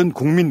같은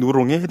국민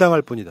우롱에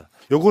해당할 뿐이다.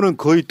 요거는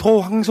거의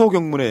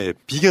토항소경문에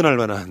비견할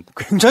만한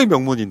굉장히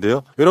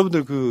명문인데요.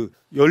 여러분들 그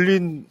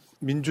열린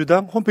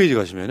민주당 홈페이지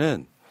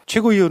가시면은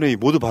최고위원회의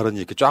모두 발언이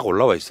이렇게 쫙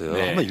올라와 있어요.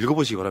 네. 한번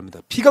읽어보시기 바랍니다.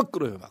 피가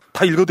끓어요. 막.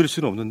 다 읽어드릴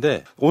수는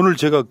없는데 오늘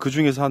제가 그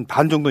중에서 한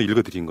반 정도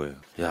읽어드린 거예요.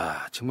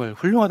 야 정말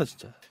훌륭하다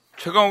진짜.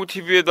 최강욱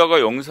TV에다가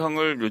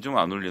영상을 요즘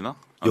안 올리나?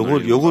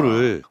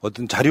 요거를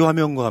어떤 자료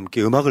화면과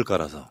함께 음악을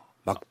깔아서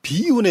막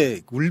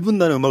비운에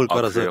울분나는 음악을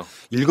깔아서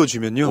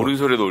읽어주면요. 옳은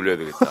소리도 올려야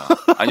되겠다.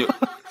 아니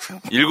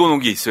읽어놓은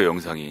게 있어요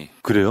영상이.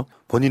 그래요?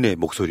 본인의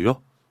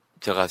목소리로?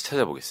 제가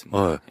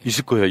찾아보겠습니다.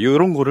 있을 거예요.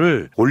 이런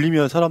거를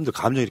올리면 사람들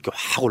감정이 이렇게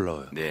확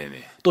올라와요.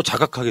 네네. 또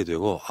자각하게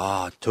되고,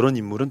 아, 저런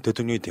인물은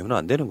대통령이 되면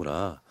안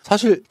되는구나.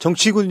 사실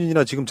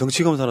정치군인이나 지금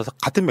정치검사나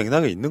같은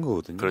맥락에 있는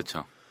거거든요.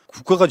 그렇죠.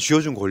 국가가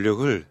쥐어준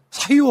권력을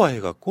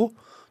사유화해갖고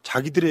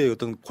자기들의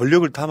어떤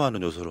권력을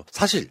탐하는 요소로.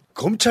 사실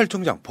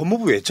검찰총장,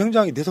 법무부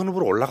외청장이 대선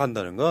후보로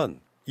올라간다는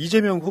건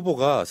이재명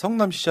후보가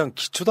성남시장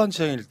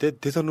기초단체장일 때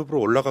대선 후보로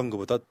올라간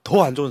것보다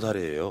더 안 좋은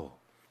사례예요.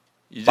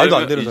 말도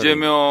안 되는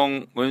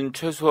이재명은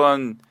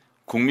최소한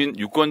국민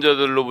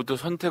유권자들로부터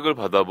선택을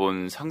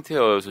받아본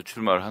상태여서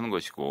출마를 하는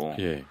것이고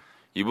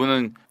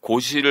이분은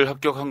고시를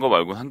합격한 거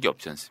말고는 한 게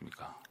없지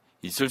않습니까?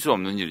 있을 수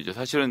없는 일이죠.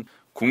 사실은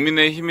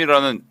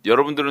국민의힘이라는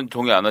여러분들은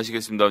동의 안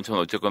하시겠습니다만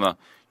저는 어쨌거나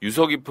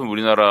유서 깊은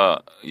우리나라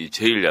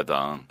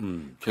제1야당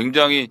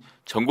굉장히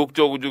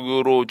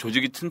전국적으로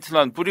조직이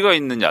튼튼한 뿌리가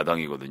있는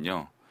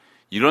야당이거든요.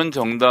 이런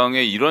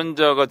정당에 이런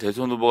자가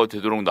대선 후보가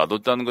되도록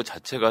놔뒀다는 것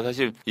자체가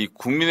사실 이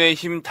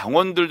국민의힘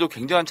당원들도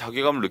굉장한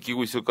자괴감을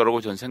느끼고 있을 거라고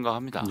저는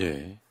생각합니다.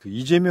 예. 그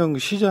이재명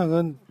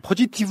시장은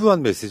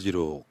포지티브한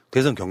메시지로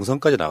대선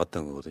경선까지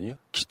나갔던 거거든요.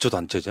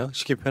 기초단체장,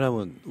 쉽게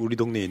표현하면 우리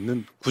동네에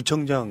있는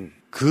구청장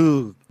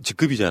그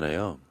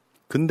직급이잖아요.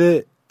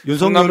 근데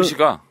윤석열은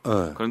성남시가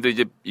그런데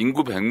이제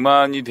인구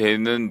 100만이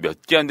되는 몇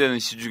개 안 되는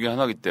시 중에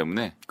하나이기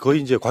때문에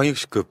거의 이제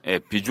광역시급. 예,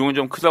 비중은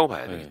좀 크다고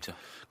봐야 되겠죠.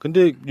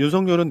 근데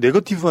윤석열은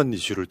네거티브한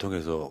이슈를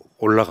통해서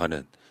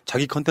올라가는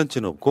자기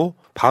컨텐츠는 없고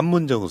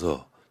반문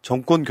정서,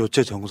 정권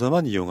교체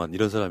정서만 이용한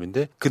이런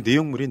사람인데 그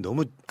내용물이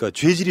너무 그러니까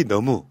죄질이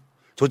너무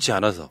좋지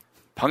않아서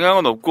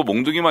방향은 없고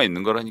몽둥이만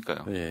있는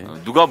거라니까요.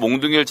 누가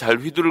몽둥이를 잘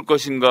휘두를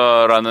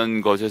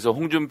것인가라는 것에서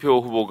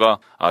홍준표 후보가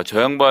아,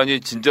 저 양반이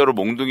진짜로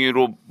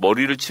몽둥이로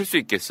머리를 칠 수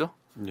있겠어?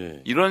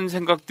 이런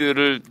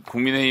생각들을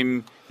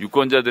국민의힘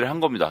유권자들이 한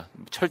겁니다.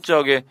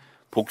 철저하게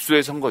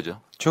복수의 선거죠.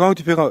 최강욱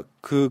대표가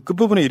그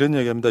끝부분에 이런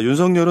이야기합니다.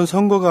 윤석열은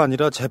선거가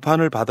아니라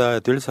재판을 받아야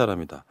될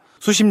사람이다.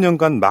 수십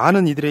년간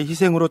많은 이들의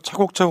희생으로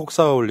차곡차곡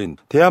쌓아올린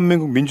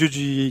대한민국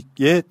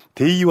민주주의의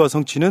대의와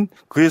성취는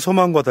그의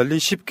소망과 달리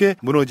쉽게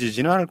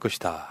무너지지는 않을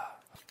것이다.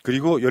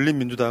 그리고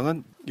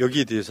열린민주당은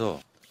여기에 대해서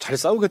잘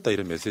싸우겠다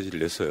이런 메시지를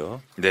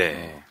냈어요.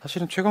 네.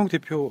 사실은 최강욱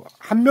대표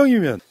한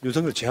명이면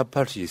윤석열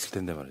제압할 수 있을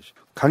텐데 말이죠.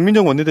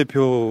 강민정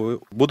원내대표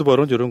모두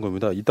발언 이런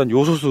겁니다. 일단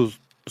요소수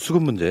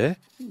수급 문제,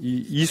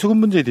 이 수급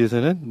문제에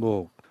대해서는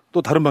뭐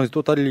또 다른 방에서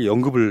또 달리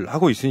언급을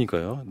하고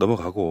있으니까요.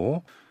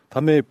 넘어가고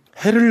다음에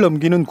해를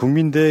넘기는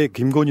국민대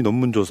김건희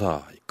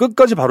논문조사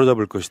끝까지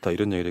바로잡을 것이다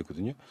이런 얘기를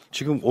했거든요.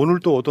 지금 오늘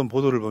또 어떤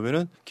보도를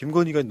보면은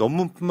김건희가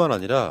논문뿐만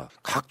아니라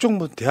각종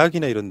뭐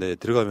대학이나 이런 데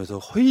들어가면서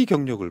허위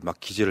경력을 막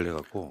기재를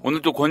해갖고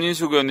오늘 또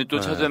권인숙 의원이 또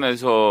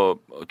찾아내서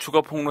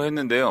추가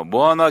폭로했는데요.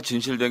 뭐 하나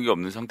진실된 게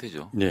없는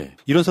상태죠. 네,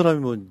 이런 사람이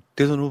뭐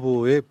대선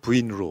후보의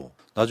부인으로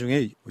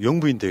나중에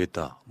영부인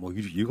되겠다. 뭐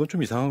이건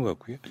좀 이상한 것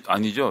같고요.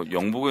 아니죠.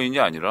 영부인이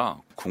아니라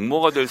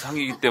국모가 될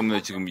상이기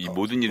때문에 지금 이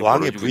모든 일이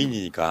왕의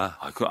부인이니까.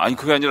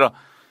 그게 아니라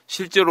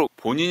실제로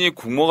본인이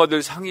국모가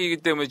될 상이기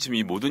때문에 지금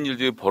이 모든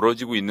일들이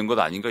벌어지고 있는 것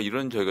아닌가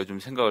이런 저희가 좀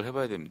생각을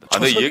해봐야 됩니다. 아,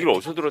 내가 이 얘기를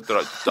어디서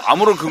들었더라.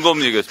 아무런 근거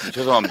없는 얘기였습니다.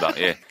 죄송합니다.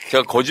 예,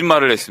 제가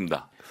거짓말을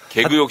했습니다.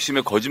 개그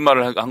욕심에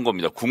거짓말을 한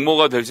겁니다.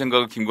 국모가 될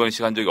생각을 김건희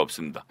씨가 한 적이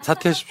없습니다.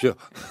 사퇴하십시오.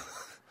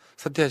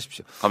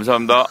 사퇴하십시오.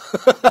 감사합니다.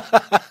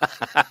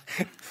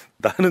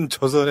 나는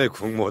조선의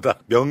국모다.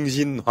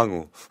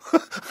 명신황후.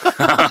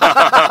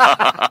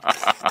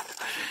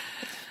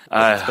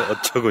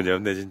 어처구니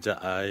없네 진짜.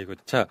 아이고.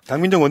 자,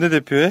 강민정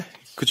원내대표의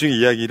그중에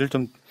이야기를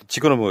좀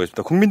짚고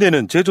넘어가겠습니다.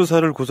 국민대는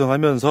재조사를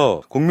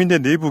구성하면서 국민대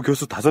내부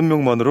교수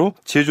 5명만으로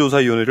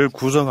재조사위원회를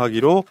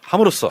구성하기로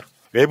함으로써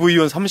외부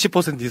위원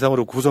 30%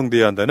 이상으로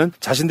구성돼야 한다는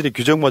자신들의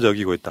규정마저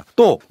어기고 있다.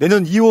 또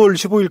내년 2월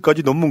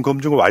 15일까지 논문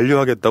검증을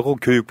완료하겠다고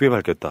교육부에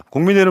밝혔다.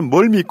 국민대는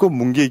뭘 믿고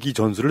문계기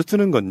전술을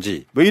쓰는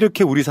건지, 왜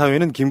이렇게 우리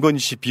사회에는 김건희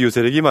씨 비유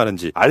세력이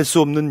많은지 알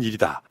수 없는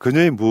일이다.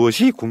 그녀의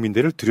무엇이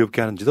국민대를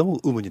두렵게 하는지도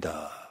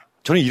의문이다.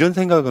 저는 이런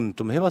생각은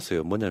좀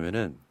해봤어요.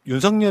 뭐냐면은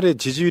윤석열의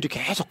지지율이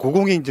계속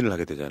고공행진을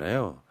하게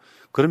되잖아요.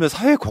 그러면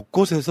사회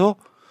곳곳에서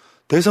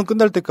대선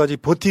끝날 때까지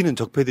버티는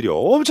적폐들이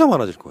엄청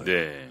많아질 거예요.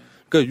 네.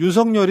 그러니까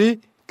윤석열이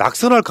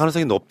낙선할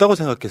가능성이 높다고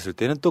생각했을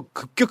때는 또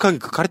급격하게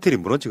그 카르텔이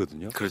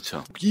무너지거든요.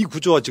 그렇죠. 이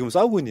구조와 지금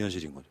싸우고 있는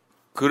현실인 거죠.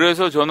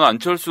 그래서 저는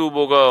안철수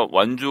후보가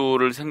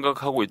완주를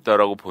생각하고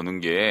있다라고 보는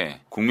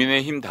게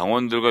국민의힘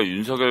당원들과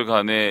윤석열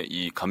간의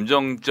이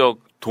감정적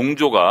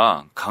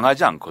동조가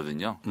강하지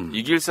않거든요.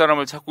 이길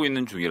사람을 찾고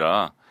있는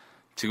중이라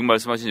지금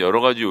말씀하신 여러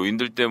가지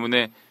요인들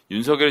때문에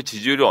윤석열의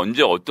지지율이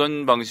언제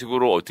어떤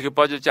방식으로 어떻게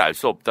빠질지 알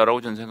수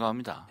없다라고 저는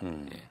생각합니다.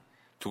 예.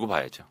 두고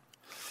봐야죠.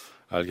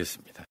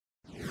 알겠습니다.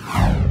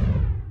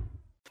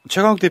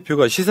 최강욱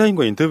대표가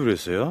시사인과 인터뷰를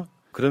했어요.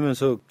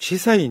 그러면서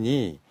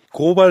시사인이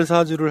고발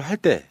사주를 할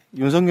때,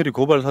 윤석열이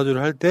고발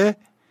사주를 할 때,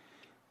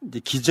 이제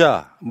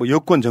기자,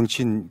 여권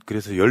정치인,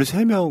 그래서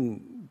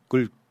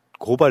 13명을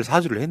고발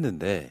사주를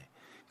했는데,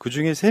 그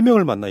중에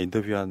 3명을 만나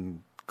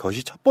인터뷰한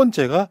것이 첫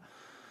번째가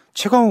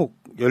최강욱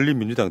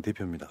열린민주당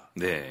대표입니다.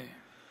 네.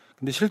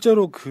 근데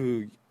실제로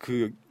그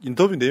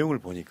인터뷰 내용을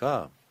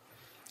보니까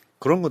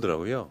그런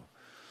거더라고요.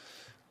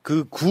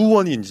 그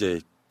구원이 이제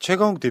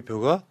최강욱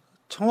대표가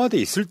청와대에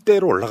있을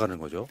때로 올라가는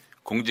거죠.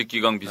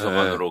 공직기강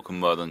비서관으로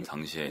근무하던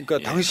당시에.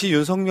 그러니까 당시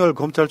윤석열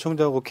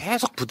검찰총장하고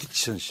계속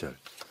부딪히던 시절.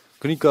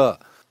 그러니까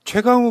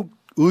최강욱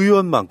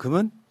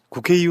의원만큼은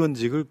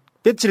국회의원직을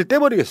배지를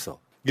떼버리겠어.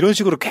 이런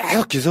식으로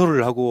계속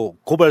기소를 하고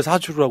고발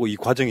사주를 하고 이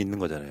과정이 있는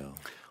거잖아요.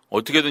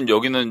 어떻게든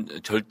여기는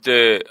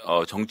절대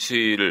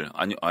정치를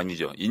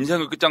아니죠.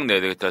 인생을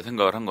끝장내야 되겠다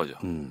생각을 한 거죠.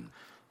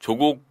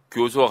 조국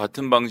교수와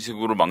같은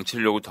방식으로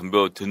망치려고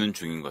덤벼드는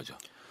중인 거죠.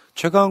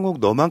 최강욱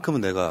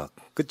너만큼은 내가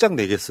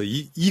끝장내겠어.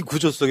 이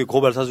구조 속에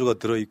고발 사주가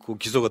들어있고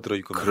기소가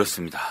들어있고.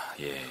 그렇습니다.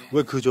 예.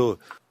 왜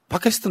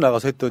팟캐스트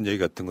나가서 했던 얘기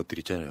같은 것들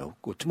있잖아요.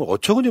 정말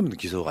어처구니없는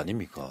기소가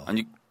아닙니까?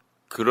 아니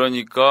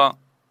그러니까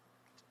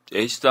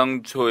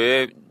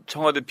애시당초에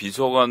청와대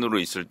비서관으로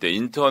있을 때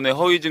인터넷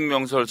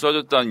허위증명서를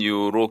써줬다는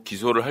이유로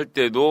기소를 할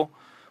때도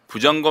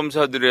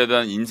부장검사들에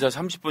대한 인사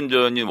 30분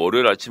전인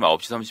월요일 아침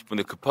 9시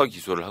 30분에 급하게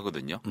기소를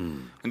하거든요.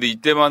 근데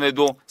이때만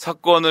해도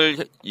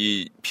사건을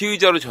이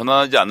피의자로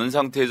전환하지 않은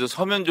상태에서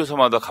서면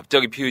조사마다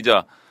갑자기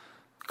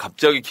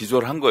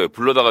기소를 한 거예요.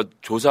 불러다가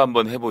조사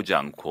한번 해보지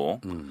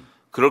않고.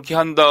 그렇게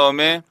한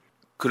다음에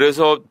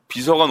그래서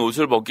비서관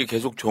옷을 벗게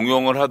계속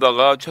종용을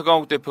하다가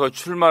최강욱 대표가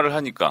출마를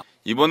하니까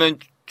이번엔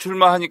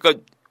출마하니까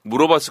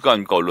물어봤을 거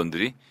아닙니까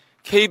언론들이.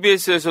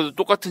 KBS에서도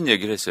똑같은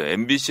얘기를 했어요.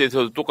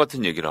 MBC에서도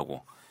똑같은 얘기를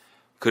하고.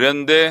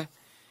 그런데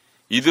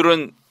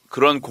이들은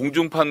그런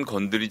공중판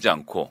건드리지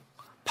않고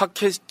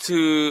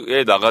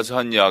팟캐스트에 나가서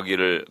한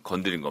이야기를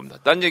건드린 겁니다.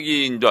 딴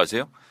얘기인 줄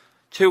아세요?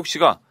 최욱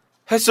씨가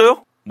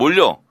했어요?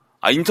 뭘요?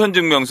 인턴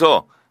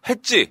증명서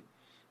했지.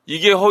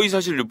 이게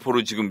허위사실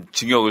유포로 지금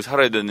징역을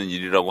살아야 되는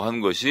일이라고 하는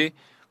것이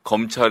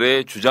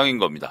검찰의 주장인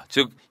겁니다.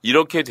 즉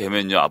이렇게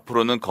되면요.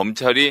 앞으로는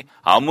검찰이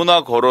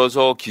아무나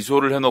걸어서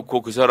기소를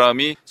해놓고 그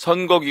사람이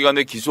선거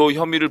기간에 기소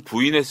혐의를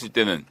부인했을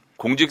때는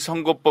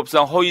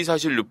공직선거법상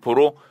허위사실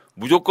유포로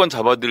무조건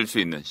잡아들일 수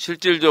있는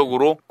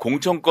실질적으로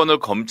공천권을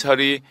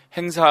검찰이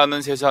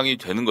행사하는 세상이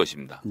되는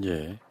것입니다.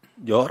 예.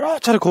 여러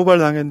차례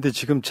고발당했는데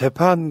지금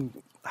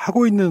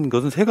재판하고 있는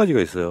것은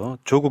 3가지가 있어요.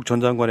 조국 전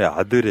장관의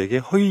아들에게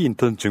허위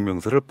인턴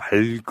증명서를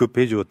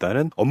발급해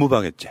주었다는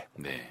업무방해죄.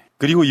 네.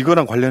 그리고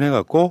이거랑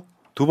관련해갖고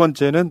두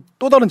번째는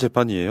또 다른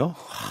재판이에요.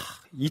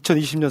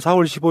 2020년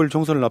 4월 15일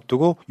총선을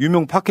앞두고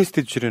유명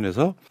팟캐스트에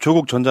출연해서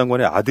조국 전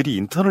장관의 아들이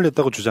인턴을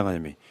했다고 주장한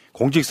혐의.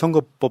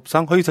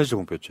 공직선거법상 허위사실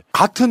공표죄.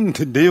 같은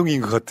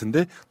내용인 것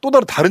같은데 또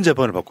다른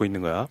재판을 받고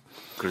있는 거야.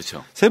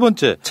 그렇죠. 세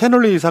번째,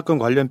 채널A 사건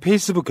관련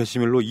페이스북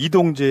게시물로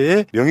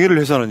이동재의 명예를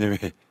훼손한 혐의.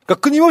 그러니까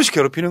끊임없이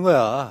괴롭히는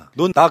거야.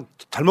 넌 나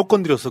잘못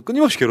건드렸어.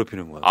 끊임없이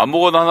괴롭히는 거야.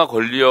 아무거나 하나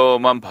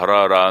걸려만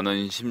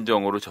봐라라는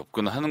심정으로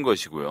접근하는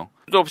것이고요.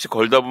 수도 없이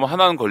걸다 보면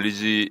하나는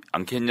걸리지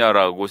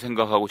않겠냐라고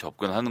생각하고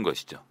접근하는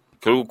것이죠.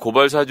 결국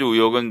고발사주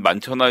의혹은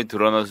만천하에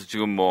드러나서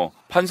지금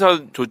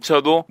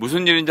판사조차도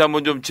무슨 일인지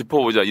한번 좀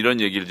짚어보자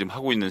이런 얘기를 지금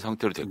하고 있는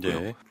상태로 됐고요.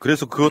 네.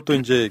 그래서 그것도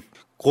이제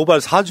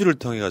고발사주를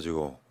통해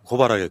가지고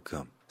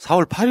고발하게끔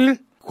 4월 8일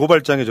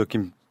고발장에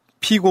적힌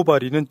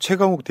피고발인은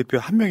최강욱 대표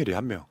한 명이래요,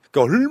 한 명.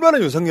 그러니까 얼마나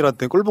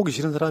윤석열한테 꼴보기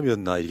싫은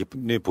사람이었나 이게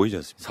보이지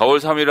않습니까? 4월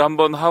 3일에 한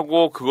번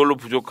하고 그걸로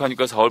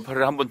부족하니까 4월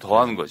 8일에 한 번 더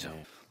하는 거죠.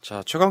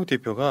 자, 최강욱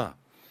대표가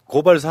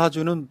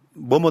고발사주는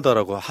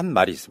뭐뭐다라고 한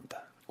말이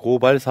있습니다.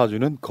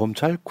 고발사주는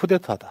검찰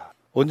쿠데타다.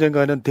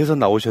 언젠가는 대선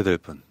나오셔야 될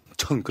분.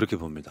 전 그렇게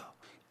봅니다.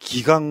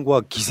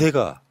 기강과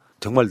기세가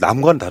정말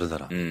남과는 다른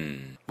사람.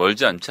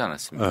 멀지 않지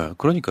않았습니다. 네,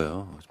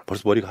 그러니까요.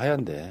 벌써 머리가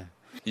하얀데.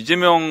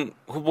 이재명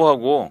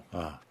후보하고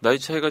나이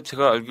차이가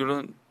제가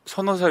알기로는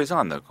서너 살 이상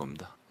안 날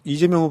겁니다.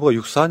 이재명 후보가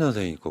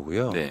 64년생일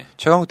거고요. 네.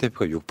 최강욱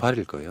대표가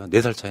 68일 거예요.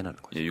 4살 차이 나는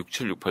거죠. 예,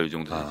 67, 68 이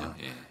정도 되죠.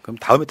 예. 그럼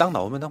다음에 딱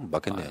나오면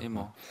맞겠네요.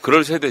 뭐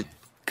그럴 세대.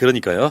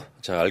 그러니까요.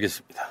 자,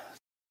 알겠습니다.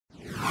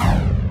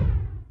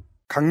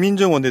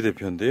 강민정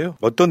원내대표인데요.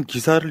 어떤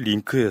기사를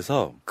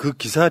링크해서 그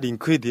기사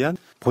링크에 대한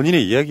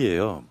본인의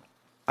이야기예요.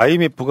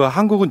 IMF가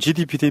한국은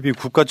GDP 대비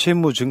국가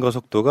채무 증가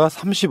속도가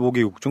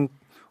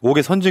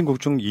 5개 선진국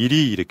중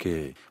 1위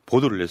이렇게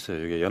보도를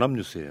냈어요. 이게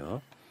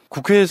연합뉴스예요.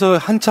 국회에서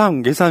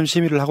한창 예산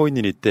심의를 하고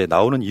있는 이때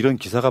나오는 이런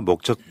기사가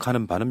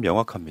목적하는 바는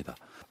명확합니다.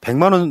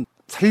 100만 원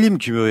살림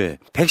규모에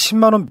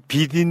 110만 원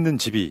빚 있는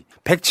집이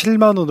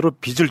 107만 원으로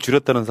빚을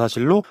줄였다는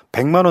사실로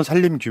 100만 원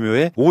살림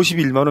규모에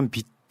 51만 원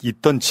빚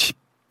있던 집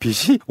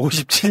빚이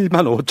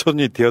 57만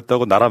 5천이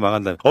되었다고 나라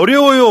망한다.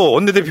 어려워요,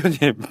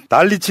 원내대표님.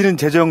 난리치는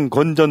재정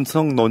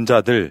건전성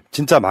논자들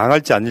진짜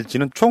망할지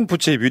아닐지는 총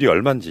부채 비율이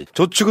얼만지,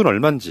 저축은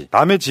얼만지,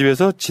 남의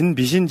집에서 진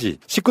빚인지,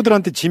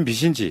 식구들한테 진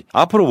빚인지,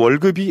 앞으로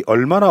월급이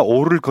얼마나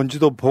오를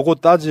건지도 보고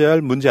따져야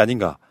할 문제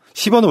아닌가.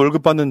 10원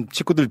월급 받는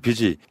식구들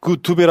빚이 그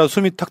 2배라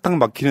숨이 탁탁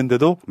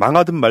막히는데도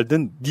망하든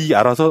말든 네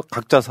알아서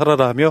각자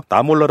살아라 하며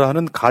나 몰라라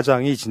하는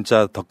가장이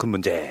진짜 더 큰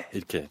문제.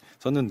 이렇게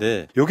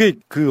썼는데 요게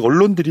그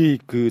언론들이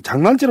그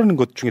장난질하는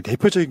것 중에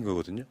대표적인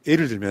거거든요.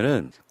 예를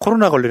들면은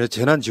코로나 관련해서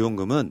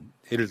재난지원금은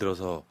예를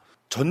들어서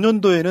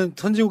전년도에는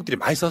선진국들이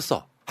많이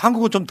썼어.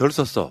 한국은 좀 덜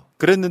썼어.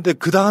 그랬는데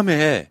그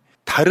다음에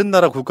다른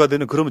나라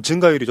국가들은 그러면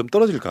증가율이 좀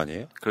떨어질 거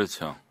아니에요?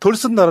 그렇죠. 덜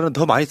쓴 나라는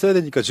더 많이 써야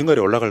되니까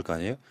증가율이 올라갈 거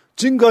아니에요?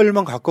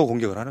 증가율만 갖고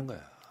공격을 하는 거야.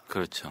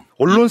 그렇죠.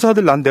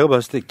 언론사들 내가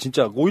봤을 때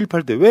진짜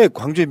 5.18 때 왜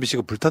광주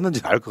MBC가 불탔는지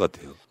알 것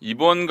같아요.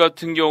 이번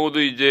같은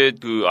경우도 이제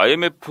그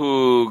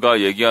IMF가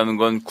얘기하는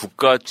건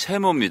국가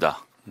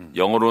채무입니다.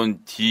 영어로는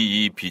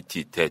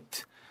DEBT,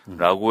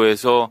 debt라고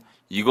해서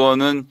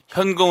이거는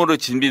현금으로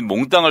진빚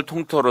몽땅을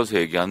통틀어서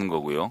얘기하는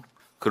거고요.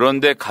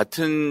 그런데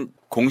같은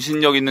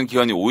공신력 있는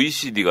기관이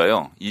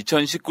OECD가요.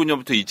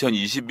 2019년부터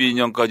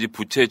 2022년까지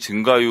부채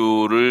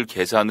증가율을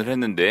계산을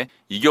했는데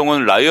이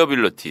경우는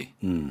라이어빌리티.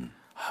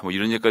 뭐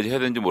이런 얘기까지 해야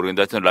되는지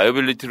모르겠는데 하여튼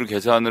라이어빌리티를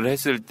계산을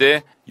했을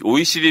때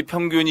OECD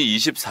평균이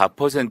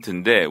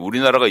 24%인데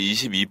우리나라가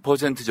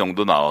 22%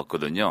 정도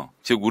나왔거든요.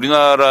 즉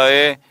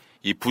우리나라의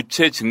이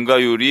부채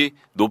증가율이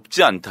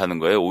높지 않다는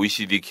거예요.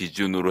 OECD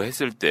기준으로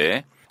했을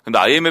때. 근데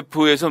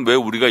IMF에서는 왜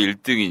우리가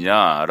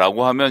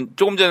 1등이냐라고 하면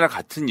조금 전이랑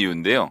같은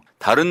이유인데요.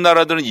 다른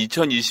나라들은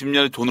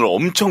 2020년에 돈을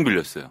엄청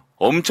빌렸어요.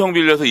 엄청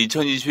빌려서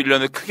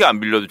 2021년에 크게 안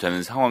빌려도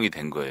되는 상황이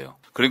된 거예요.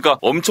 그러니까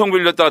엄청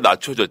빌렸다가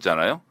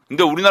낮춰졌잖아요.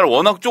 근데 우리나라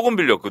워낙 조금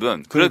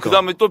빌렸거든. 그래 그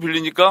다음에 또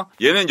빌리니까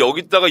얘는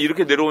여기다가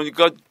이렇게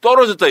내려오니까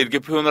떨어졌다 이렇게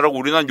표현을 하고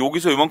우리는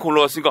여기서 이만큼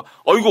올라갔으니까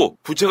아이고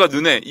부채가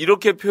느네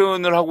이렇게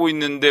표현을 하고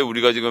있는데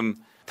우리가 지금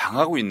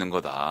당하고 있는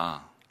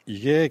거다.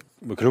 이게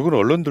뭐 결국은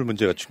언론들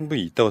문제가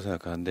충분히 있다고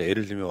생각하는데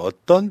예를 들면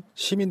어떤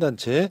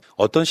시민단체에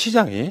어떤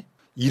시장이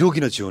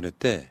 1억이나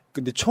지원했대.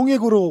 근데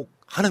총액으로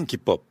하는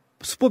기법,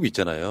 수법이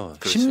있잖아요.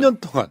 그렇죠.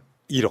 10년 동안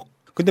 1억.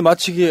 근데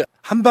마치 이게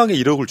한 방에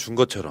 1억을 준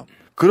것처럼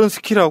그런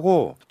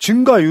스킬하고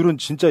증가율은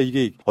진짜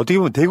이게 어떻게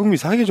보면 대국민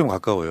사기에 좀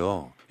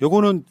가까워요.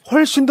 요거는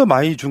훨씬 더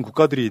많이 준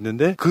국가들이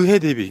있는데 그 해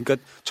대비 그러니까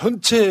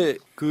전체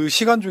그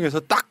시간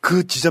중에서 딱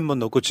그 지점만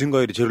넣고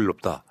증가율이 제일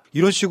높다.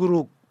 이런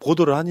식으로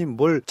보도를 하니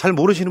뭘 잘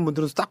모르시는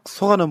분들은 딱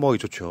속아 넘어가기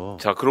좋죠.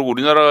 자, 그리고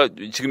우리나라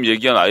지금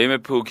얘기한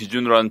IMF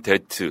기준으로 한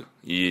데트,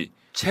 이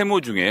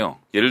채무 중에요.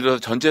 예를 들어서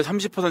전체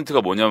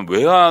 30%가 뭐냐면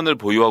외환을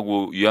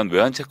보유하고 위한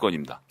외환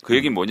채권입니다. 그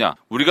얘기는 뭐냐?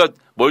 우리가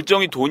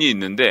멀쩡히 돈이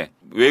있는데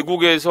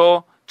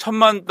외국에서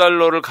 1,000만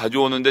달러를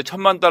가져오는데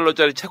 1,000만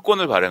달러짜리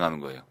채권을 발행하는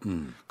거예요.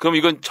 그럼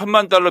이건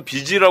 1,000만 달러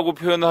빚이라고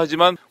표현을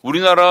하지만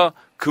우리나라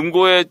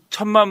금고에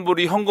 1,000만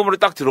불이 현금으로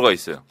딱 들어가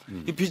있어요.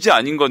 이 빚이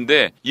아닌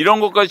건데 이런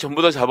것까지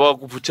전부 다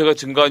잡아갖고 부채가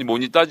증가하니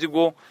뭐니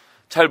따지고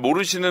잘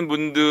모르시는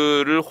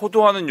분들을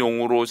호도하는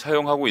용어로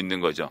사용하고 있는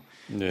거죠.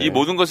 네. 이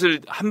모든 것을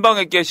한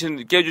방에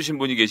깨주신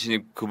분이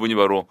계시니 그분이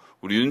바로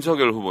우리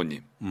윤석열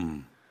후보님.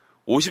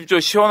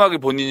 50조 시원하게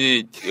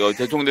본인이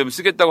대통령 되면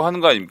쓰겠다고 하는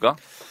거 아닙니까?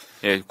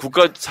 예,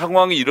 국가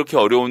상황이 이렇게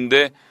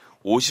어려운데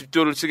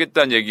 50조를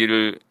쓰겠다는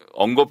얘기를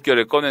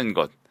엉겁결에 꺼낸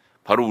것.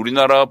 바로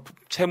우리나라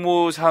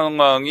채무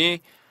상황이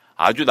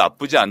아주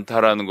나쁘지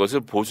않다라는 것을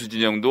보수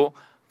진영도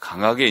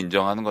강하게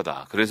인정하는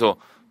거다. 그래서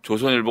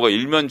조선일보가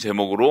일면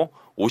제목으로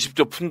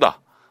 50조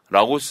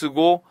푼다라고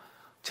쓰고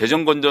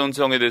재정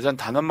건전성에 대해서는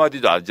단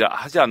한마디도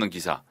하지 않은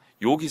기사.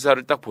 요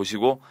기사를 딱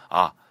보시고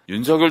아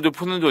윤석열도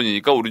푸는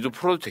돈이니까 우리도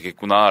풀어도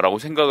되겠구나라고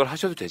생각을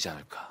하셔도 되지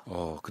않을까.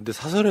 근데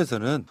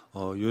사설에서는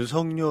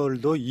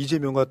윤석열도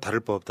이재명과 다를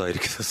바 없다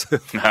이렇게 썼어요.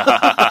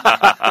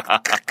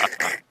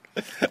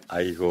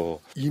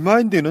 아이고 이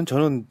마인드는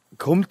저는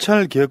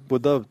검찰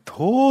개혁보다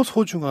더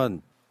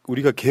소중한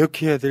우리가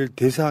개혁해야 될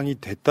대상이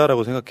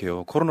됐다라고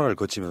생각해요. 코로나를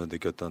거치면서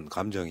느꼈던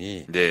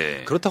감정이.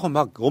 네. 그렇다고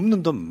막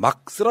없는 돈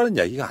막 쓰라는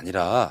이야기가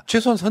아니라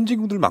최소한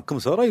선진국들만큼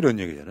써라 이런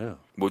얘기잖아요.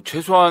 뭐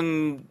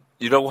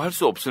최소한이라고 할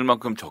수 없을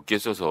만큼 적게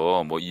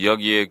써서 뭐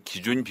이야기의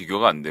기준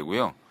비교가 안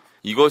되고요.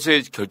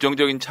 이것의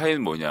결정적인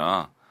차이는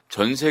뭐냐.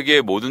 전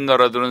세계 모든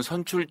나라들은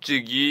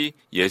선출직이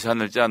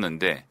예산을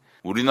짜는데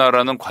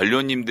우리나라는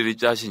관료님들이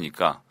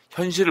짜시니까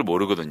현실을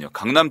모르거든요.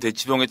 강남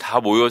대치동에 다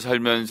모여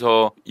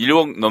살면서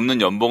 1억 넘는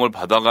연봉을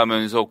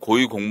받아가면서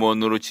고위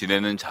공무원으로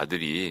지내는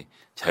자들이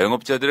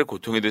자영업자들의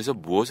고통에 대해서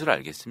무엇을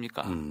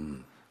알겠습니까?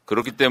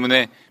 그렇기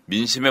때문에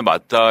민심에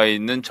맞닿아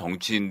있는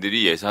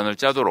정치인들이 예산을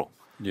짜도록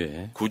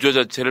구조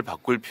자체를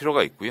바꿀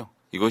필요가 있고요.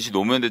 이것이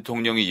노무현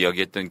대통령이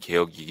이야기했던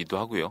개혁이기도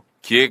하고요.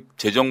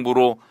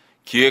 기획재정부로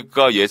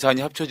기획과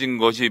예산이 합쳐진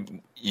것이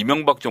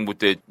이명박 정부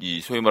때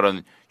이 소위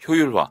말하는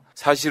효율화.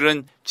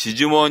 사실은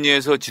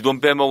지주머니에서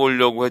지돈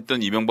빼먹으려고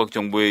했던 이명박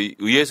정부에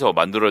의해서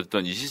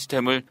만들어졌던 이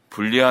시스템을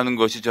분리하는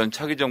것이 전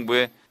차기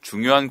정부의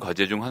중요한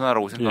과제 중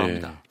하나라고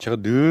생각합니다. 예, 제가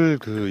늘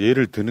그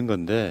예를 드는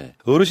건데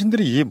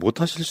어르신들이 이해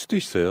못하실 수도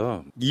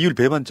있어요. 이율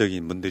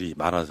배반적인 분들이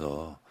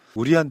많아서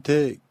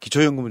우리한테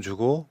기초연금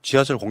주고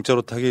지하철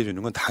공짜로 타게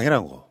해주는 건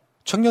당연한 거.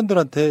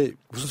 청년들한테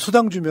무슨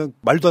수당 주면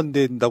말도 안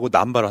된다고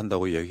남발을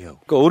한다고 얘기하고.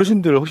 그러니까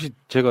어르신들 혹시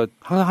제가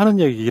항상 하는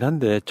얘기긴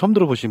한데 처음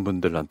들어보신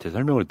분들한테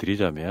설명을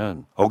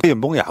드리자면 어깨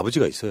연봉에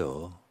아버지가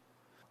있어요.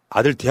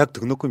 아들 대학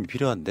등록금이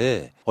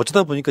필요한데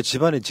어쩌다 보니까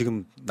집안에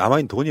지금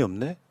남아있는 돈이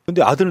없네?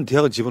 근데 아들은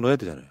대학은 집어넣어야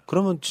되잖아요.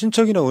 그러면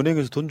친척이나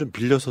은행에서 돈 좀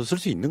빌려서 쓸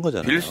수 있는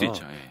거잖아요. 빌릴 수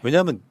있죠. 예.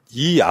 왜냐하면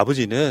이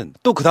아버지는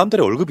또 그 다음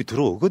달에 월급이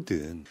들어오거든.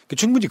 그러니까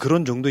충분히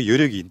그런 정도의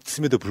여력이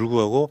있음에도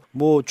불구하고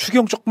뭐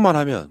추경 조금만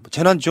하면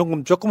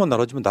재난지원금 조금만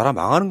나눠주면 나라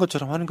망하는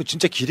것처럼 하는 거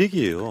진짜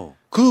기레기예요.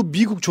 그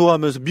미국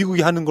좋아하면서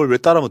미국이 하는 걸 왜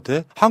따라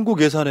못해?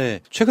 한국 예산에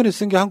최근에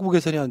쓴 게 한국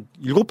예산이 한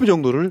 7배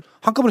정도를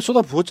한꺼번에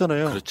쏟아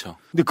부었잖아요. 그렇죠.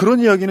 근데 그런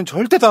이야기는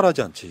절대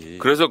따라하지 않지.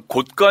 그래서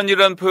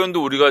곳간이라는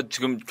표현도 우리가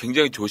지금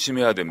굉장히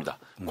조심해야 됩니다.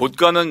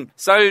 곳간은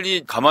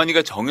쌀이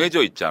가만히가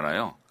정해져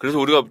있잖아요. 그래서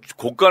우리가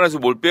곳간에서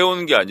뭘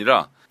빼오는 게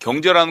아니라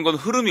경제라는 건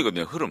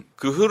흐름이거든요. 흐름.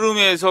 그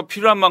흐름에서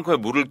필요한 만큼의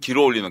물을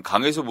길어 올리는,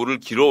 강에서 물을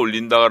길어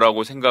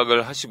올린다라고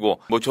생각을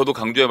하시고, 뭐 저도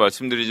강조해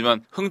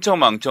말씀드리지만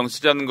흥청망청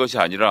쓰자는 것이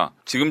아니라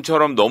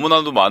지금처럼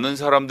너무나도 많은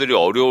사람들이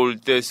어려울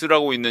때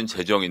쓰라고 있는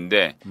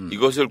재정인데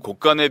이것을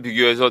곳간에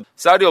비교해서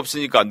쌀이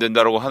없으니까 안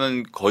된다라고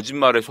하는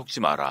거짓말에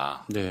속지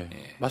마라. 네,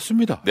 예.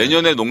 맞습니다.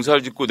 내년에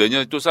농사를 짓고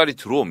내년에 또 쌀이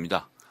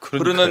들어옵니다.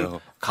 그러니까요. 흐르는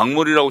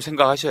강물이라고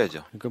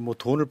생각하셔야죠. 그러니까 뭐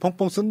돈을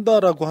펑펑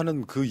쓴다라고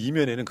하는 그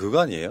이면에는 그거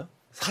아니에요?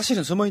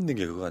 사실은 숨어 있는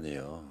게 그거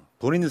아니에요.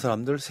 돈 있는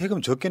사람들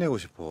세금 적게 내고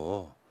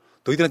싶어.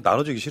 너희들한테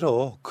나눠주기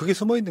싫어. 그게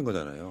숨어 있는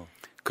거잖아요.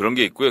 그런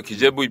게 있고요.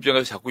 기재부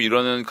입장에서 자꾸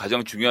이러는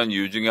가장 중요한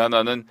이유 중에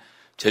하나는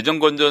재정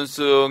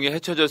건전성이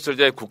해쳐졌을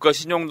때 국가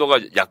신용도가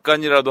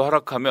약간이라도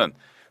하락하면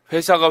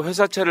회사가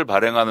회사채를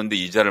발행하는데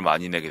이자를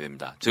많이 내게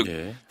됩니다. 즉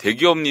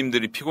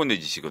대기업님들이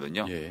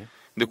피곤해지시거든요.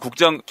 근데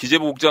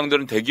기재부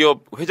국장들은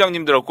대기업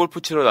회장님들하고 골프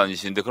치러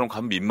다니시는데 그럼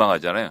가면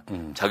민망하잖아요.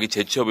 자기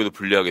재취업에도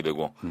불리하게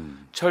되고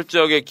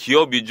철저하게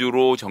기업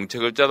위주로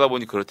정책을 짜다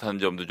보니 그렇다는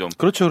점도 좀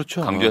그렇죠.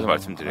 강조해서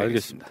말씀드리겠습니다.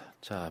 알겠습니다.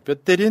 자, 뼈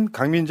때린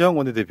강민정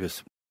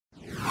원내대표였습니다.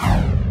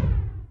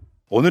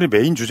 오늘의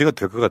메인 주제가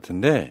될 것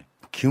같은데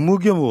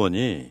김우겸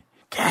의원이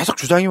계속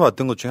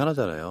주장해왔던 것 중에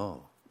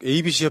하나잖아요.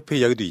 ABC 협회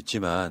이야기도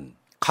있지만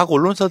각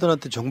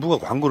언론사들한테 정부가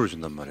광고를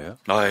준단 말이에요.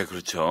 아,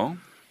 그렇죠.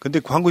 근데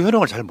광고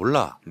현황을 잘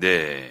몰라.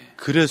 네.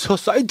 그래서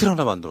사이트를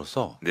하나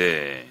만들었어.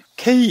 네.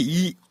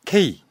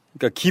 KEK,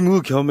 그러니까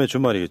김의겸의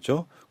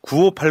주말이겠죠.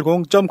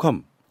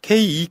 9580.com,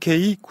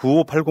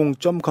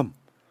 KEK9580.com.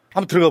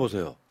 한번 들어가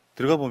보세요.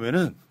 들어가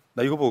보면은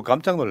나 이거 보고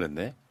깜짝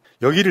놀랐네.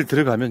 여기를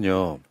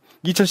들어가면요.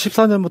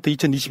 2014년부터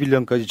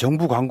 2021년까지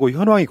정부 광고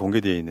현황이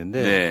공개되어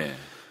있는데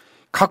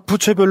각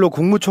부처별로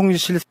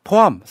국무총리실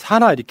포함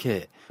산하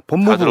이렇게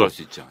법무부, 다 들어갈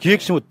수 있죠.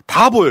 기획실무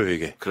다 보여요,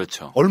 이게.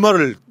 그렇죠.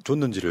 얼마를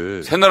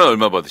줬는지를. 새날은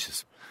얼마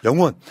받으셨습니까?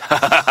 0원.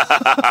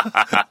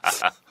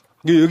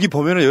 여기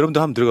보면은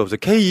여러분들 한번 들어가 보세요.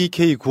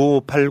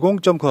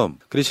 KEK9580.com.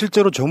 그래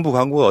실제로 정부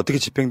광고가 어떻게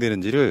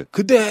집행되는지를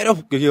그대로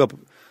여기가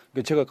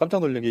제가 깜짝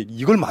놀란 게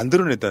이걸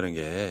만들어냈다는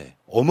게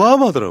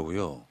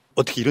어마어마하더라고요.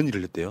 어떻게 이런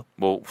일을 했대요?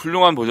 뭐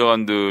훌륭한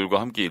보좌관들과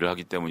함께 일을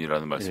하기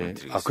때문이라는 말씀을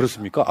드리겠습니다. 아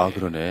그렇습니까? 아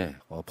그러네.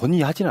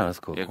 본인이 하진 않았을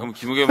거고. 그럼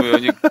김우겸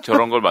의원이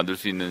저런 걸 만들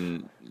수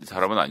있는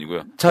사람은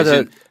아니고요. 자,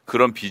 대신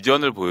그런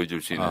비전을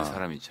보여줄 수 있는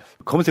사람이죠.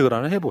 검색을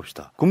하나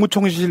해봅시다.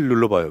 국무총리실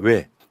눌러봐요.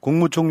 왜?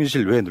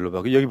 국무총리실 왜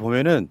눌러봐요. 여기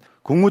보면은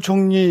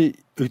국무총리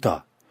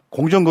여기다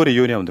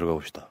공정거래위원회 한번 들어가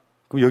봅시다.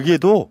 그럼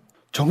여기에도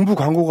정부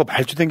광고가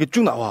발주된 게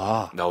쭉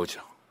나와.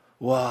 나오죠.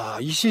 와,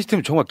 이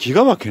시스템 정말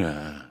기가 막히네.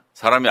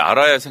 사람이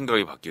알아야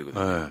생각이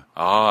바뀌거든요. 네.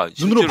 아,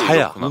 눈으로 봐야.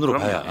 이렇구나. 눈으로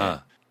그럼요.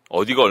 봐야.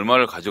 어디가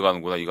얼마를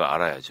가져가는구나 이거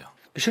알아야죠.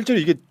 실제로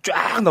이게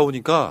쫙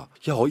나오니까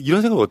야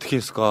이런 생각 어떻게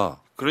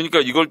했을까? 그러니까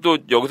이걸 또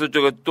여기서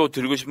제가 또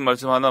드리고 싶은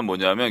말씀 하나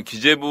뭐냐면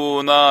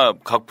기재부나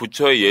각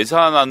부처의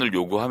예산안을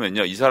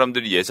요구하면요. 이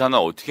사람들이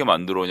예산안 어떻게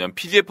만들어 오냐면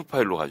PDF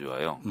파일로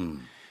가져와요.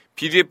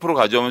 PDF로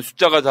가져오면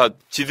숫자가 다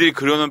지들이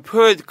그려놓은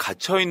표에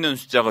갇혀있는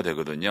숫자가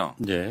되거든요.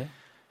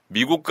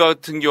 미국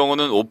같은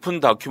경우는 오픈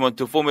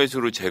다큐먼트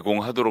포맷으로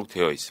제공하도록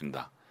되어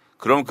있습니다.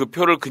 그럼 그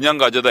표를 그냥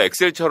가져다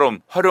엑셀처럼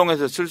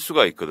활용해서 쓸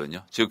수가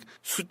있거든요. 즉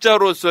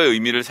숫자로서의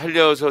의미를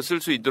살려서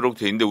쓸 수 있도록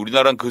돼 있는데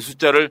우리나라는 그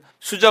숫자를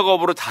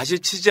수작업으로 다시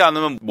치지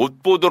않으면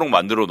못 보도록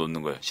만들어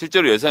놓는 거예요.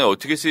 실제로 예산이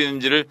어떻게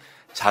쓰이는지를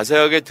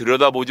자세하게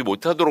들여다보지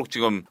못하도록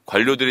지금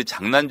관료들이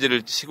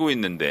장난질을 치고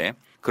있는데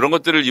그런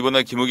것들을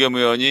이번에 김의겸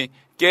의원이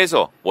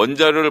깨서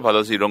원자료를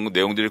받아서 이런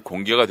내용들이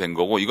공개가 된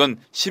거고 이건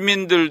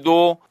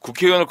시민들도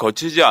국회의원을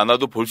거치지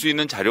않아도 볼 수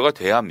있는 자료가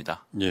돼야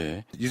합니다.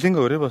 예, 이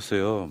생각을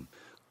해봤어요.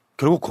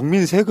 결국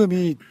국민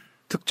세금이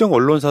특정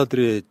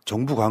언론사들의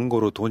정부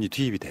광고로 돈이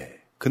투입이 돼.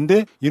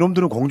 근데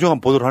이놈들은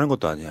공정한 보도를 하는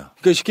것도 아니야.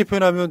 그러니까 쉽게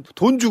표현하면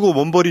돈 주고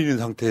몸 버리는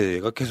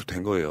상태가 계속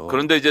된 거예요.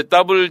 그런데 이제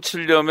더블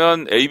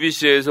치려면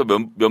ABC에서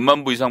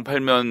몇만 부 이상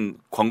팔면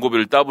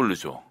광고비를 더블로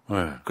줘. 네.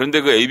 그런데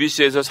그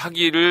ABC에서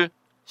사기를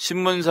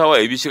신문사와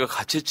ABC가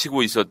같이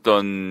치고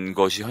있었던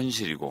것이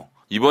현실이고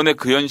이번에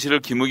그 현실을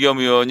김의겸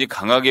의원이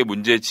강하게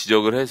문제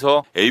지적을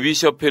해서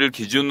ABC협회를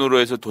기준으로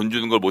해서 돈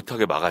주는 걸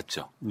못하게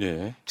막았죠.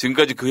 네.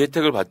 지금까지 그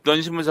혜택을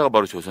받던 신문사가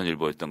바로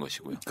조선일보였던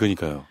것이고요.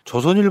 그러니까요.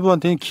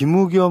 조선일보한테는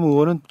김의겸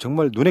의원은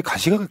정말 눈에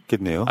가시가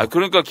갔겠네요. 아,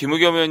 그러니까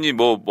김의겸 의원이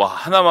뭐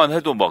하나만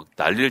해도 막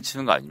난리를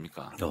치는 거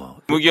아닙니까?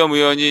 김의겸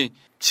의원이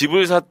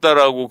집을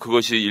샀다라고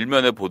그것이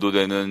일면에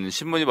보도되는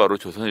신문이 바로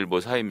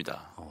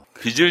조선일보사입니다.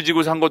 빚을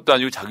지고 산 것도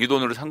아니고 자기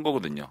돈으로 산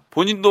거거든요.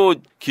 본인도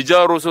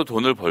기자로서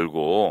돈을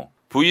벌고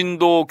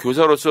부인도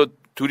교사로서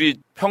둘이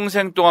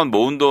평생 동안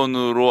모은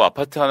돈으로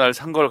아파트 하나를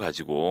산 걸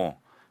가지고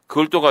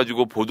그걸 또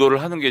가지고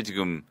보도를 하는 게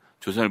지금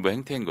조선일보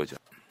행태인 거죠.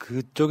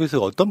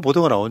 그쪽에서 어떤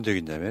보도가 나온 적이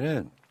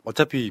있냐면은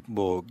어차피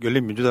뭐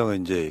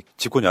열린민주당은 이제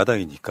집권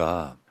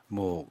야당이니까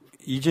뭐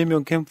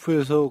이재명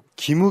캠프에서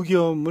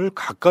김의겸을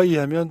가까이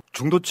하면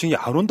중도층이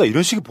안 온다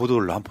이런 식의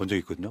보도를 한 본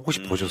적이 있거든요.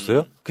 혹시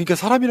보셨어요? 그러니까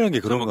사람이라는 게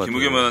그런 거 같아요.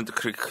 김의겸은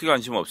그렇게 크게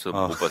관심 없어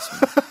못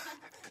봤습니다.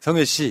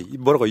 성현 씨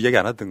뭐라고 이야기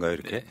안 하던가요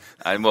이렇게? 네.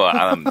 아니 뭐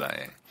안 합니다.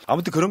 예.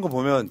 아무튼 그런 거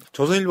보면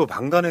조선일보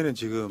방단에는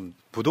지금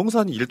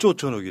부동산이 1조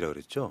 5천억이라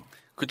그랬죠.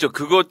 그렇죠.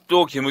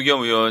 그것도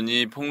김의겸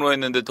의원이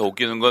폭로했는데 더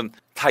웃기는 건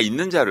다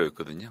있는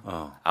자료였거든요.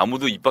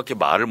 아무도 입 밖에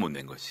말을 못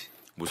낸 거지.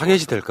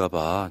 타겟이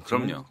될까봐.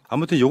 그럼요.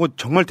 아무튼 이거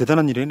정말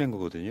대단한 일을 해낸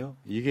거거든요.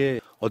 이게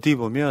어떻게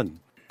보면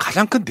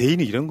가장 큰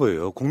대인이 이런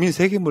거예요. 국민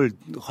세금을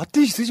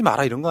헛되이 쓰지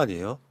마라 이런 거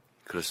아니에요?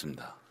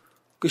 그렇습니다.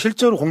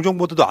 실제로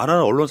공정보도도 안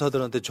하는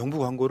언론사들한테 정부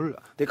광고를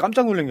내가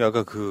깜짝 놀란 게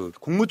아까 그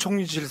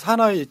국무총리실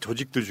산하의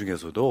조직들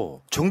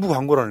중에서도 정부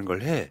광고라는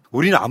걸 해.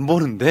 우리는 안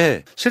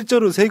보는데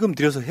실제로 세금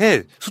들여서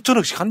해.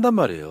 수천억씩 한단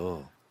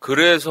말이에요.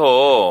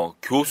 그래서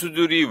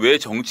교수들이 왜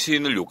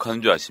정치인을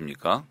욕하는 줄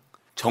아십니까?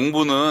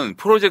 정부는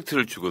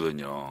프로젝트를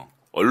주거든요.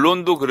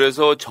 언론도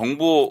그래서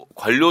정부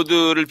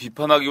관료들을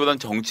비판하기보단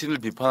정치인을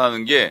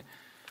비판하는 게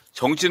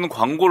정치인은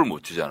광고를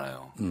못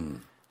주잖아요.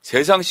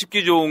 세상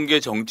쉽기 좋은 게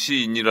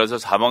정치인이라서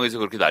사방에서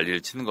그렇게 난리를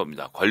치는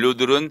겁니다.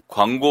 관료들은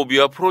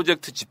광고비와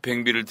프로젝트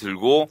집행비를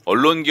들고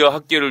언론계와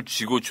학계를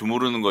쥐고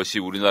주무르는 것이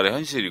우리나라의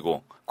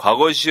현실이고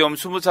과거 시험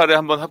 20살에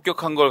한번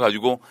합격한 걸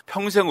가지고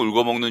평생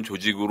울고먹는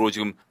조직으로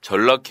지금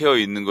전락해어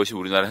있는 것이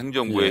우리나라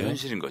행정부의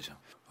현실인 거죠.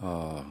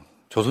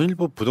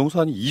 조선일보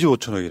부동산이 2조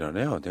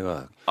 5천억이라네요.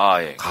 내가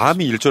예.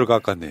 감히 1조를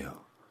깎았네요.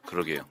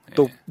 그러게요.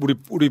 또 우리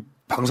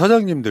방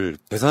사장님들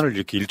대산을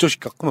이렇게 1조씩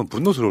깎으면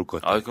분노스러울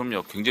것 같아요.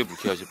 그럼요. 굉장히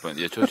불쾌하실 뻔.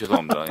 저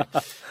죄송합니다.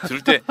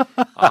 들을 때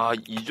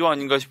 2조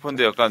아닌가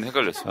싶었는데 약간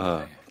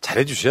헷갈렸습니다.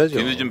 잘해 주셔야죠.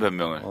 뒤늦은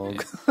변명을.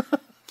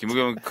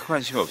 김의겸은 큰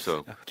관심이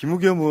없어.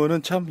 김의겸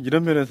의원은 참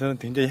이런 면에서는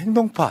굉장히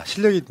행동파,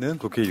 실력 있는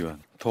국회의원.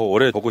 더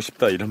오래 보고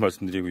싶다 이런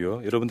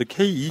말씀드리고요. 여러분들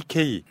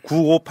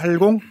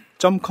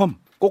kek9580.com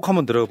꼭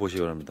한번 들어가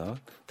보시기 바랍니다.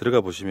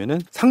 들어가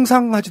보시면은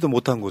상상하지도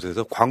못한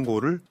곳에서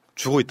광고를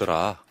주고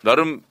있더라.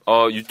 나름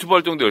유튜브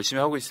활동도 열심히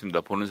하고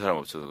있습니다. 보는 사람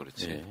없어서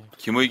그렇지. 네.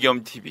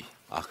 김의겸 TV.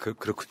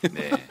 그렇군요.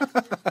 네.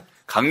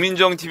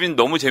 강민정 TV는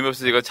너무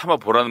재미없어서 제가 차마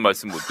보라는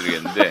말씀 못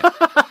드리겠는데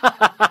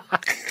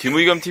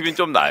김의겸 TV는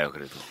좀 나아요.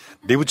 그래도.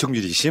 내부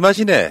총질이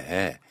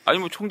심하시네. 아니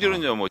뭐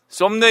총질은요. 뭐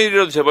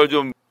썸네일이라도 제발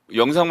좀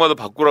영상마다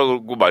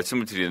바꾸라고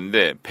말씀을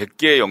드리는데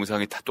 100개의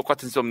영상이 다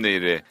똑같은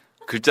썸네일에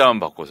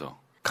글자만 바꿔서.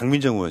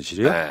 강민정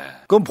의원실이요? 네.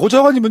 그건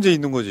보좌관이 문제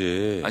있는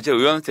거지. 제가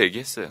의원한테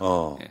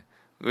얘기했어요. 네.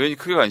 의원이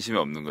크게 관심이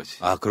없는 거지.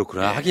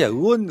 그렇구나. 네. 하기야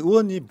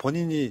의원이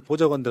본인이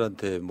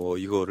보좌관들한테 뭐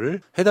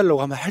이거를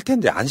해달라고 하면 할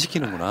텐데 안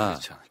시키는구나.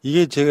 그렇죠.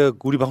 이게 제가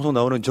우리 방송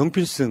나오는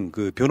정필승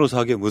그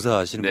변호사 겸 의사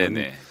하시는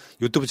분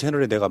유튜브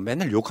채널에 내가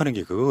맨날 욕하는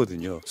게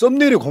그거거든요.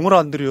 썸네일에 공을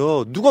안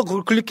들여. 누가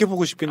그걸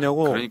클릭해보고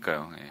싶겠냐고.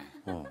 그러니까요.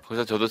 예.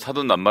 그래서 저도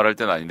사돈 낱말할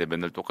때는 아닌데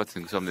맨날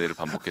똑같은 썸네일을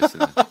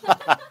반복했어요.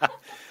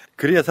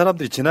 그래야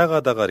사람들이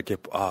지나가다가 이렇게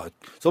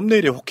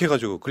썸네일에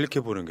혹해가지고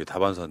클릭해보는 게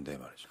다반사인데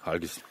말이죠.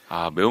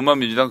 알겠습니다. 매운맛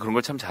민주당 그런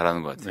걸 참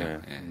잘하는 것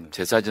같아요. 네.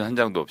 제 사진 한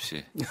장도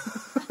없이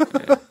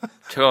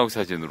최강욱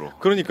사진으로.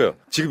 그러니까요.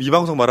 지금 이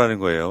방송 말하는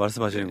거예요.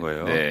 말씀하시는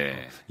거예요.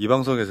 네. 이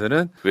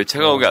방송에서는 왜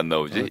최강욱이 안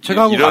나오지?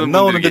 최강욱 안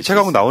나오는데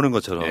최강욱 나오는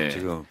것처럼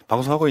지금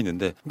방송하고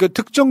있는데, 그러니까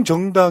특정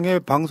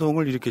정당의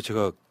방송을 이렇게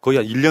제가 거의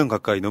한 1년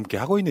가까이 넘게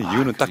하고 있는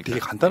이유는 딱 되게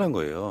간단한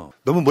거예요.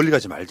 너무 멀리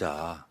가지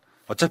말자.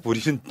 어차피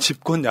우리는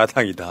집권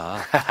야당이다.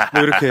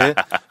 뭐 이렇게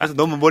해서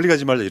너무 멀리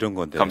가지 말자 이런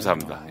건데.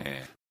 감사합니다.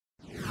 예.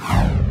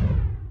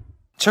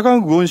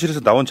 최강욱 의원실에서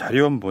나온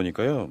자료 한번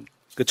보니까요.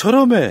 그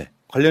철험에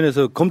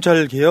관련해서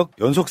검찰개혁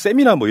연속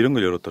세미나 뭐 이런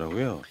걸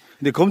열었더라고요.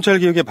 근데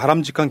검찰개혁의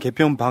바람직한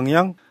개편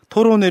방향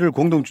토론회를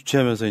공동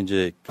주최하면서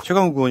이제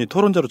최강욱 의원이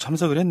토론자로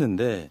참석을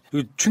했는데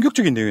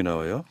충격적인 내용이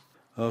나와요.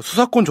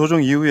 수사권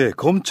조정 이후에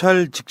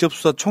검찰 직접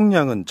수사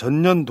총량은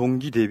전년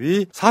동기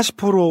대비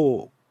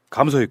 40%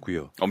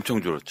 감소했고요.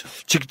 엄청 줄었죠.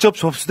 직접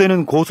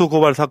접수되는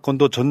고소고발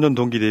사건도 전년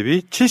동기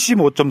대비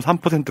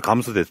 75.3%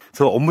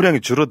 감소돼서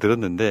업무량이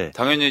줄어들었는데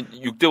당연히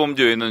 6대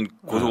범죄 외에는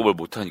고소고발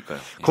못하니까요.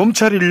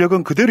 검찰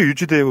인력은 그대로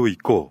유지되고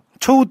있고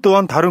처우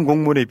또한 다른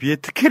공무원에 비해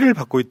특혜를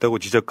받고 있다고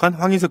지적한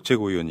황희석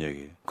최고위원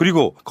이야기예요.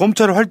 그리고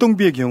검찰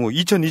활동비의 경우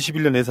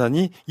 2021년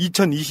예산이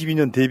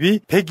 2022년 대비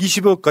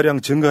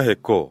 120억가량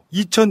증가했고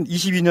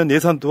 2022년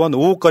예산 또한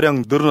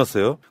 5억가량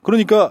늘어났어요.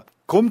 그러니까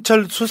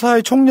검찰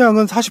수사의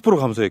총량은 40%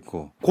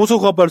 감소했고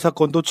고소고발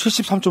사건도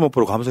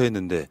 73.5%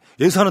 감소했는데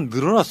예산은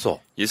늘어났어.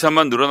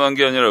 예산만 늘어난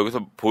게 아니라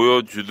여기서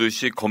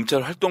보여주듯이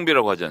검찰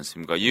활동비라고 하지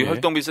않습니까? 이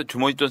활동비에서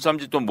주머니돈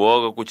쌈짓돈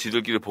모아갖고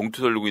지들끼리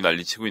봉투 돌리고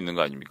난리치고 있는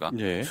거 아닙니까?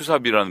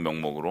 수사비라는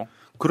명목으로.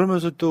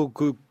 그러면서 또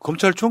그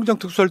검찰총장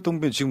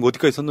특수활동비는 지금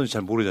어디까지 있었는지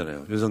잘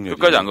모르잖아요. 윤석열이.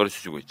 끝까지 안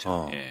가르쳐주고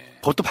있죠.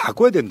 그것도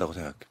바꿔야 된다고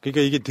생각해.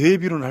 그러니까 이게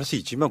대비로는 할 수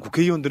있지만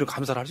국회의원들은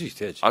감사를 할 수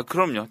있어야지. 아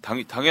그럼요.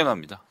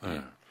 당연합니다.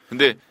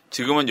 근데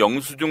지금은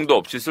영수증도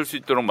없이 쓸 수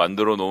있도록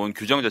만들어 놓은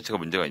규정 자체가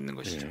문제가 있는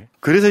것이죠.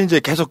 그래서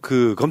이제 계속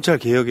그 검찰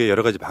개혁의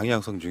여러 가지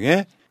방향성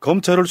중에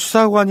검찰을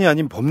수사관이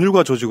아닌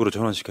법률가 조직으로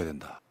전환시켜야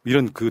된다.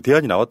 이런 그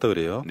대안이 나왔다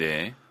그래요.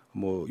 네.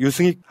 뭐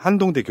유승익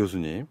한동대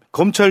교수님,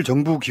 검찰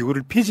정부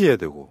기구를 폐지해야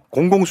되고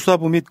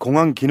공공수사부 및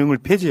공안 기능을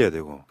폐지해야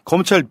되고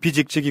검찰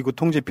비직제기구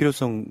통제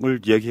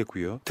필요성을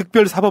이야기했고요.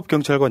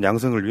 특별사법경찰관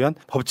양성을 위한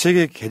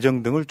법체계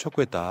개정 등을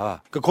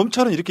촉구했다. 그러니까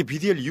검찰은 이렇게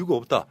비대할 이유가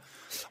없다.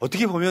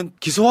 어떻게 보면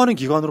기소하는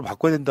기관으로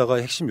바꿔야 된다가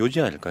핵심 요지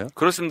아닐까요?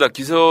 그렇습니다.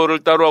 기소를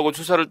따로 하고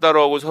수사를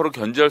따로 하고 서로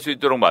견제할 수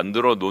있도록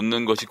만들어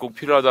놓는 것이 꼭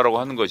필요하다고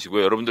하는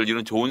것이고요. 여러분들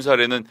이런 좋은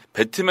사례는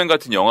배트맨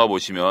같은 영화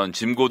보시면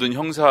짐 고든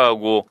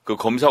형사하고 그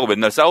검사하고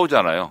맨날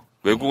싸우잖아요.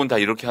 외국은 다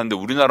이렇게 하는데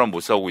우리나라는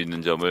못 싸우고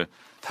있는 점을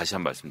다시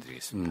한번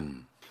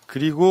말씀드리겠습니다.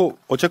 그리고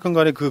어쨌건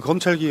간에 그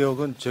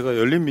검찰개혁은 제가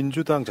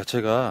열린민주당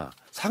자체가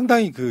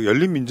상당히 그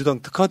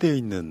열린민주당 특화되어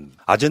있는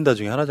아젠다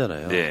중에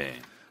하나잖아요. 네.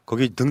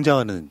 거기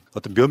등장하는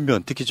어떤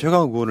면면, 특히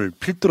최강욱 의원을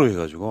필두로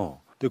해가지고.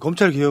 근데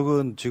검찰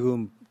개혁은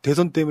지금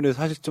대선 때문에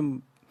사실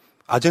좀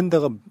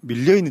아젠다가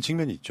밀려있는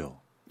측면이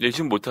있죠. 예,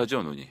 지금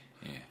못하죠, 논의.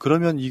 예.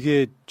 그러면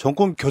이게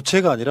정권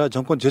교체가 아니라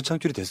정권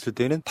재창출이 됐을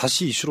때는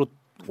다시 이슈로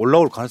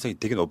올라올 가능성이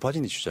되게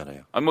높아진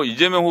이슈잖아요. 아니, 뭐,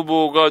 이재명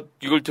후보가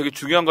이걸 되게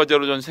중요한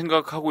과제로 저는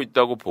생각하고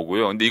있다고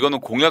보고요. 근데 이거는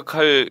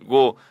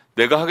공약하고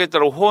내가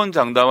하겠다고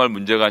호언장담할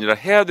문제가 아니라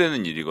해야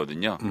되는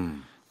일이거든요.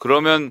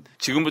 그러면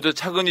지금부터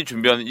차근히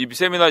준비하는 이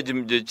세미나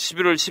지금 이제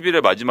 11월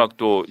 10일에 마지막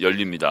또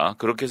열립니다.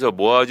 그렇게 해서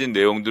모아진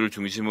내용들을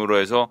중심으로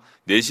해서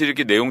내실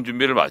있게 내용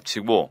준비를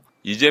마치고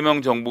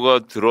이재명 정부가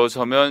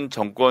들어서면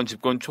정권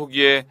집권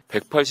초기에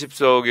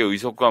 180석의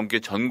의석과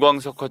함께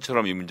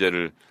전광석화처럼 이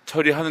문제를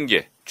처리하는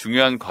게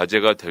중요한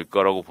과제가 될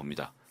거라고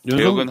봅니다.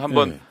 개혁은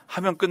한번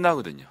하면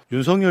끝나거든요.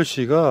 윤석열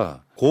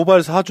씨가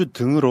고발 사주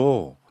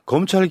등으로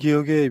검찰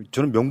개혁에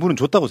저는 명분은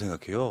줬다고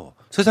생각해요.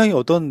 세상에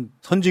어떤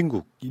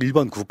선진국,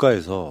 일반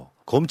국가에서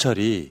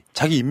검찰이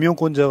자기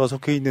임명권자가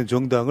속해 있는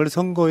정당을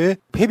선거에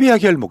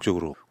패배하게 할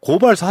목적으로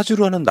고발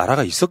사주를 하는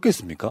나라가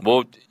있었겠습니까?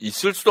 뭐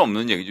있을 수도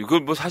없는 얘기죠. 그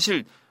뭐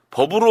사실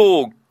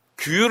법으로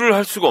규율을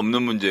할 수가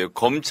없는 문제예요.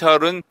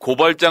 검찰은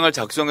고발장을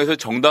작성해서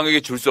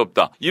정당에게 줄 수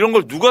없다. 이런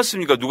걸 누가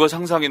씁니까? 누가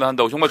상상이나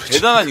한다고. 정말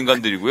대단한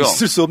인간들이고요.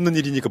 있을 수 없는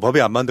일이니까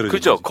법에 안 만들어지는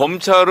그렇죠. 거지.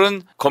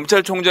 검찰은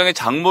검찰총장의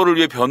장모를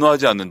위해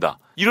변호하지 않는다.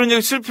 이런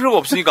얘기 쓸 필요가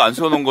없으니까 안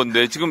써놓은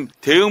건데 지금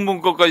대응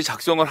문건까지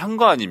작성을 한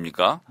거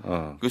아닙니까?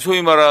 그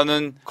소위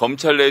말하는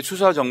검찰 내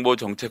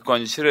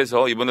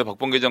수사정보정책관실에서 이번에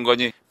박범계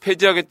장관이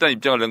폐지하겠다는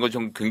입장을 낸 건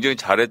좀 굉장히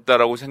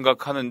잘했다라고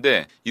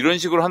생각하는데 이런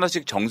식으로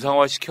하나씩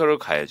정상화 시켜를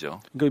가야죠.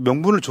 그러니까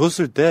명분을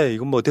줬을 때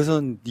이건 뭐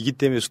대선이기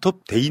때문에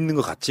스톱돼 있는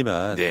것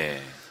같지만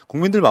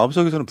국민들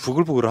마음속에서는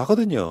부글부글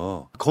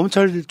하거든요.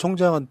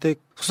 검찰총장한테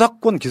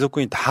수사권,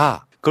 기소권이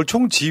다 그걸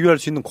총지휘할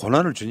수 있는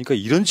권한을 주니까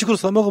이런 식으로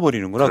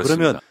써먹어버리는구나.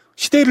 그렇습니다. 그러면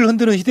시대를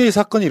흔드는 희대의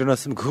사건이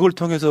일어났으면 그걸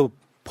통해서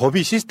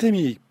법이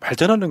시스템이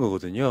발전하는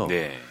거거든요.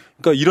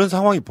 그러니까 이런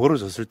상황이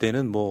벌어졌을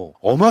때는 뭐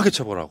엄하게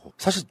처벌하고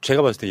사실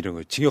제가 봤을 때 이런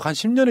거예요. 징역 한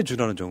 10년에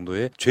준하는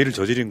정도의 죄를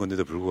저지른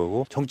건데도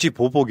불구하고 정치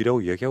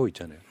보복이라고 이야기하고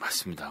있잖아요.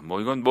 맞습니다.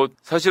 뭐 이건 뭐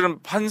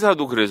사실은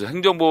판사도 그래서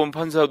행정법원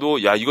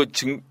판사도 야 이거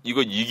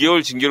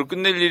 2개월 징계로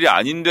끝낼 일이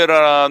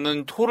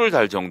아닌데라는 토를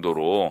달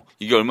정도로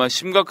이게 얼마나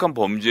심각한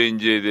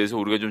범죄인지에 대해서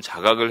우리가 좀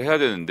자각을 해야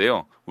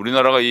되는데요.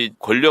 우리나라가 이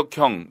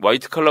권력형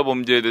화이트 칼라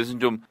범죄에 대해서는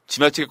좀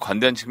지나치게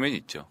관대한 측면이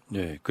있죠.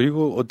 네.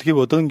 그리고 어떻게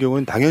어떤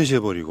경우는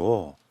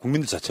당연시해버리고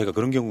국민들 자체가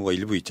그런 경우가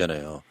일부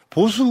있잖아요.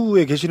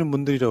 보수에 계시는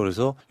분들이라고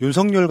해서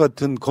윤석열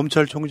같은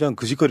검찰총장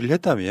그 짓거리를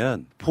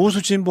했다면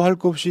보수 진보 할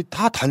것 없이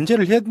다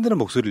단죄를 해야 된다는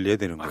목소리를 내야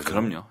되는 거죠.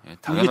 그럼요.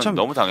 당연한,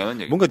 너무 당연한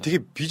얘기죠. 뭔가 되게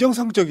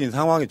비정상적인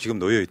상황에 지금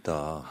놓여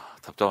있다.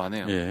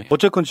 답답하네요. 예.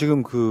 어쨌건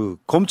지금 그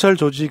검찰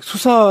조직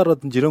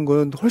수사라든지 이런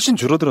거는 훨씬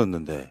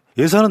줄어들었는데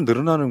예산은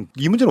늘어나는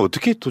이 문제는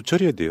어떻게 또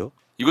처리해야 돼요?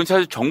 이건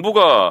사실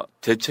정부가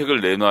대책을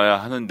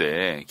내놔야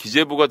하는데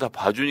기재부가 다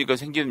봐주니까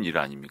생기는 일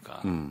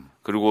아닙니까?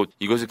 그리고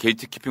이것을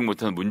게이트키핑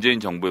못하는 문재인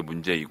정부의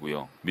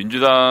문제이고요.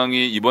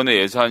 민주당이 이번에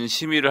예산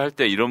심의를 할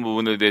때 이런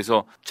부분에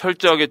대해서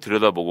철저하게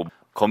들여다보고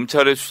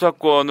검찰의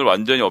수사권을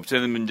완전히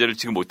없애는 문제를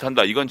지금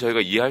못한다. 이건 저희가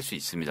이해할 수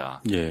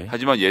있습니다. 예.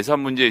 하지만 예산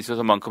문제에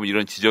있어서만큼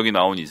이런 지적이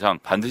나온 이상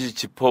반드시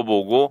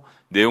짚어보고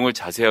내용을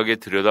자세하게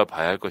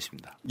들여다봐야 할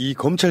것입니다. 이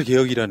검찰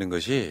개혁이라는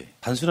것이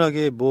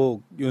단순하게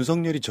뭐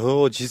윤석열이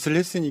저 짓을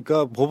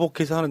했으니까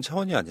보복해서 하는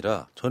차원이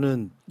아니라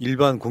저는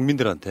일반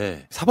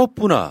국민들한테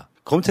사법부나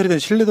검찰에 대한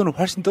신뢰도는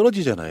훨씬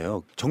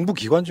떨어지잖아요. 정부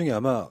기관 중에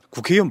아마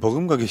국회의원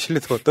버금가게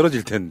신뢰도가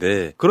떨어질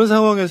텐데 그런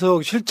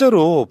상황에서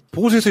실제로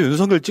보수에서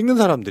윤석열 찍는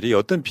사람들이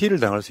어떤 피해를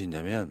당할 수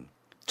있냐면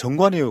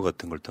정관예우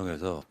같은 걸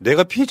통해서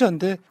내가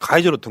피해자인데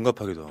가해자로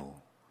둔갑하기도 하고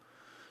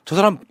저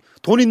사람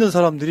돈 있는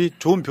사람들이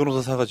좋은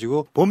변호사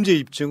사가지고 범죄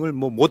입증을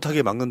뭐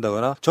못하게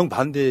막는다거나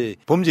정반대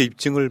범죄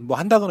입증을 뭐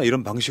한다거나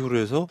이런 방식으로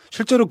해서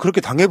실제로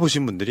그렇게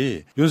당해보신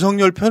분들이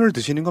윤석열 편을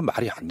드시는 건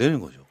말이 안 되는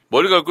거죠.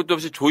 머리 갈 것도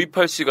없이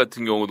조이팔 씨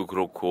같은 경우도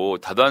그렇고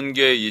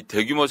다단계 이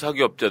대규모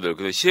사기업자들,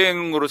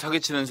 시행으로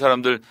사기치는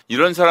사람들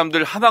이런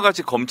사람들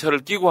하나같이 검찰을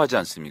끼고 하지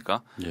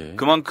않습니까? 예.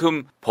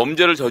 그만큼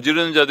범죄를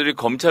저지르는 자들이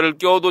검찰을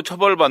껴도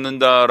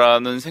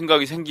처벌받는다라는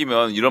생각이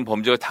생기면 이런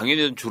범죄가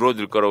당연히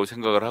줄어들 거라고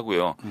생각을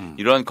하고요.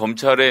 이러한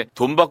검찰에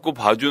돈 받고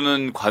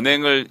봐주는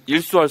관행을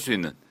일수할 수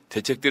있는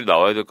대책들이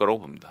나와야 될 거라고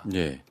봅니다.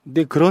 예.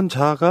 근데 그런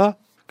자가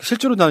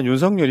실제로 나는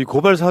윤석열이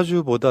고발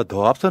사주보다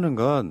더 앞서는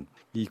건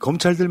이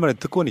검찰들만의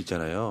특권이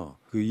있잖아요.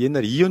 그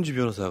옛날에 이현주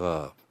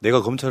변호사가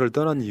내가 검찰을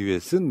떠난 이후에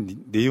쓴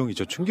내용이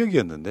저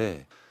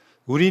충격이었는데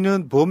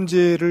우리는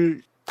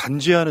범죄를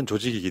단죄하는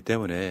조직이기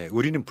때문에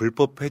우리는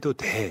불법해도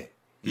돼.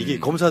 이게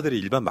검사들의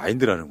일반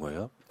마인드라는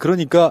거예요.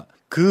 그러니까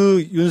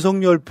그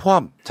윤석열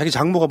포함 자기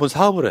장모가 뭔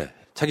사업을 해.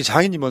 자기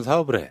장인이 뭔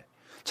사업을 해.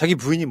 자기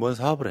부인이 뭔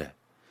사업을 해.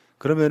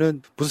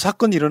 그러면은 무슨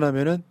사건이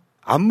일어나면은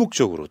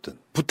암묵적으로든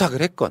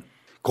부탁을 했건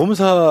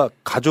검사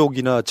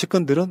가족이나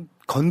측근들은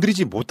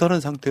건드리지 못하는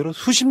상태로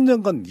수십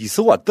년간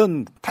있어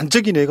왔던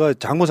단적인 애가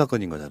장모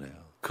사건인 거잖아요.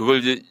 그걸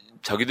이제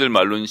자기들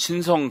말로는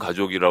신성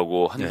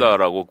가족이라고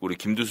한다라고 우리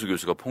김두수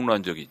교수가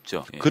폭로한 적이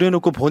있죠. 예.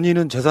 그래놓고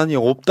본인은 재산이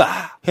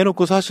없다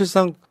해놓고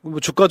사실상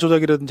뭐 주가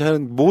조작이라든지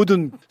하는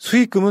모든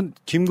수익금은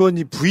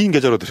김건희 부인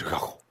계좌로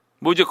들어가고.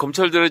 뭐 이제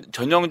검찰들의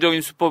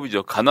전형적인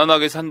수법이죠.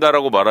 가난하게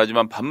산다라고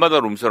말하지만 밤마다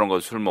룸사롱 가서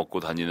술 먹고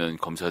다니는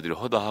검사들이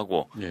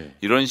허다하고 예.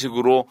 이런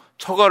식으로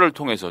처가를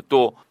통해서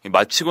또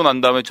마치고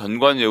난 다음에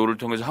전관예우를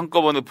통해서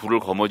한꺼번에 불을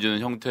거머쥐는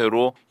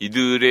형태로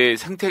이들의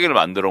생태계를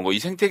만들어 온 거. 이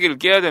생태계를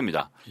깨야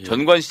됩니다. 예.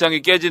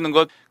 전관시장이 깨지는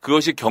것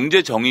그것이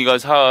경제 정의가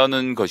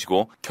사는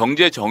것이고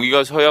경제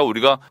정의가 서야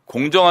우리가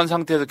공정한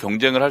상태에서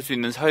경쟁을 할 수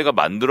있는 사회가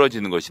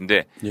만들어지는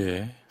것인데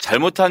예.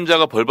 잘못한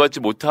자가 벌받지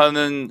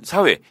못하는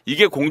사회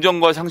이게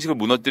공정과 상식을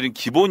무너뜨린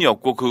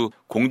기본이었고 그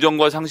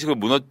공정과 상식을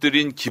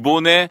무너뜨린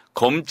기본에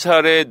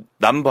검찰의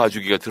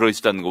남봐주기가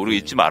들어있었다는 거 우리가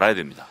잊지 말아야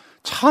됩니다.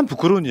 참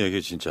부끄러운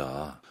이야기예요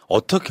진짜.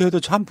 어떻게 해도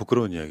참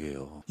부끄러운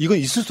이야기예요. 이건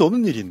있을 수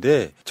없는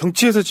일인데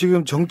정치에서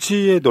지금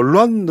정치의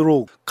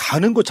논란으로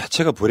가는 것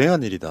자체가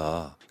불행한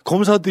일이다.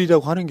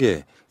 검사들이라고 하는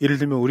게 예를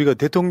들면 우리가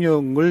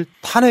대통령을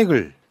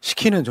탄핵을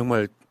시키는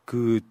정말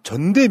그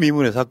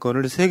전대미문의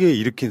사건을 세계에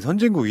일으킨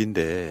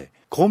선진국인데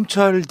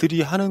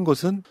검찰들이 하는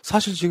것은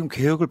사실 지금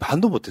개혁을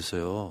반도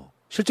못했어요.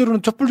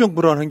 실제로는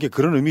촛불정부라는 게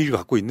그런 의미를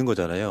갖고 있는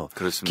거잖아요.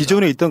 그렇습니다.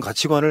 기존에 있던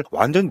가치관을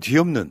완전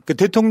뒤엎는 그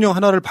대통령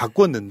하나를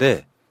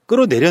바꿨는데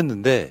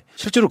끌어내렸는데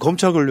실제로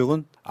검찰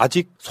권력은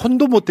아직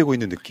손도 못 대고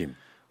있는 느낌.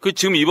 그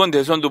지금 이번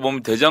대선도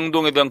보면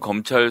대장동에 대한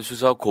검찰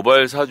수사,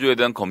 고발 사주에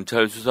대한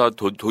검찰 수사,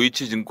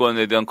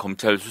 도이치증권에 대한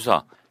검찰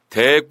수사,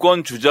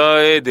 대권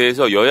주자에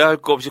대해서 여야 할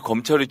것 없이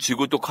검찰이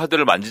쥐고 또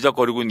카드를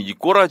만지작거리고 있는 이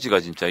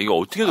꼬라지가 진짜 이거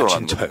어떻게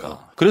돌아가는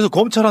겁니까? 그래서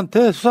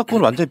검찰한테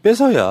수사권을 완전히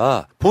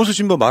뺏어야 보수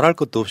진보 말할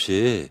것도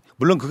없이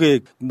물론 그게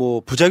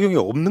뭐 부작용이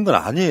없는 건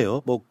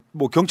아니에요.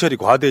 뭐 경찰이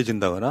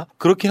과대해진다거나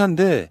그렇긴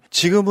한데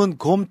지금은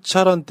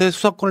검찰한테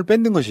수사권을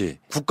뺏는 것이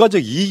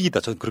국가적 이익이다.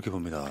 저는 그렇게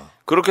봅니다.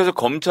 그렇게 해서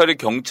검찰이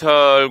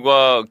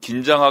경찰과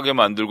긴장하게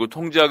만들고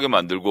통제하게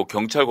만들고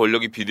경찰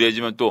권력이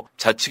비대해지면 또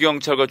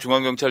자치경찰과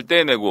중앙경찰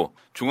떼내고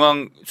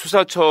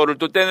중앙수사처를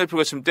또 떼낼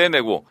필요가 있으면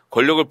떼내고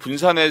권력을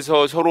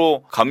분산해서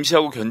서로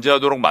감시하고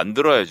견제하도록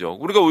만들어야죠.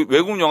 우리가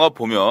외국 영화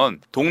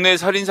보면 동네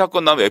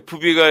살인사건 나면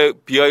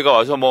FBI가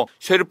와서 뭐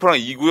셰리프랑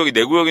이 구역이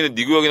내 구역이나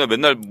네 구역이나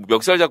맨날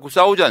멱살 잡고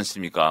싸우지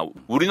않습니까?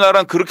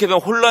 우리나라는 그렇게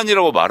되면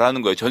혼란이라고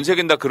말하는 거예요. 전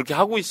세계는 다 그렇게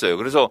하고 있어요.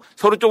 그래서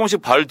서로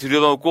조금씩 발을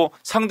들여놓고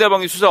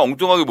상대방이 수사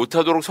엉뚱하게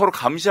못하도록 서로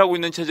감시하고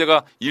있는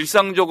체제가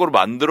일상적으로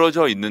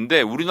만들어져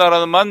있는데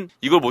우리나라만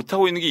이걸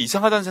못하고 있는 게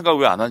이상하다는 생각을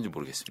왜 안 하는지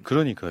모르겠습니다.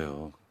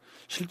 그러니까요.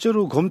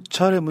 실제로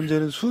검찰의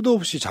문제는 수도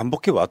없이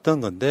잠복해 왔던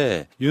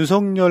건데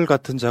윤석열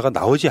같은 자가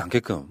나오지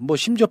않게끔 뭐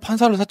심지어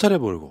판사를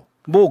사찰해버리고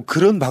뭐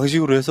그런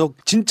방식으로 해서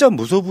진짜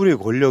무소불위의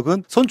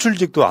권력은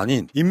선출직도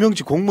아닌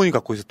임명직 공무원이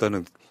갖고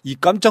있었다는 이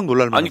깜짝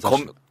놀랄만한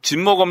사실.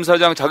 진모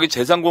검사장 자기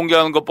재산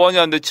공개하는 거 뻔히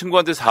하는데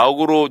친구한테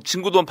 4억으로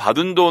친구 돈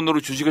받은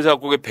돈으로 주식을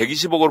사갖고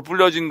 120억으로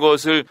불려진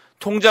것을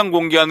통장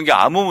공개하는 게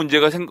아무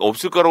문제가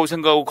없을 거라고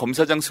생각하고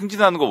검사장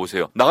승진하는 거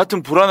보세요. 나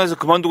같은 불안해서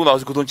그만두고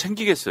나와서 그 돈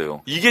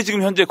챙기겠어요. 이게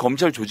지금 현재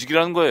검찰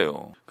조직이라는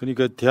거예요.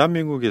 그러니까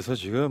대한민국에서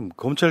지금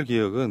검찰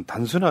개혁은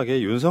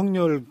단순하게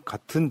윤석열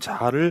같은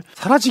자를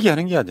사라지게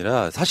하는 게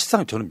아니라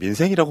사실상 저는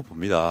민생이라고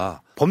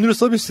봅니다. 법률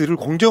서비스를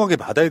공정하게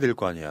받아야 될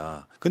거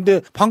아니야.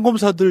 근데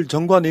판검사들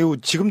정관 이후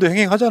지금도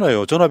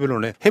행행하잖아요.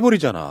 전화변론에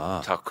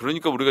해버리잖아. 자,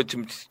 그러니까 우리가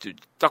지금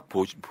딱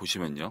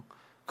보시면요.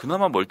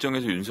 그나마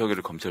멀쩡해서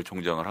윤석열을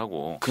검찰총장을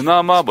하고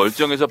그나마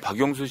멀쩡해서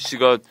박영수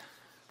씨가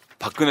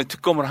박근혜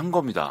특검을 한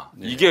겁니다.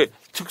 네. 이게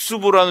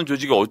특수부라는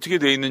조직이 어떻게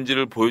돼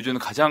있는지를 보여주는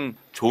가장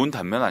좋은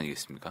단면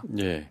아니겠습니까?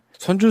 네.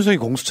 손준성이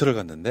공수처를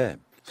갔는데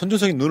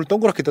손준성이 눈을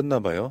동그랗게 떴나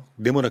봐요.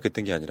 네모나게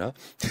뜬 게 아니라.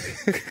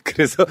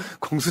 그래서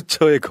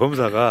공수처의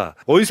검사가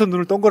어디서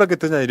눈을 동그랗게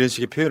뜨냐 이런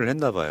식의 표현을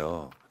했나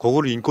봐요.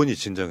 그거를 인권위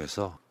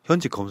진정해서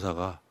현직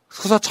검사가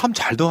수사 참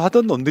잘도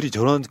하던 놈들이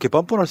저렇게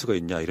뻔뻔할 수가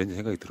있냐 이런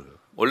생각이 들어요.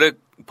 원래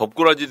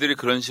법꾸라지들이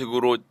그런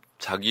식으로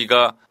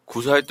자기가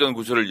구사했던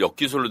구설을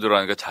역기술로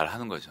들어가니까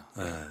잘하는 거죠.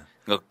 네.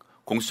 그러니까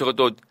공수처가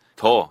또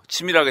더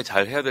치밀하게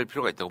잘 해야 될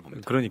필요가 있다고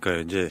봅니다. 그러니까요.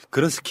 이제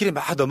그런 스킬이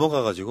막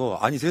넘어가가지고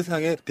아니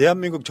세상에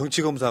대한민국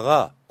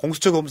정치검사가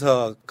공수처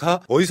검사가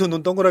어디서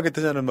눈 동그랗게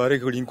뜨냐는 말에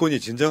그걸 인권위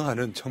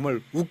진정하는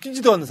정말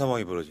웃기지도 않는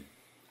상황이 벌어진.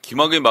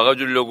 김학의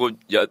막아주려고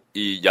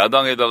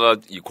야당에다가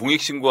이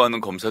공익신고하는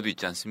검사도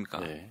있지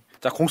않습니까? 네.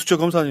 자, 공수처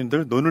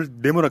검사님들 눈을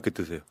네모나게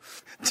뜨세요.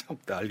 참,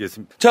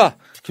 알겠습니다. 자,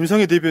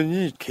 김성애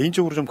대변인이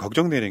개인적으로 좀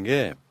걱정되는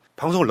게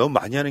방송을 너무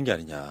많이 하는 게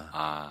아니냐.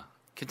 아,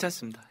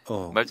 괜찮습니다.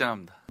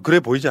 말짱합니다. 그래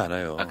보이지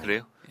않아요. 아,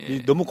 그래요?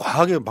 예. 너무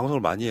과하게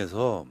방송을 많이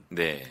해서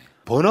네.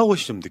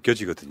 번아웃이 좀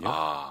느껴지거든요.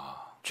 아.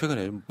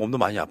 최근에 몸도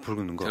많이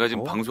아프는 거. 제가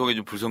지금 방송에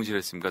좀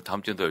불성실했습니까?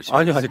 다음 주엔 더 열심히.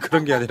 아니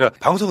그런 게 아니라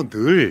방송은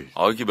늘.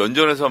 이렇게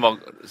면전에서 막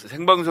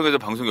생방송에서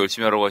방송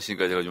열심히 하라고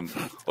하시니까 제가 좀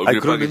얼굴이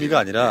그런 의미가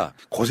아니라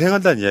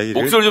고생한다는 이야기를.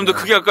 목소리 좀 더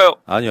크게 할까요?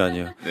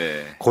 아니요.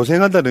 네.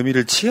 고생한다는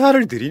의미를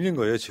치하를 드리는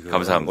거예요 지금.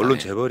 감사합니다. 언론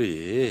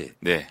재벌이.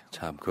 네.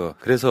 참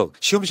그래서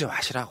시험시험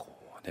하시라고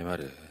내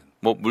말은.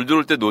 물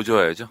들어올 때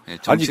노져야죠.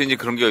 정치인이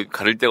그런 게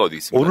가릴 때가 어디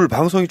있습니까? 오늘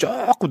방송이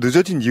조금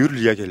늦어진 이유를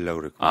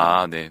이야기하려고 그랬고.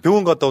 아, 네.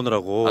 병원 갔다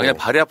오느라고. 그냥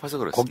발이 아파서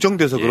그렇습니다.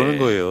 걱정돼서 그러는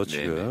거예요,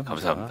 지금. 네,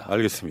 감사합니다. 자,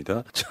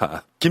 알겠습니다.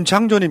 자,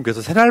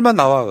 김창조님께서 새날만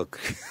나와.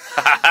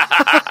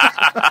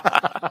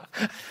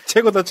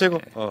 최고다, 최고.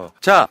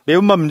 자,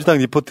 매운맛 민주당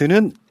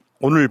리포트는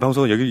오늘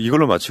방송은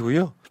이걸로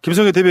마치고요.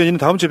 김성애 대변인은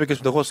다음 주에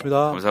뵙겠습니다.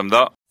 고맙습니다.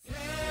 감사합니다.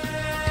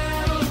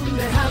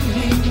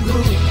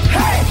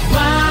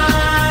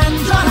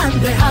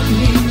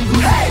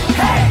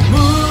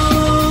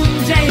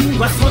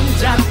 문재인과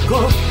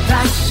손잡고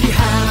다시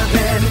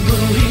하는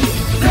우리